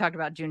 we talked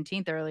about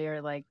Juneteenth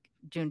earlier. Like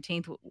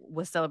Juneteenth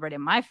was celebrated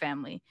in my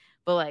family,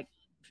 but like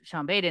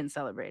Sean Bay didn't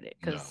celebrate it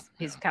because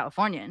he's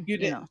Californian. You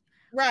did.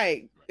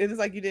 Right. It's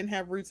like you didn't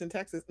have roots in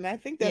Texas. And I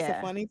think that's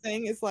a funny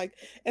thing. It's like,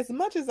 as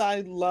much as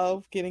I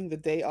love getting the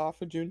day off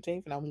for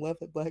Juneteenth, and I love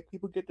that Black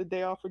people get the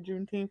day off for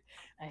Juneteenth,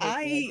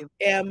 I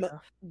am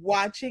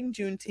watching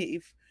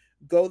Juneteenth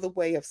go the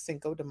way of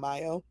Cinco de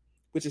Mayo,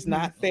 which is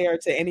not fair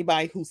to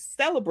anybody who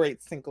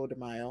celebrates Cinco de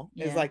Mayo.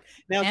 It's like,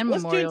 now and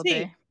what's Memorial Juneteenth?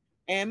 Day.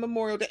 And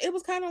Memorial Day. It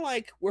was kind of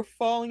like we're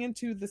falling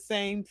into the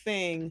same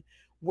thing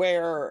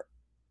where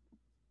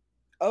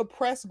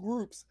oppressed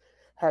groups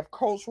have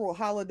cultural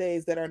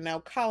holidays that are now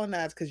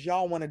colonized because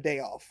y'all want a day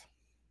off.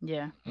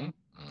 Yeah.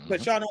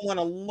 But y'all don't want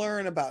to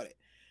learn about it.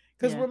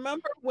 Because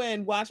remember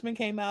when Watchmen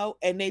came out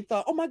and they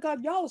thought, oh my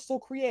God, y'all are so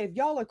creative.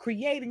 Y'all are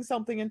creating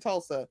something in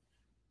Tulsa.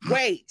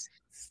 Wait,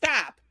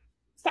 stop.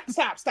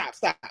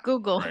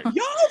 Google. Right.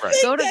 Y'all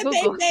think that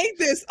Google. They made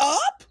this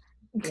up?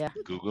 Yeah.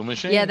 Google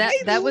machine. Yeah,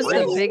 that was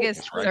the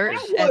biggest search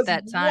at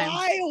that time.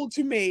 Wild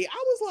to me.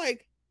 I was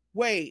like,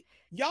 wait,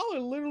 y'all are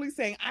literally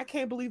saying, I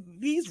can't believe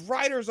these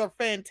writers are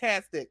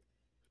fantastic.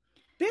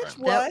 Bitch,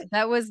 what?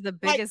 That was the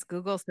biggest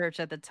Google search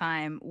at the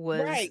time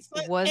was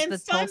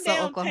the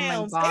Tulsa,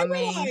 Oklahoma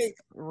bombing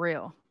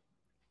real?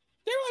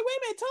 They were like, wait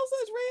a minute, Tulsa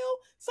is real?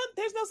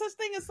 There's no such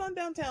thing as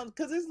sundown towns.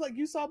 Because it's like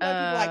you saw Black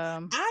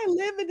people like, I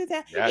live in the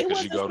town. It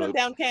wasn't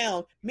sundown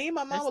town. Me and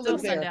my mama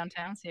live there. Sundown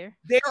towns here.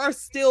 There are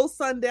still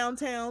sundown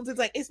towns. It's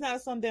like, it's not a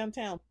sundown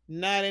town.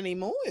 Not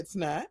anymore, it's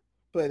not.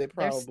 But it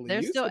probably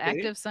there's still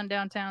active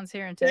sundown towns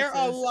here in Texas. There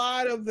are a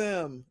lot of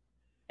them.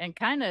 And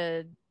kind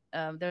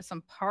of there's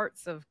some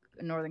parts of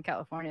Northern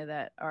California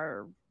that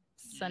are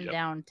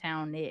sundown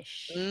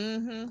town-ish.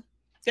 Mm-hmm.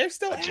 They're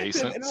still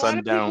adjacent, active.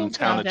 sundown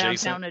town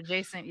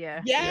adjacent.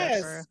 Yeah.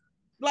 Yes.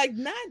 Like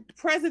not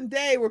present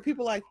day where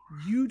people are like,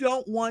 you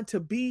don't want to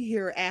be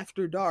here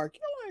after dark.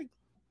 You're like,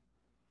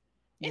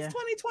 it's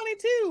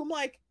 2022. I'm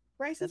like,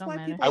 racist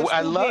white people are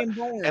still being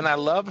born. And I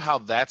love how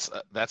that's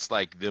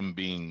like them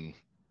being,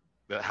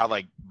 how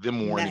like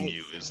them warning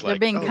you is like, they're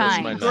being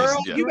kind. Girl,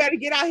 you better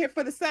get out here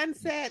for the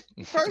sunset.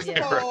 First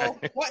of all,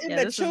 what in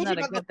the children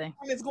of the sun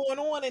is going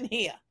on in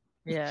here?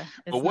 Yeah.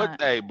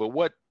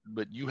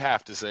 But you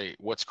have to say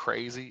what's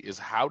crazy is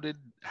how did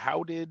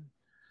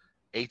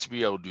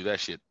HBO do that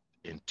shit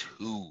in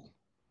 2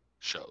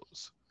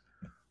 shows,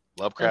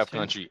 Lovecraft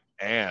Country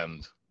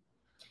and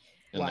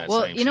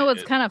well, you know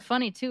what's kind of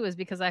funny too is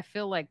because I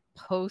feel like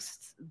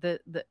post the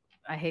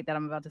I hate that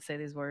I'm about to say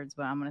these words,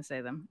 but I'm going to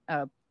say them.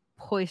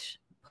 Post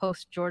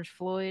George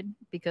Floyd,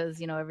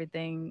 because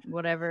everything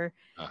whatever.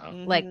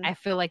 Like I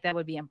feel like that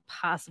would be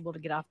impossible to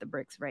get off the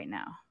bricks right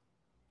now.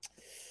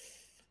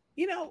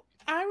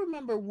 I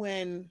remember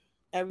when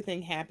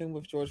everything happened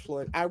with George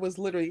Floyd, I was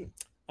literally,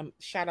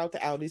 shout out to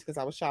Aldi's because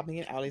I was shopping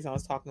at Aldi's and I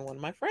was talking to one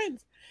of my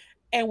friends.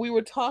 And we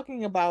were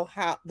talking about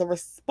how the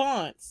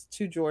response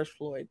to George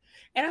Floyd.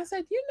 And I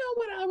said, you know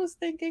what I was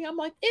thinking? I'm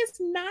like, it's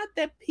not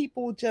that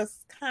people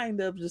just kind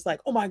of just like,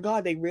 oh my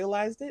God, they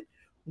realized it.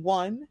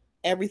 1,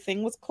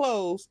 everything was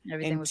closed.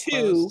 And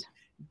 2,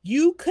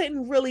 you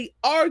couldn't really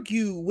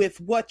argue with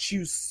what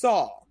you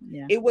saw.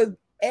 Yeah. It was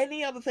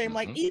any other thing,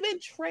 like even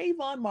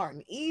Trayvon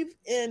Martin,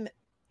 even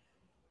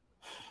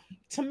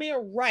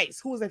Tamir Rice,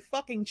 who was a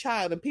fucking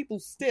child, and people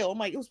still, I'm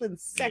like, it's been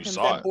seconds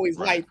that boy's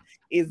life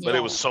is but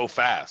it was so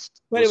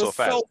fast. But it was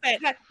so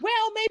fast. Like,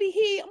 well,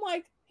 maybe I'm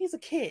like, he's a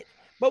kid.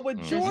 But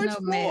with George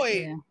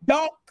Floyd,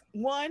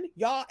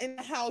 y'all in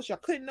the house, y'all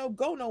couldn't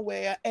go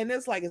nowhere. And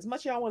it's like, as much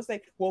as y'all want to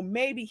say, well,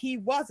 maybe he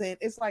wasn't,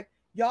 it's like,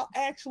 y'all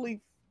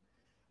actually,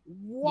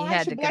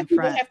 why should Black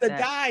people have to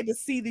die to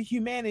see the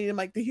humanity? And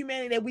like the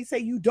humanity that we say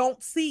you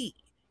don't see.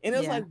 And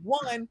it's like,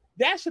 1,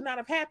 that should not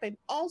have happened.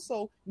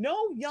 Also, no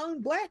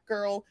young Black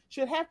girl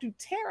should have to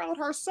tear out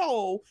her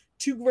soul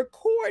to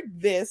record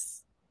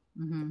this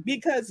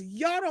because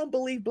y'all don't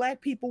believe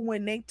Black people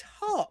when they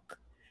talk.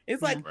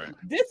 It's like,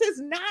 this is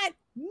not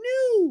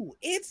new.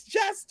 It's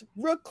just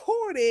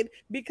recorded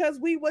because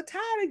we were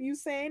tired of you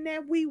saying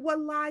that we were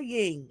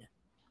lying.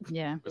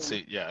 Yeah. But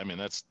see, I mean,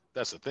 that's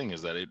the thing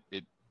is that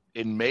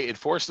it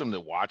forced them to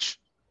watch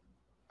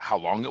how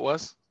long it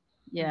was.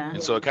 Yeah.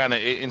 And so it kind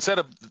of, instead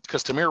of,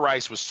 because Tamir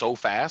Rice was so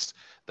fast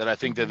that I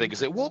think that they could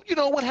say, well,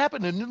 what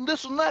happened and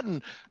this and that.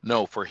 And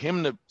no, for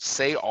him to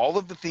say all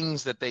of the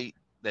things that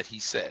he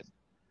said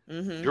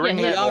during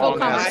that long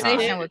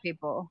conversation with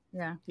people.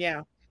 Yeah.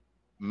 Yeah.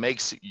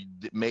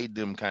 Made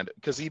them kind of,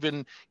 because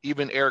even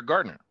Eric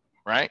Gardner,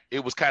 right?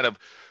 It was kind of,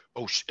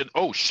 oh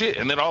shit.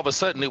 And then all of a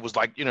sudden it was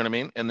like, you know what I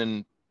mean? And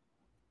then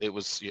it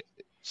was,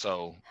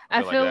 so.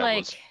 I feel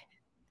like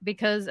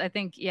because I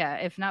think,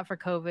 if not for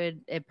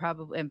COVID, it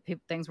probably, and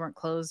things weren't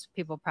closed,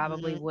 people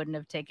probably wouldn't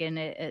have taken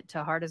it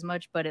to heart as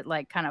much, but it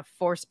like kind of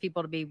forced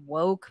people to be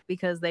woke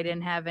because they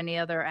didn't have any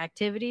other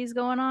activities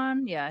going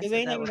on. Yeah. Because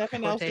they ain't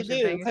nothing else to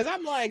do. Because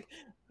I'm like,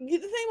 the thing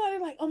about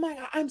it, like, oh my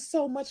God, I'm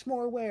so much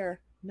more aware.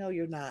 No,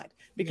 you're not.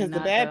 Because the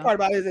bad part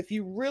about it is if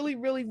you really,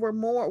 really were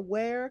more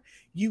aware,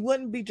 you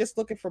wouldn't be just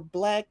looking for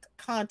Black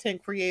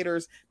content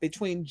creators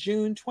between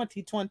June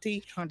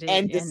 2020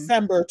 and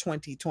December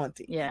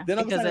 2020. Yeah. Then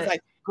all of a sudden it's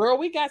like, girl,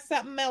 we got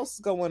something else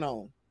going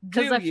on.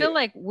 Because I feel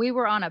like we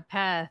were on a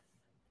path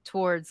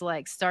towards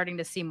like starting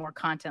to see more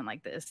content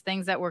like this,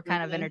 things that were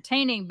kind of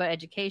entertaining but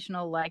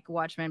educational, like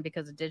Watchmen,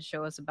 because it did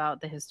show us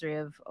about the history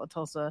of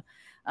Tulsa.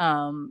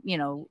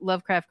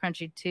 Lovecraft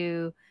Country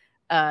 2,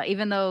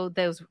 even though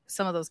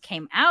some of those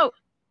came out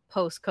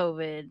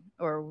post-COVID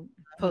or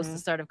post the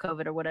start of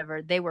COVID or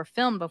whatever, they were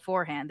filmed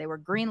beforehand, they were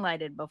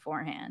green-lighted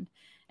beforehand,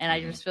 and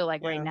I just feel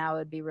like right now it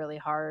would be really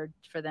hard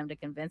for them to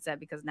convince that,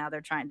 because now they're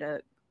trying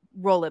to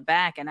roll it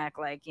back and act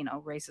like,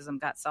 racism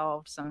got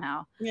solved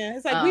somehow. Yeah,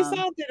 it's like, we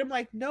solved it. I'm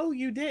like, no,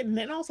 you didn't.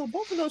 And also,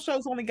 both of those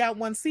shows only got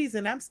one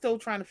season. I'm still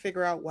trying to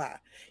figure out why.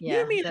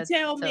 You mean to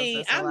tell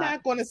me I'm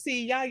not going to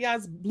see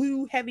Yaya's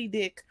blue heavy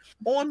dick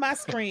on my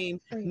screen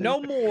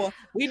no more?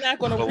 We're not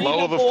going to read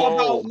no more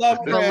about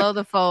Lovecraft. Below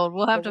the fold.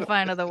 We'll have to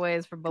find other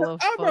ways for below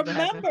the fold. I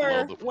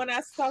remember when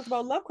I talked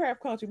about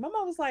Lovecraft Country, my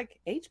mom was like,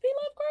 H.P.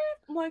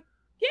 Lovecraft? I'm like,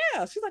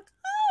 yeah. She's like,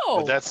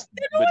 oh.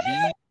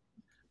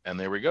 And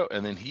there we go.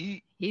 And then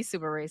he's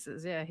super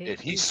racist. Yeah.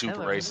 He's super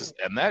racist.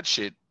 And that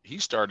shit, he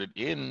started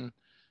in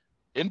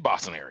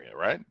Boston area,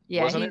 right?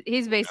 Yeah.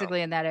 He's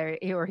basically in that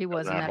area, or he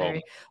was in that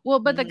area. Well,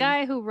 but the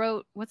guy who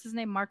wrote, what's his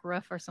name? Mark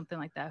Ruff or something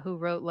like that, who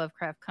wrote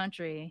Lovecraft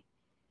Country.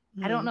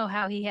 I don't know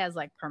how he has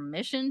like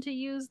permission to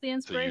use the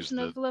inspiration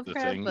of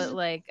Lovecraft, but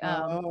like,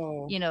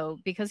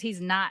 because he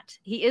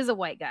is a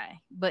white guy,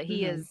 but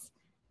he is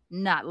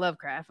not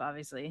Lovecraft,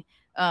 obviously.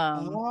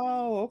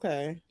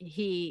 Okay.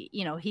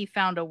 He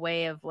found a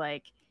way of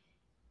like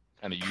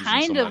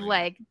kind of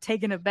like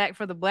taking it back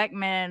for the black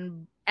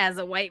man as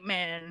a white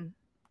man,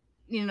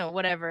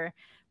 whatever.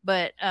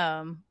 But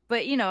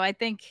I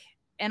think,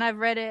 and I've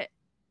read it,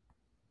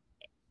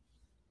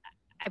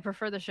 I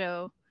prefer the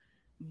show,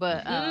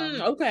 but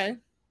okay.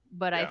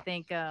 But yeah.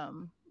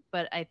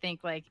 I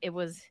think like it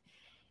was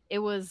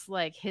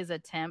like his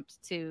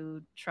attempt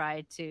to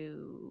try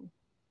to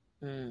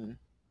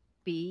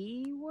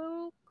be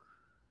woke.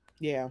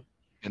 Yeah.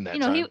 In that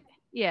time.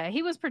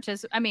 He was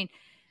participating. I mean,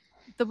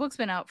 the book's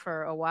been out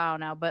for a while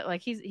now, but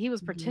like he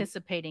was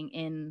participating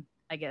in,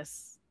 I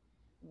guess,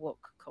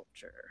 woke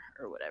culture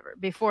or whatever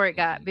before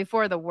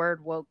the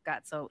word woke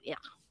got so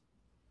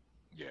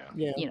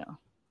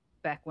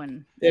back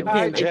when it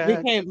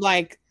became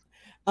like,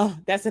 oh,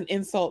 that's an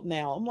insult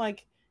now. I'm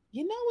like,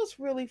 what's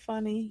really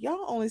funny?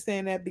 Y'all only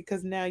saying that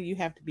because now you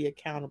have to be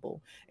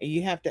accountable and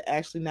you have to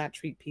actually not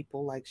treat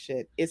people like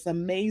shit. It's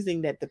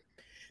amazing that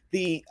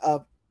the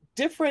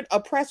different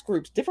oppressed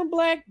groups, different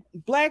black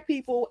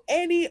people,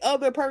 any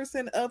other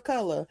person of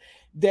color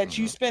that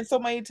you spent so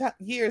many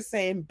years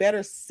saying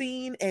better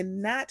seen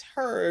and not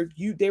heard,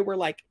 they were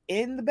like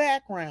in the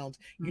background.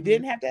 You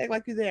didn't have to act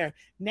like you're there.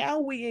 Now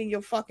we in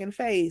your fucking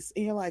face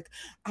and you're like,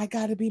 I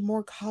gotta be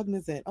more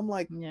cognizant. I'm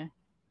like,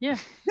 yeah.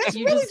 That's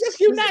really just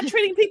you not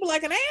treating people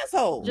like an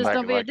asshole. Just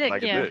don't be a dick.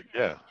 Like a dick.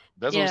 Yeah.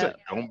 That's what I'm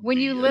saying. When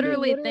you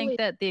literally think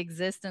that the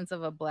existence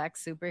of a black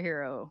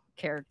superhero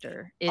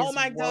character is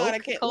I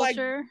can't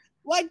culture.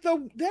 Like their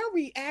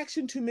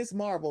reaction to Miss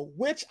Marvel,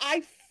 which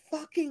I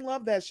fucking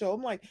love that show.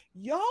 I'm like,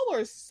 y'all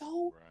are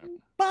so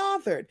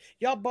bothered.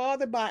 Y'all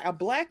bothered by a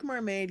black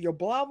mermaid. You're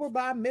bothered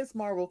by Miss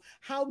Marvel.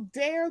 How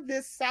dare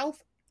this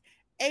South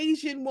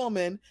Asian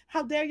woman?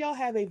 How dare y'all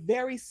have a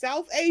very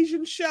South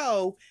Asian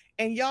show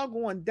and y'all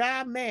going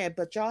die mad,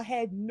 but y'all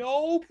had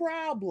no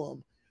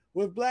problem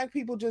with black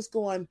people just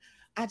going,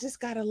 I just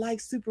gotta like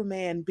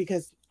Superman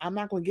because I'm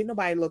not gonna get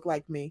nobody to look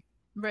like me.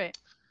 Right.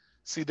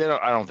 See,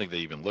 I don't think they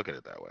even look at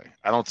it that way.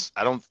 I don't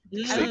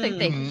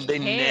think they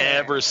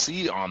never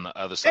see on the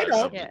other side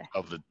of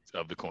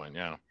the coin.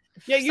 Yeah.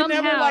 Yeah, you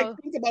never like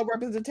think about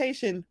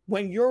representation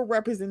when your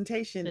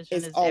representation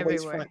is always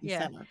everywhere. Front and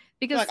center.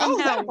 Because like, somehow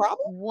is that a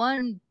problem?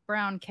 One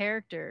brown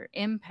character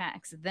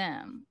impacts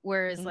them,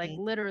 whereas like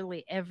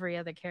literally every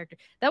other character.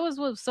 That was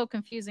what was so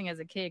confusing as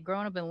a kid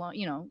growing up in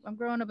I'm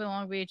growing up in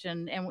Long Beach,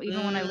 and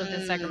even when I lived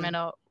in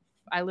Sacramento,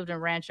 I lived in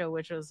Rancho,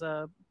 which was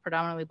a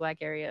predominantly black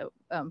area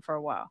for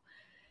a while.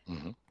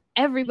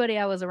 Everybody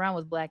I was around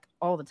was black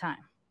all the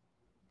time,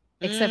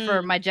 except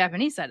for my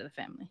Japanese side of the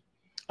family.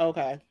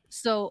 Okay.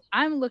 So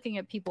I'm looking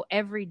at people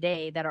every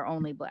day that are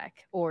only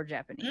black or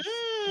Japanese.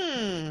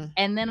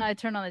 And then I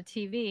turn on the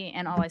TV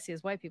and all I see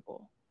is white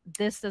people.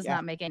 This does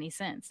not make any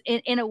sense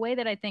in a way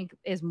that I think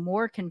is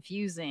more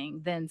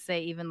confusing than,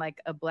 say, even like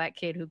a black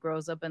kid who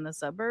grows up in the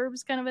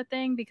suburbs kind of a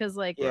thing. Because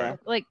like where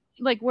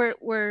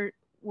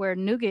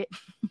Nougat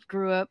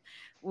grew up,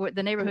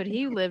 the neighborhood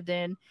he lived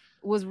in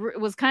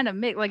was kind of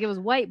mixed. Like it was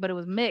white, but it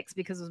was mixed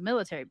because it was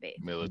military base.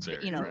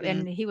 Right.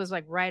 And he was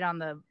like right on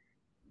the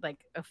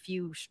like a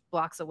few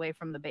blocks away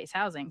from the base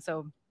housing.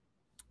 So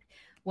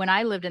when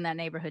I lived in that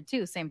neighborhood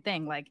too, same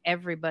thing. Like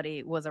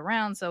everybody was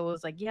around, so it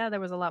was like, yeah, there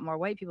was a lot more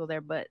white people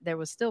there, but there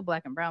was still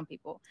black and brown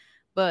people.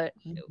 But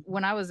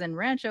when I was in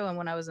Rancho and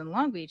when I was in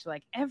Long Beach,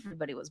 like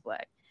everybody was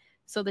black.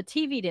 So the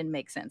TV didn't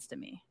make sense to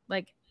me.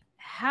 Like,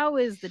 how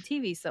is the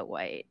TV so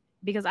white?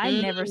 Because I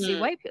never see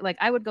white people. Like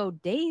I would go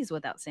days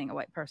without seeing a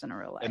white person in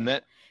real life. And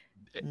that,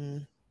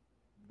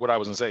 what I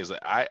was gonna say is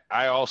that I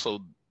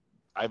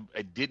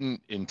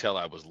didn't until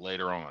I was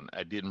later on.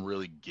 I didn't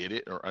really get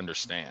it or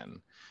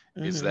understand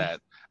is that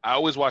I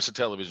always watch the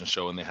television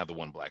show and they have the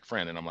one black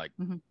friend, and I'm like,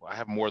 well, I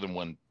have more than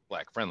one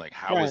black friend. Like,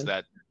 how is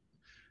that?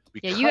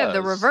 Because you have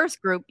the reverse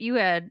group. You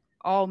had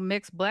all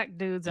mixed black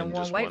dudes and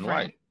one white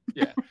friend.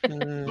 Yeah.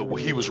 But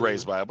he was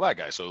raised by a black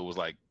guy, so it was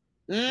like,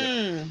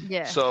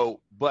 yeah. So,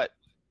 but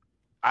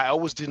I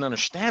always didn't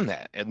understand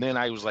that, and then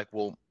I was like,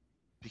 well,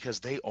 because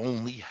they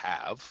only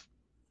have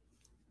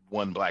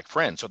one black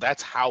friend, so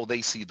that's how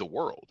they see the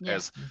world.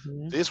 As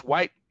these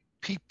white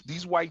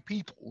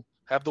people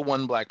have the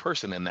one black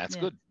person, and that's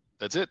good.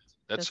 That's it.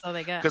 That's all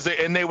they got. Because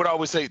they would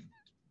always say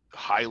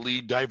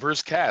highly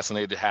diverse cast, and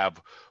they'd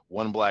have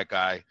one black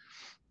guy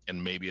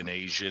and maybe an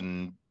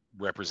Asian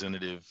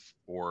representative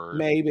or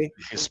maybe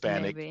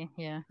Hispanic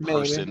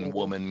person,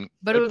 woman.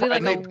 But it would be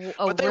like a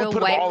real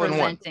white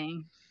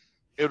presenting.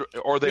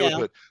 Or they would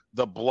put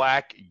the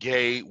black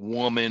gay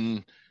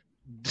woman.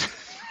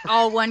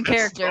 All one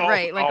character,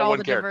 right? Like all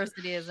the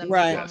diversity is in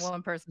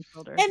one person's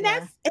shoulder. And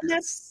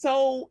that's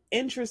so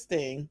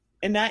interesting.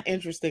 And not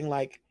interesting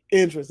like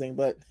interesting,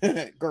 but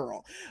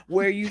girl,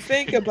 where you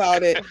think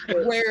about it,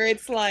 where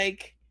it's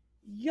like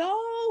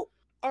y'all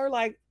are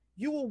like,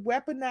 you will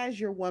weaponize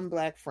your one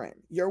black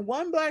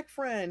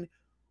friend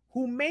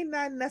who may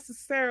not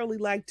necessarily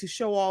like to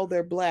show all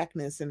their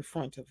blackness in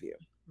front of you.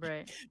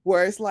 Right.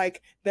 Where it's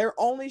like they're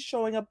only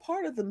showing a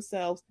part of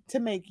themselves to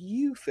make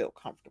you feel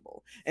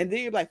comfortable. And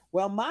then you're like,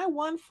 well, my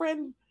one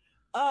friend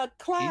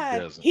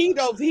Clyde, he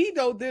don't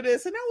do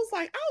this. And I was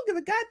like, I don't give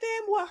a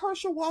goddamn what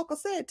Herschel Walker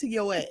said to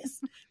your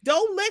ass.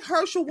 Don't let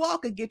Herschel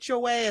Walker get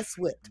your ass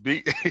whipped.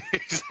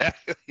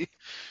 Exactly.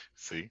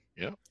 See,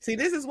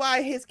 this is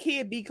why his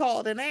kid be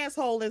called an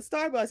asshole in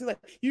Starbucks. He's like,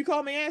 you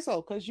call me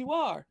asshole because you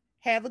are.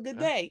 Have a good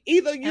day.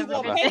 Either you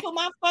gonna pay for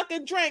my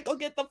fucking drink or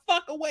get the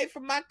fuck away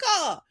from my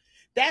car.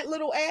 That's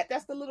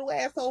the little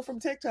asshole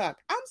from TikTok.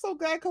 I'm so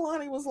glad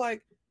Kalani was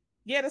like,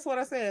 yeah, that's what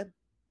I said.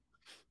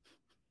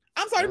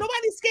 I'm sorry,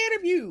 nobody's scared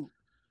of you.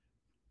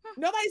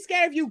 Nobody's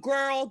scared of you,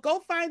 girl. Go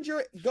find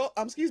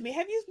excuse me.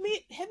 Have you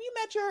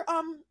met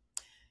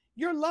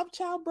your love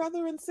child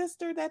brother and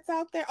sister that's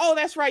out there? Oh,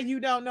 that's right.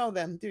 You don't know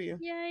them, do you?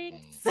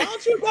 Yikes. Why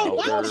don't you go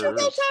talk to them? Why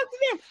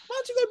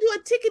don't you go do a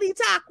tickety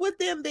talk with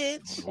them,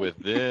 bitch? With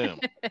them.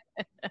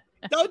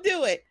 Don't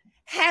do it.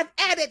 Have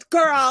at it,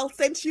 girl,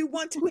 since you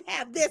want to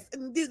have this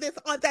and do this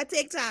on that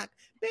TikTok.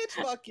 Bitch,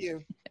 fuck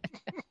you.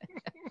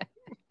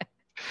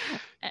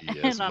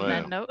 Yes, and on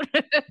that note.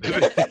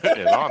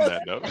 And on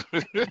that note.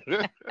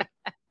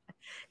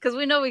 Because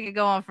we know we could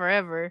go on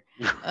forever.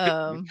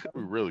 We're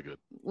really good.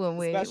 When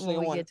we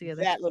get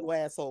together. That little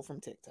asshole from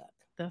TikTok.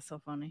 That's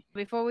so funny.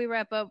 Before we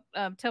wrap up,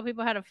 tell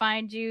people how to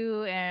find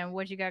you and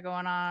what you got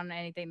going on.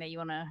 Anything that you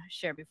want to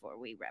share before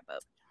we wrap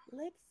up.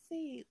 Let's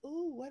see.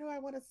 Ooh, what do I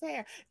want to say?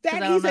 I don't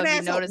know if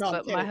you noticed,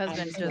 but my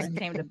husband just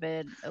came to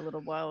bed a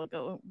little while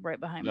ago, right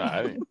behind me.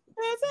 I didn't.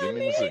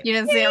 You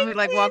didn't see him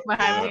like walk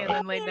behind me and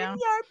then lay down.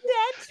 Your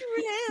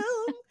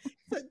bedroom.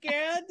 So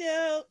girl,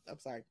 no. I'm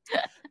sorry.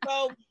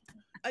 So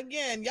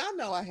again, y'all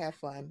know I have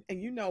fun,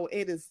 and you know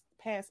it is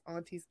past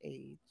Auntie's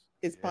age.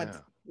 It's fun,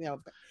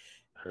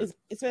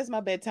 it's past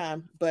my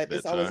bedtime, but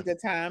it's always a good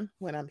time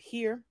when I'm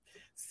here.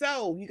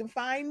 So you can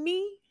find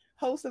me,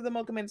 host of the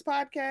Mocha Minutes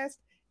podcast.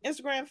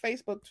 Instagram,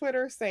 Facebook,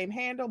 Twitter, same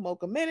handle,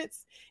 Mocha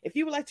Minutes. If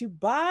you would like to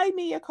buy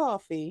me a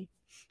coffee,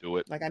 do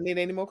it. Like I need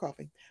any more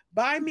coffee.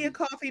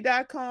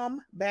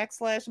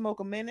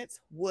 buymeacoffee.com/Mocha Minutes.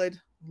 Would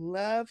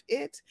love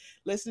it.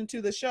 Listen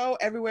to the show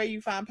everywhere you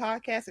find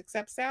podcasts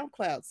except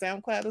SoundCloud.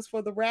 SoundCloud is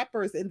for the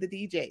rappers and the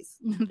DJs.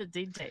 The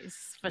DJs,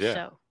 for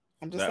sure.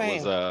 I'm just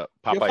saying. Was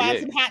You'll find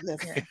some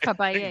hotness. Yeah.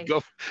 Papaye.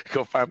 Go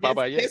find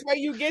Papaye. That's where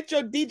you get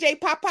your DJ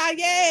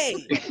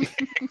Papaye.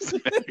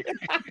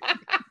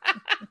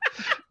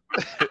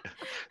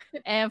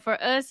 And for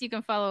us, you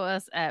can follow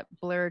us at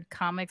Blurred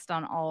Comics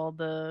on all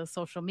the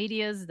social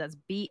medias. That's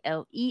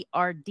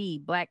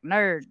BLERD, Black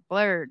Nerd,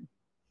 Blurred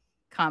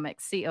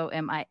Comics,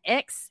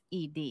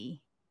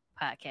 COMIXED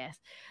podcast.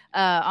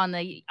 On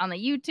the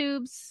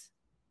YouTubes,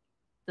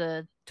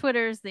 the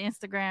Twitters, the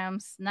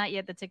Instagrams, not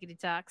yet the Tickety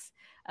Talks.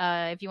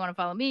 If you want to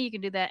follow me, you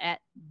can do that at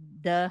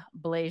The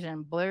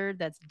Blasian Blurred.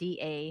 That's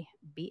DABLASIAN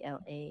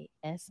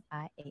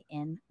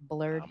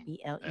Blurred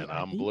BLERD. And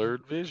I'm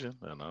Blurred Vision.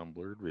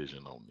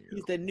 On there.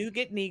 He's the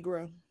Nougat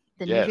Negro.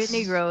 The Nougat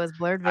Negro is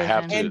Blurred Vision. I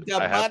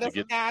have to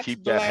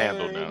keep that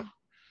handle now.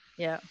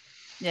 Yeah.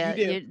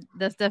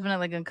 That's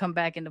definitely gonna come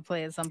back into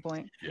play at some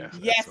point.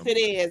 Yes, it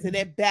is, and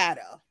it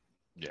better.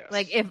 Yes.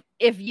 Like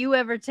if you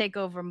ever take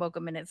over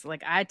Mocha Minutes,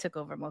 like I took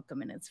over Mocha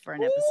Minutes for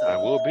an episode, I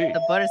will be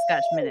the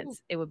Butterscotch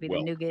Minutes. It would be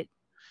the Nougat.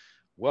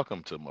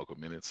 Welcome to Mocha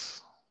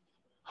Minutes,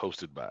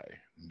 hosted by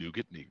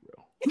Nougat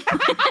Negro.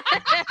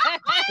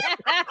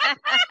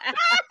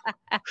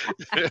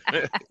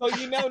 So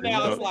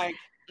now it's like.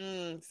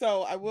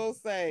 So I will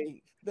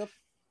say the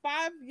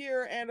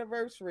 5-year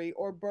anniversary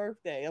or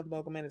birthday of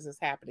Mocha Minutes is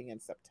happening in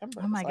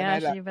September. Oh my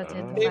gosh, you're about to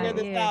hit the figure 5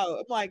 this years. out.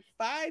 I'm like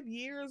 5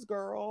 years,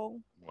 girl.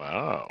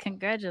 Wow.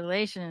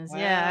 Congratulations.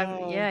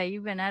 Wow. Yeah,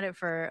 you've been at it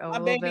for a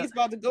little bit. My baby's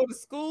about to go to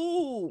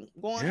school.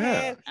 Going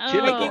ahead.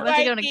 About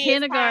to go to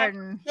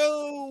kindergarten.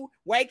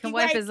 Wakey, can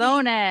wipe his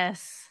own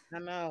ass. I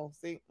know.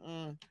 See,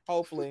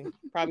 hopefully.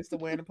 Probably still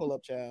wearing a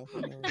pull-up, child.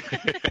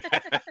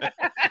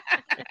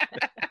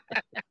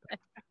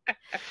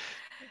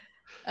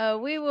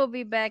 We will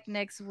be back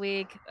next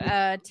week,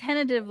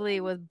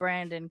 tentatively with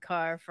Brandon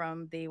Carr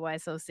from the Why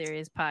So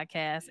Serious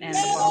podcast and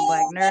the Bald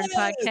Black Nerd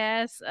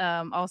podcast.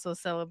 Also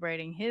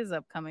celebrating his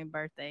upcoming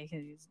birthday,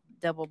 his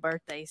double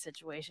birthday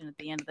situation at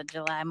the end of the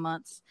July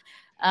months.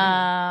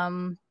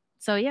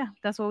 So yeah,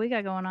 that's what we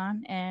got going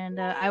on. And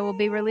I will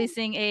be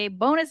releasing a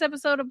bonus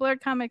episode of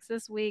Blurred Comics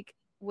this week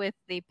with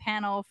the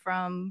panel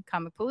from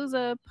Comic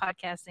Palooza.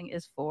 Podcasting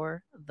is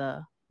for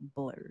the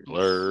Blurds.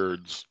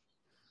 Blurds.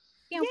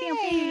 Pew, pew,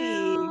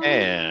 pew.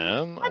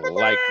 And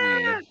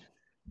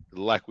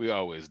like we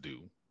always do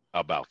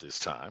about this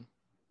time,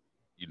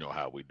 you know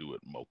how we do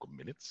it, Mocha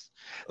Minutes.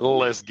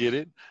 Let's get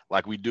it.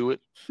 Like we do it,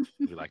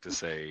 we like to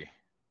say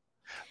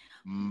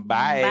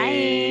bye.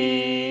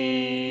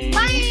 Bye.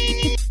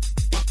 Bye.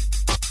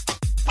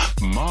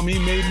 Mommy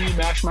made me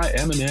mash my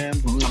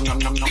M&M. Nom, nom,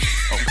 nom, nom.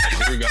 Okay,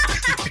 here we go.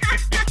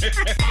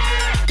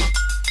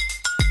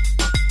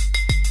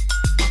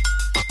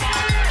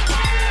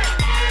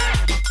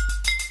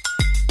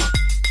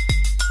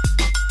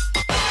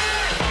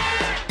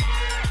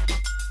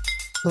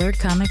 Blurred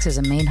Comics is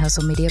a Main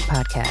Hustle Media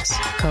podcast,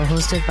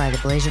 co-hosted by the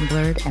Blasian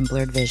Blurred and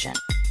Blurred Vision.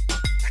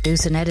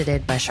 Produced and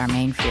edited by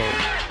Charmaine Fury.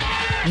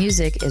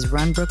 Music is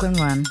Run Brooklyn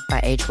Run by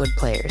H. Wood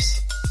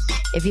Players.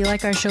 If you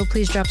like our show,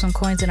 please drop some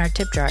coins in our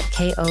tip jar at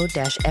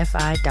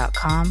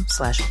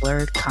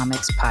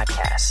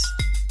ko-fi.com/blurredcomicspodcast.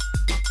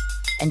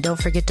 And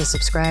don't forget to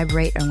subscribe,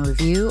 rate, and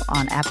review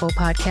on Apple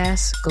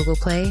Podcasts, Google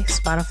Play,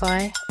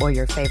 Spotify, or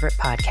your favorite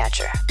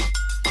podcatcher.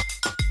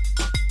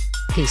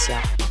 Peace,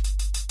 y'all.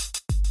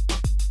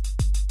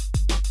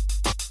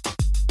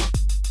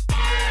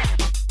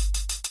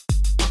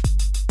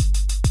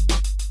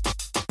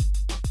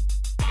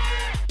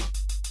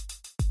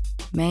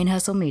 Main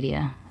Hustle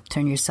Media.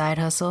 Turn your side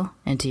hustle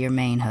into your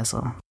main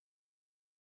hustle.